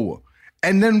 No.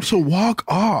 And then to walk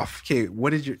off. Okay, what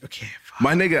did you? Okay, fuck.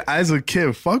 My nigga, as a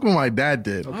kid, fuck what my dad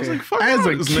did. I was like, fuck as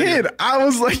a this kid, I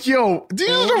was like, yo, did you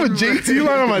just have a JT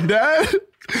line on my dad?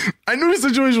 I knew the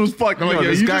situation was fucked. I'm Yo, like, yo,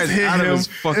 this you guy's just hit out of him. his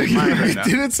fucking mind right now.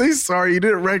 You didn't say sorry. You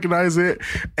didn't recognize it.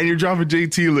 And you're dropping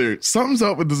JT lyrics. Something's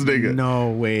up with this nigga. No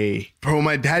way. Bro,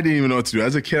 my dad didn't even know what to do.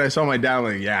 As a kid, I saw my dad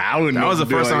like, yeah, I wouldn't know That was what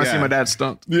the to do. first time I Like, seen yeah. my dad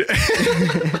stumped.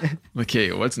 Yeah. Like,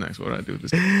 hey, what's next? What do I do with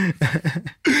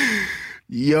this?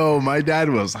 Yo, my dad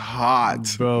was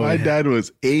hot. Bro. My dad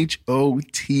was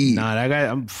H-O-T. Nah, that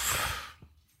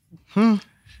guy.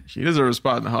 He deserves a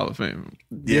spot in the Hall of Fame.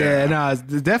 Yeah, nah, it's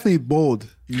definitely bold.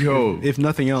 Yo. if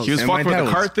nothing else. He was And fucked my with dad the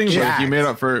was cart thing, but he jacked. made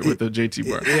up for it with the JT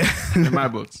bar. In my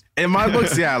books. In my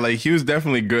books, yeah, like he was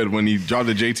definitely good when he dropped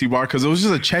the JT bar because it was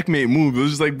just a checkmate move. It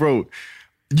was just like, bro,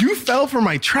 you fell for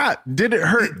my trap. Did it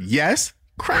hurt? Yes.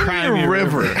 Cry me a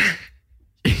river.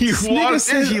 He walked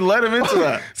in. He let him into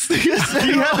that. He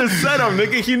had to set him,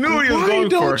 nigga. He knew what he was going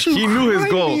for. He knew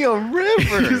his goal. Me a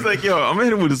river. He's like, yo, I'm gonna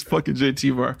hit him with this fucking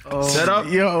JT bar. Set up.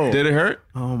 Yo. Did it hurt?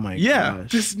 Oh my Yeah.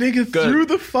 gosh. This nigga threw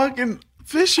the fucking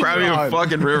fishing Grab me a rod.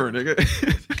 fucking river,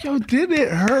 nigga. Yo, did it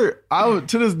hurt?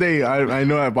 To this day, I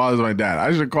know that bothers my dad.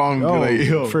 I should call him and be like,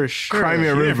 yo, for sure. cry me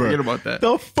a river. Forget about that.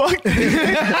 The fuck?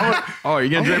 Oh, you're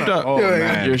getting draped up. Oh,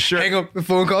 man. Your shirt. Hang up the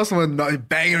phone call, someone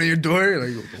banging on your door.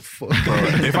 Like, what the fuck? Bro,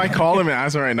 if I call him and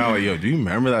ask him right now, like, yo, do you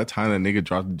remember that time that nigga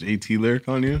dropped the JT lyric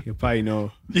on you? You probably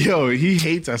know. Yo, he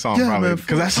hates that song probably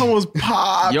because that song was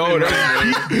pop. Yo,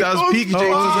 that was peak JT.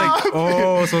 Like,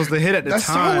 oh, so it's the hit at the that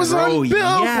time. song was bro. on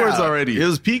billboards already. It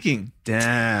was peaking.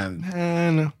 Damn.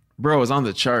 Man, Bro, it was on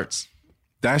the charts.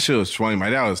 that shit was funny. My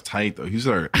dad was tight though. He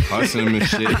started cussing him and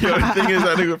shit. Yo, the thing is,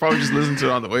 that nigga probably just listened to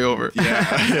it on the way over.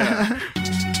 Yeah.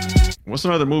 What's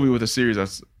another movie with a series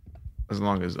that's as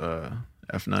long as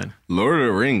F9? Lord of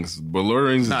the Rings, but Lord of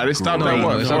the Rings. Nah, is they stopped great. at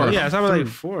what? They stopped at Yeah, it's probably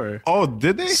like 4. Oh,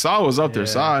 did they? Saw was up there.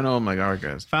 Saw, I know. I'm like, all right,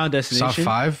 guys. Final Destination.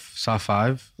 Saw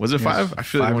 5. Was it 5? I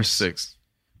feel like Five it or was 6.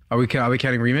 Are we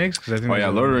counting remakes? Because I think Oh yeah,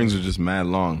 Lord of the Rings was just mad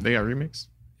long. They got remakes?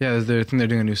 Yeah, I think they're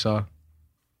doing a new Saw.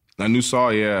 I knew Saw.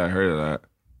 Yeah, I heard of that.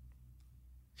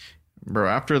 Bro,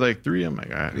 after like 3, I'm like,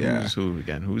 all right, Yeah. who's who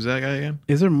again? Who's that guy again?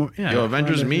 Is there more? Yeah. Yo,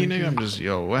 Avengers Final me, Destination. nigga. I'm just,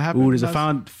 yo, what happened? Ooh, there's a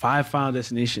last- 5 Final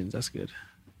Destinations. That's good.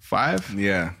 5?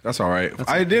 Yeah, that's all right.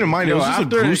 I didn't mind it. It Yo, was just a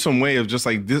after- gruesome way of just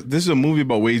like this is a movie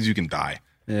about ways you can die.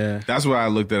 Yeah. That's what I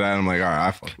looked at. And I'm like, all right,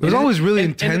 I fuck. There's always really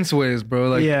intense ways, bro.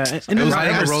 Like, Yeah. And it was like,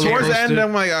 riding a roller Towards the end, coaster.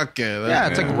 I'm like, okay. that- Yeah,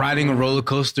 it's like riding a roller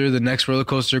coaster. The next roller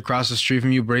coaster across the street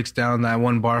from you breaks down. That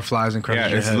one bar flies and crushes Yeah,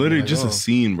 your it's head. literally Like, just oh. a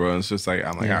scene, bro. It's just like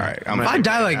I'm like, all right. If I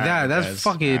die like that, that's guys.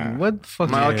 fucking what the fuck?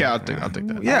 I'm like, okay, I'll take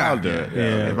that. Yeah. I'll do it.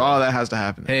 Yeah. If all that has to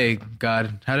happen. Hey,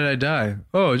 God, how did I die?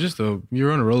 Oh, you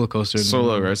were on a roller coaster.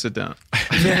 Solo, right? Sit down.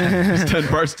 There's 10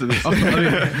 parts to this.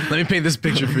 Let me paint this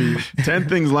picture for you. 10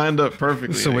 things lined up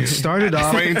perfectly. So it started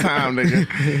off. Same time,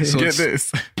 nigga. So Get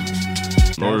it's-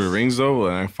 this. Lord of the Rings though,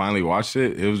 when I finally watched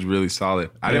it, it was really solid.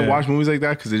 I didn't watch movies like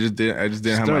that because I just didn't have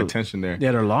my Still- attention there.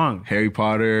 Yeah, they're long. Harry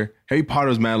Potter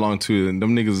was mad long too, and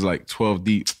them niggas is like 12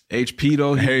 deep. HP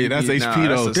though. Harry, that's HP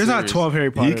though. There's not 12 Harry He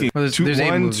Potter. can Well, there's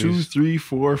 8 1, movies. 2, 3,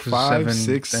 4, 5, Seven,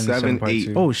 6, and 7, part 8.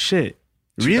 two. Oh shit.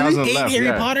 2000 Really? left, Harry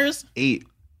yeah. Potters? 8.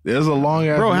 There's a long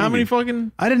ass Bro, how movie. many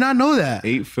fucking... I did not know that.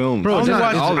 8 films. Bro, I'm just not-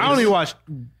 watched, all of I this. only watched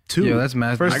 2. Yo, that's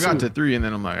mad. First I got two. to 3 and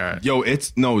then I'm like, all right.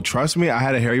 Yo, trust me, I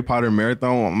had a Harry Potter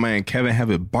marathon. My man Kevin had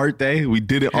his birthday. We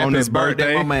did it on his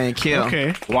birthday. My man Kill.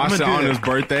 Okay. Watched it I'm gonna on do his that.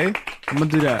 birthday. I'm gonna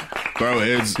do that. Bro,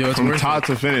 it's Yo, it's from worth top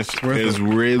to finish. worth It's it.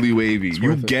 really wavy.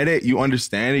 You worth it. get it, you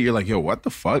understand it. You're like, yo, what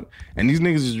the fuck? And these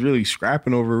niggas is really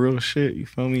scrapping over real shit. You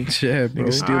feel me? Yeah, bro.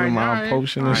 Niggas stealing my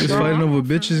potion and Just shit. fighting over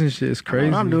bitches and shit. It's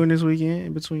crazy. What I'm doing this weekend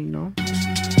in between, you know.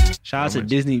 Shout out to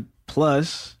Disney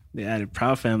Plus. They added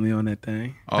Proud Family on that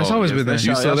thing. That's always been there.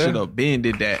 You still there? Ben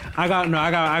did that. I got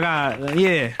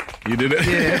yeah. You did it?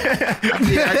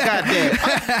 Yeah, I got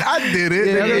that. I did it.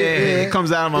 Yeah, nigga. it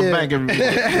comes out of my bank every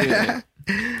day.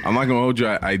 I'm not gonna hold you.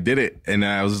 I did it, and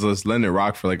I was just letting it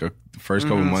rock for like the first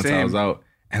couple months I same. was out,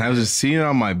 and I was just seeing it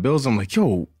on my bills. I'm like,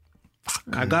 yo,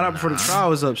 I got up before the trial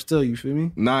was up still, you feel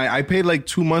me? nah. I paid like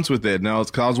 2 months with it, and I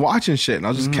was watching shit, and I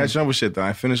was just catching up with shit. Then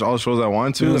I finished all the shows I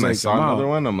wanted to, It was and I like, saw I'm another out.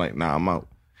 one. I'm like, nah, I'm out.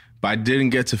 But I didn't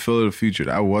get to Phil of the Future.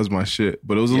 That was my shit.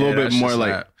 But it was a Yeah, little bit that's more just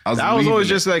like that. I was. That was leaving always it.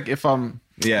 just like if I'm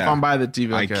by the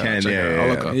TV, I okay, I'll can, check yeah, it out. I'll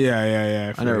yeah, look up.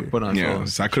 Yeah. I never put on Yeah, Phil.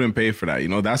 so I couldn't pay for that. You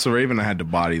know, that's a Raven. I had to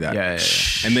body that. Yeah.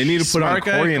 And they need to put Smart on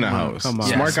guy? Corey in the Come on, house. come on.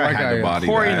 Smart Yeah, guy Smart had Guy, to body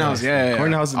Corey that. knows, yeah. Corey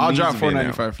knows. I'll needs drop to be in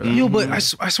there. $4.95 for that. Yo, but I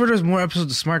swear there's more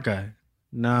episodes of Smart Guy.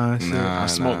 Nah, shit. Nah, I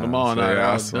smoked them all. So, Nah, yeah,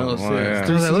 I I'll smoked see them all, it. yeah.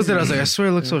 Because I looked at it, I was like, I swear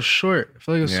it looks so short. I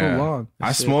feel like it was so Yeah. long.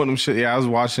 I smoked them shit. Yeah, I was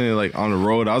watching it like on the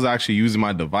road. I was actually using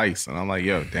my device, and I'm like,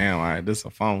 yo, damn, all right, this is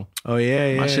a phone. Oh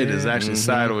yeah. My shit is actually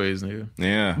sideways, nigga.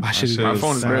 Yeah, my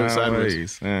phone is barely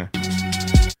sideways. Yeah.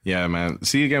 Yeah, man.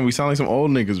 See again, we sound like some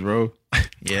old niggas, bro.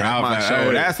 Yeah, Proud my Family.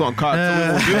 show. That's what caught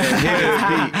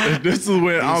This is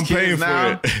when I'm paying kids for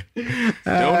now. it.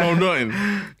 They don't know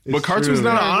nothing. But cartoons true.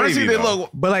 not Nah, honestly, wavy, they though. look.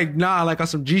 But like like on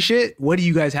some G shit, what do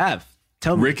you guys have?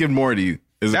 Tell me. Rick and Morty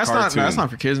is That's a not. cartoon. That's not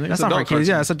for kids. Nigga. That's It's not for adult kids. cartoon.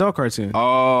 Yeah, it's a adult cartoon.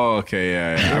 Oh, okay,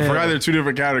 yeah. I forgot there are two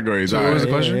different categories. All what was right.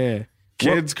 the question? Yeah.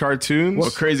 Kids cartoons.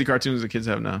 What crazy cartoons the kids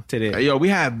have now? Today. Hey, yo, we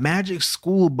have Magic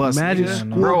School Bus. Magic nigga.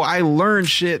 School- Bro, I learned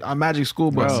shit on Magic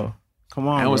School Bus. Bro, come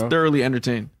on, and was bro. thoroughly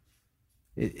entertained.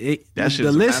 That shit the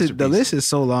is a list is the masterpiece. list is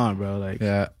so long, bro. Like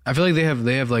Yeah, I feel like they have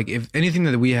like if anything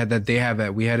that we had that they have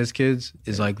that we had as kids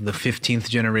is like the 15th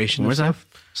generation. Where's of that?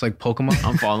 stuff. It's like Pokemon.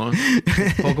 I'm following.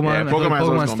 Pokemon. Yeah, I feel like Pokemon's always Pokemon's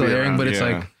gonna still be airing, around, but it's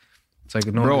yeah. like It's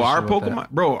like no. Bro, other our shit like Pokemon,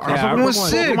 that. bro, our Yeah, our Pokemon was Pokemon-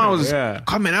 sick. Pokemon was Yeah.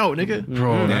 coming out, nigga.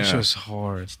 Bro, that Yeah. shit was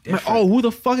hard. Like, oh, who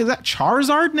the fuck is that?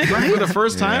 Charizard, nigga, for the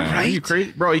first time. Yeah. Are you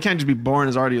crazy, bro? You can't just be born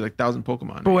as already like 1,000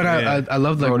 Pokemon. Bro, and Yeah. I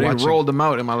loved like Bro, they watching. rolled them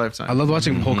out in my lifetime. I loved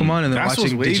watching Pokemon and then That's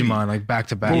watching what's wavy. Digimon like back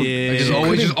to back. Yeah. Like, just You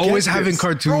always couldn't always get having this.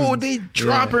 cartoons. Bro,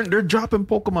 they're dropping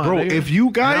Pokemon, Bro, nigga. if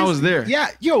you guys, And I was there. Yeah,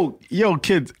 yo,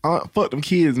 kids, fuck them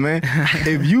kids, man.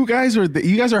 If you guys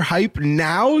are hype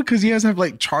now because you guys have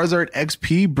like Charizard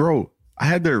XP, bro. I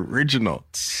had the original.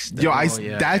 Yo, that's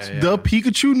the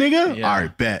Pikachu, nigga. Yeah. All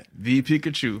right, bet. the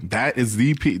Pikachu. That is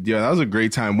the Yo, that was a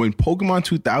great time when Pokemon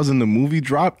 2000 the movie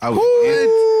dropped. I was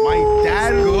in. My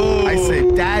dad. I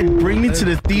said, Dad, bring me to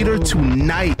the theater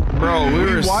tonight, Bro, we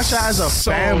were watched that as a so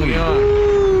family.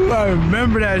 young. I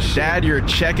remember that shit. Dad, you're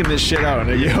checking this shit out,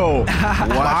 nigga. Yo,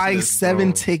 buy this, 7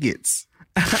 bro. tickets.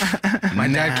 My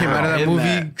dad came out of that in movie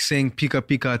that. saying Pika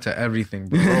Pika to everything,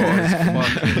 bro.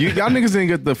 Y'all niggas didn't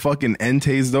get the fucking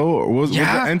Entei's though? Or was the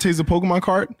Entei's a Pokemon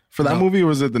card for that movie, or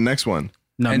was it the next one?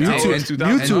 No, And Mewtwo, and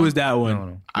 2000. Mewtwo was that one.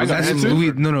 No. I got That's Mewtwo.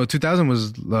 Louis, no, 2000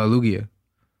 was Lugia.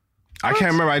 I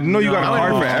can't remember. I know you got a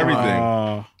card for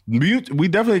everything. We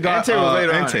definitely got Entei was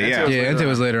later on. Entei, Entei yeah. was Yeah, Entei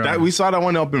was later That, on. we saw that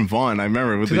one up in Vaughn. I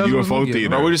remember with the 2000 was UFO Lugia. theater.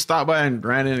 Bro, we just stopped by and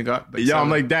ran in and got. Like, Yeah, I'm seven.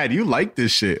 like, Dad, you like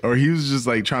this shit, or he was just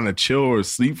like trying to chill or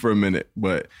sleep for a minute.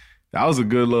 But that was a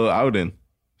good little outing.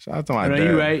 Shout out to my No,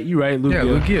 dad. you right, Lugia. Yeah,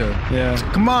 Lugia.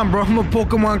 Yeah. Come on, bro. I'm a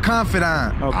Pokemon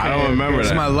confidant. Okay, I don't remember It's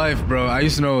that. my life, bro. I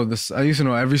used to know this. I used to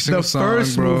know every single The song,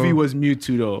 first bro. movie was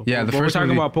Mewtwo, though. Yeah, the But first we're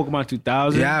talking movie- about Pokemon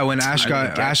 2000. Yeah, when Ash didn't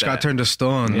got get that. turned to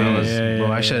stone. Yeah, that was, yeah, bro,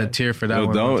 yeah, I shed yeah. a tear for that Yo,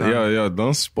 one.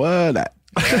 don't spoil that.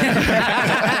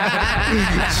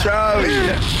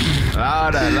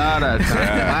 Louder.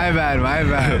 My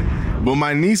bad. But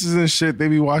my nieces and shit, they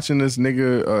be watching this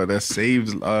nigga that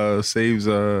saves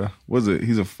what's it?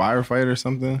 He's a firefighter or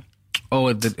something. Oh,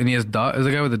 and he has dog. Is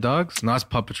the guy with the dogs? No, it's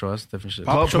Paw Patrol. That's different shit.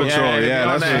 Paw Patrol,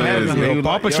 yeah, that's what it is. They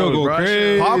Paw like, Patrol yo, go bro,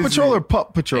 crazy. Paw Patrol or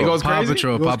Pup Patrol? It goes Paw crazy?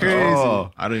 Patrol. Goes Paw Patrol. crazy.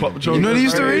 Oh, I don't Paw even Patrol. You know what he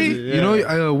used to crazy. read? You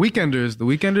know, Weekenders. The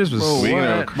Weekenders was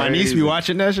Bro, what? My niece be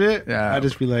watching that shit. Yeah. I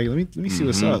just be like, let me see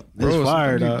what's up. Bro, It's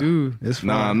fire, something you dog. do. It's fire.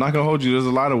 Nah, I'm not gonna hold you. There's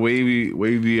a lot of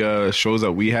wavy shows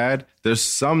that we had. There's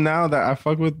some now that I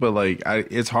fuck with, but like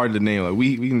it's hard to name. Like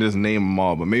we can just name them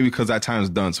all, but maybe because that time's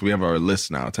done, so we have our list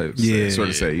now. Sort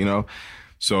of say, you know.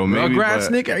 So maybe Rugrats,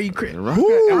 but- nigga, are you crazy? Ooh,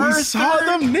 we saw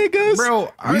them niggas, Bro,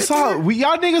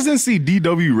 y'all niggas didn't see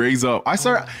DW raise up. I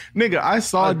saw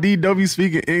DW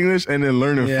speaking English and then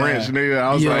learning Yeah. French, nigga.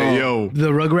 I was like, yo, The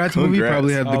Rugrats movie Congrats.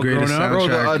 probably had the All greatest grown up. Bro,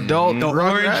 the soundtrack. adult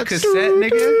orange cassette,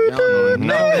 nigga.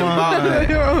 Nothing about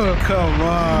it. Come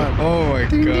on. Oh my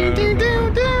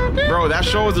god. Bro, that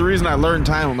show was the reason I learned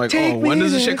time. I'm like, when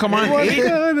does this shit come on? 8?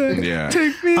 yeah,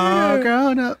 All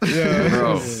grown up.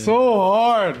 Bro. So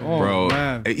hard. Oh, bro.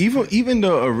 man. Even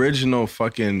the original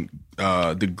fucking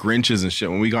the Grinches and shit.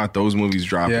 When we got those movies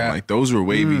dropping, Yeah. like those were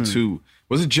wavy too.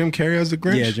 Was it Jim Carrey as the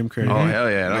Grinch? Yeah, Jim Carrey. Oh, hell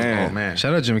yeah. Man. Man.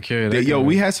 Shout out Jim Carrey. That Yo, guy.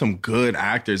 we had some good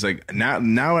actors. Like now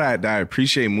that I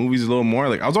appreciate movies a little more.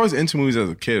 Like I was always into movies as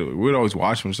a kid. We would always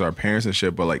watch them with our parents and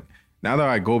shit. But like now that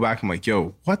I go back, I'm like,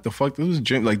 yo, what the fuck? This was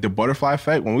Jim. Like the Butterfly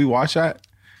Effect. When we watched that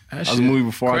was a movie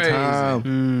before crazy. our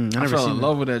time. I fell in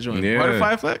love with that joint. Yeah.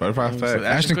 Butterfly Effect? Butterfly Effect.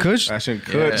 Ashton Kutcher. Ashton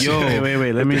Kutcher. Yeah.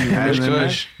 Wait. Let me.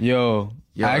 Kush. Yo,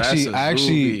 Yo, I that's a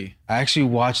actually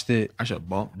watched it. I should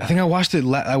bump. I think I watched it.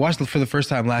 I watched it for the first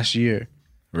time last year.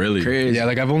 Really? Crazy. Yeah,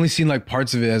 like I've only seen like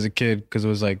parts of it as a kid because it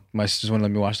was like my sisters wouldn't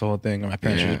let me watch the whole thing, or my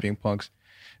parents were Yeah. just being punks.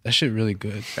 That shit really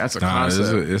good. That's a Nah,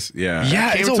 concept. yeah.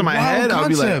 Yeah, Came it's a to my wild head, I'll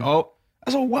be like, concept. oh,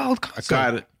 That's a wild concept.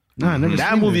 got it. No, I never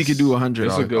That seen movie this. could do 100.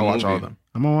 It's a good I'll watch movie. all of them.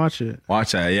 I'm gonna watch it.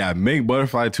 Watch that. Yeah, make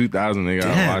Butterfly 2000. They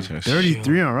gotta watch it.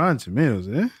 33 on Rotten Tomatoes,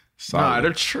 eh? Solid. Nah,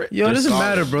 they're trick. Yo, it doesn't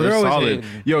matter, bro. They're always solid.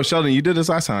 Yo, Sheldon, you did this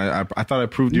last time. I thought I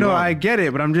proved you No, wrong. I get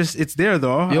it, but it's there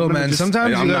though. Yo, I'm gonna man, just-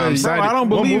 sometimes I'm you not gotta. excited. Bro, I don't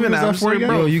What believe movie in is that that for you?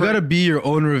 Yo, you gotta be your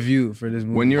own review for this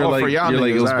movie. When you're Oh, like, for y'all you're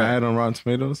like, it niggas, was alright. bad on Rotten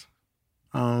Tomatoes.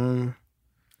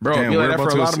 Bro, Damn, be like we're that about for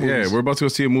a to lot of movies. we're about to go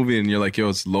see a movie and you're like, yo,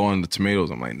 it's low on the tomatoes.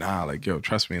 I'm like, nah, like, yo,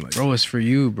 trust me, like, Bro, it's for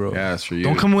you, bro. yeah, it's for you.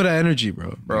 Don't come with that energy,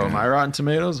 bro. Bro, my Rotten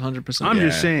Tomatoes, 100%. I'm Yeah.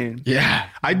 just saying. Yeah.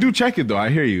 I do check it though. I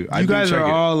hear you. I You do guys check are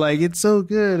it. all like, it's so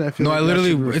good. I feel No, like I that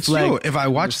literally. should It's reflect yo. If I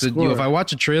watch the if score. I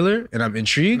watch a trailer and I'm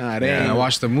intrigued, Nah, they and ain't. I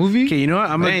watch the movie. Okay, you know what?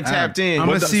 I'm They gonna ain't tapped in. I'm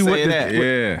gonna What see the- what say the that.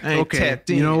 Yeah. I ain't Okay,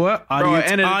 tapped in. you know what? Bro,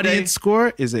 Audience, end of the day- audience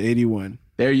score is an 81.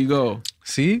 There you go.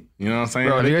 See, You know what I'm saying?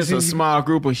 Bro, you they're guys just a think- small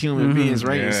group of human beings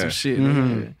ranking Yeah. some shit.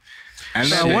 and I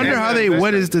then- wonder how they. and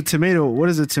What is the tomato? What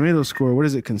is the tomato score? What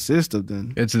does it consist of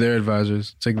then? it's their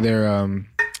advisors. It's like their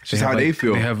Just how have, they like-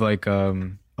 feel. They have like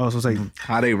Oh, so it's like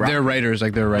how they rock. They're writers,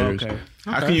 like they're writers. Okay.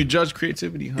 How can you judge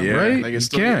creativity? Huh? Yeah. Right? Like it's You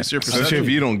still can't. it's your Especially perception. if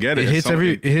you don't get it. It hits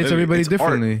everybody it's art.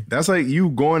 differently. That's like you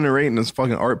going to rating this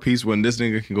fucking art piece when this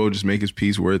nigga can go just make his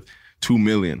piece worth $2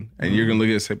 million, and you're gonna look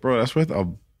at it and say, bro, that's worth a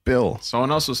bill.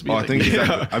 Someone else will speak. Oh, I think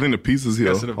the piece is here.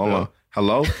 Yes, it Hold will. on.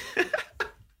 Hello.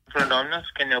 Domino's,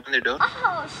 can you open the door?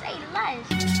 Oh, say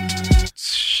less.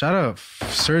 Shut up,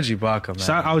 Serge Ibaka, man.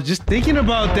 So I was just thinking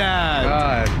about that.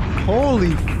 God.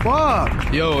 Holy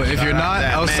fuck! Yo, if you're not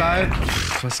that outside,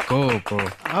 let's go, bro.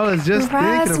 I was just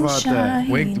Rise thinking and about that.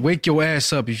 shine. Wake your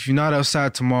ass up. If you're not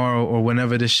outside tomorrow or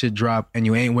whenever this shit drop and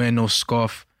you ain't wearing no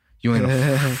scarf, you ain't a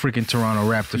freaking Toronto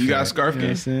Raptor You got fan. a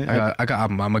scarf game?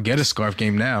 I'm gonna get a scarf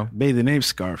game now. Babe, the name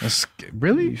Scarf.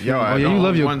 Really? Yo, I oh yeah, don't you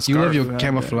love own your one you scarf. love your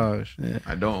camouflage.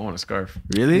 I don't own a scarf.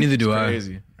 Really? Neither do I.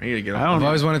 Crazy. I need to get I off. don't I've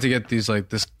always wanted to get these like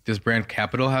this brand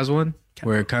Capital has one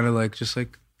where it kind of like just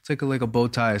like it's like a bow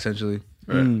tie essentially.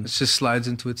 It just slides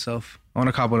into itself. I want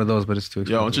to cop one of those, but it's too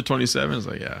expensive. Yo, once you're 27, it's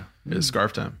like, yeah, it's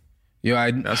scarf time. Yo,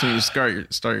 That's when you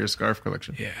start your scarf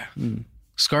collection. yeah.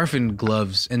 Scarf and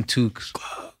gloves and toques.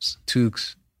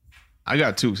 Toques. I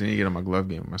got toques. I need to get on my glove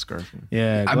game, my scarf game.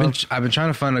 Yeah. I've been trying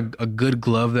to find a good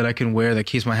glove that I can wear that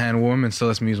keeps my hand warm and still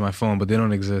lets me use my phone, but they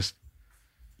don't exist.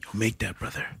 make that,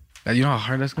 brother. You know how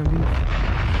hard that's gonna be?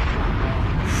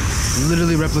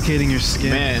 Literally replicating your skin.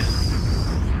 Man,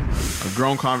 a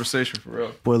grown conversation for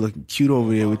real. Boy, looking cute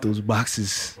over here with those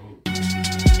boxes.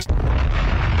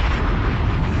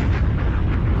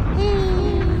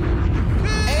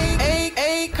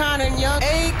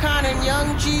 Akon and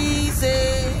Young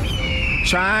Jesus.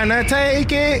 Trying to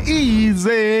take it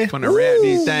easy. Trying to wrap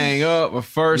this thing up, but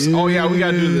first, oh yeah, we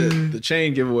gotta do the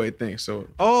chain giveaway thing. So,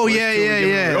 Oh first yeah, two we yeah, give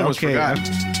away. yeah. We almost Okay. forgot.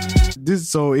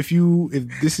 So if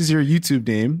this is your YouTube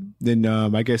name, then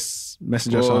I guess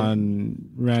message us on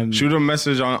Shoot a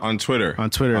message on Twitter. On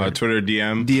Twitter. Twitter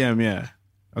DM. DM. Yeah.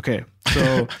 Okay.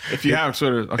 So If you have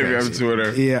Twitter, okay. If you have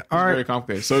Twitter. yeah. It's All very right.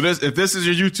 complicated. So if this is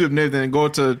your YouTube name, then go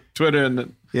to Twitter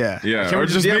and Yeah. Yeah, Can we or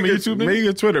just just DM make a it YouTube name? make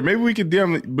it Twitter. Maybe we could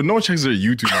DM, but no one checks their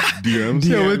YouTube DMs.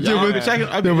 check it.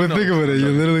 but think about it. You're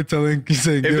literally telling, you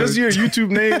say, If this is your YouTube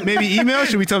name, Maybe email.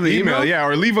 Should we tell them the email, email? yeah,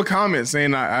 or leave a comment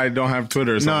saying I don't have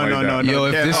Twitter or something No, like that. no. Yo,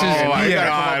 if this is, I I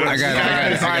got it. got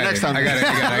it. Next time. I got it.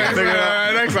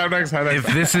 Next time. If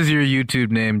this is your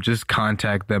YouTube name, just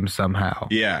contact them somehow.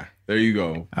 Yeah, there you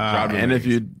go. Drop and it. if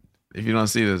you don't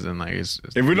see this, then like it's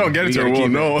If we don't get it to her, gotta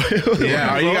we'll keep know.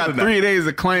 Yeah, you got 3 days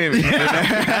to claim it.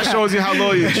 That shows you how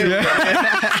loyal you are.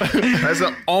 That's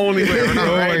the only way. We're not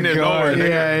writing it nowhere. nigga.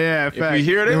 Yeah. If we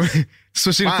hear this,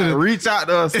 Switching to fine, the reach out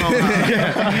to us somehow.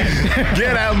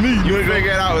 Get at me. You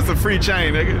figure it out. It's a free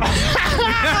chain, nigga.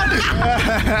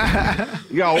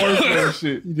 You got work for that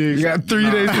shit. You got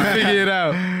 3 days to figure it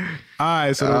out. All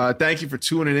right. So Thank you for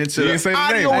tuning into You the ain't say the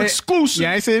name. audio exclusive.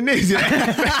 yeah, I ain't saying names.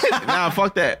 Nah,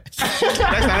 fuck that. Next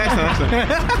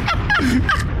time.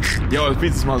 Yo, the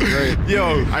pizza smells great.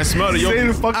 Yo, I smelled it. Yo, say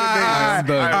the fucking All right.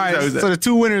 name. All right. So the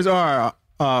two winners are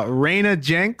Raina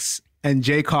Jenks and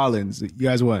Jay Collins. You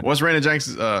guys won. What's Raina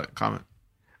Jenks' comment?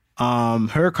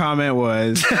 Her comment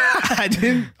was, I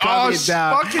didn't copy it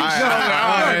down. fucking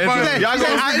Y'all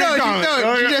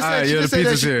she just said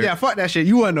that shit. Yeah, fuck that shit.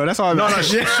 You wouldn't know. That's all. No,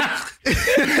 shit.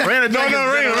 Raina Jenks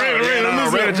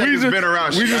has been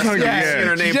around. We just hung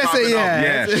her name Just say popping up.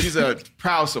 yeah. She's a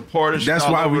proud supporter. She's That's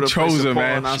all why over we the place chose her,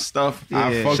 supporting man. our stuff.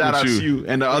 I fuck Shout with out you. to you.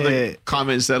 And the other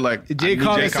comment said like, Jay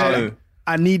Collins said,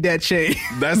 I need that chain.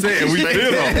 That's it. And we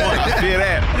feel them. I feel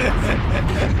that.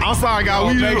 I'm sorry,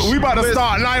 guys. We about to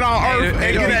start Night on Earth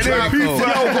and get that damn pizza. Yo,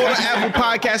 go to Apple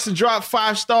Podcasts and drop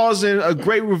 5 stars and a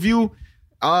great review.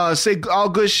 Say all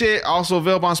good shit. Also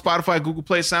available on Spotify, Google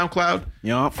Play, SoundCloud.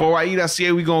 Yup.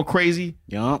 4YE.ca, we going crazy.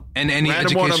 Yup. And any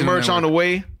Random order education merch on the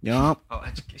way. Yup.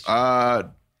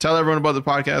 Tell everyone about the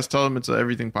podcast. Tell them it's an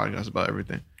everything podcast about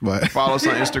everything. What? Follow us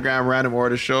on Instagram, Random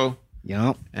Order Show.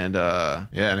 Yup. And yeah,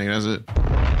 I think that's it.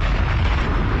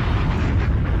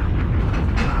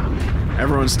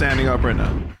 Everyone's standing up right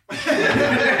now.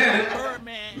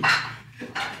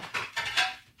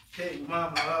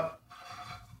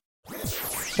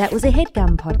 That was a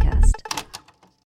HeadGum podcast.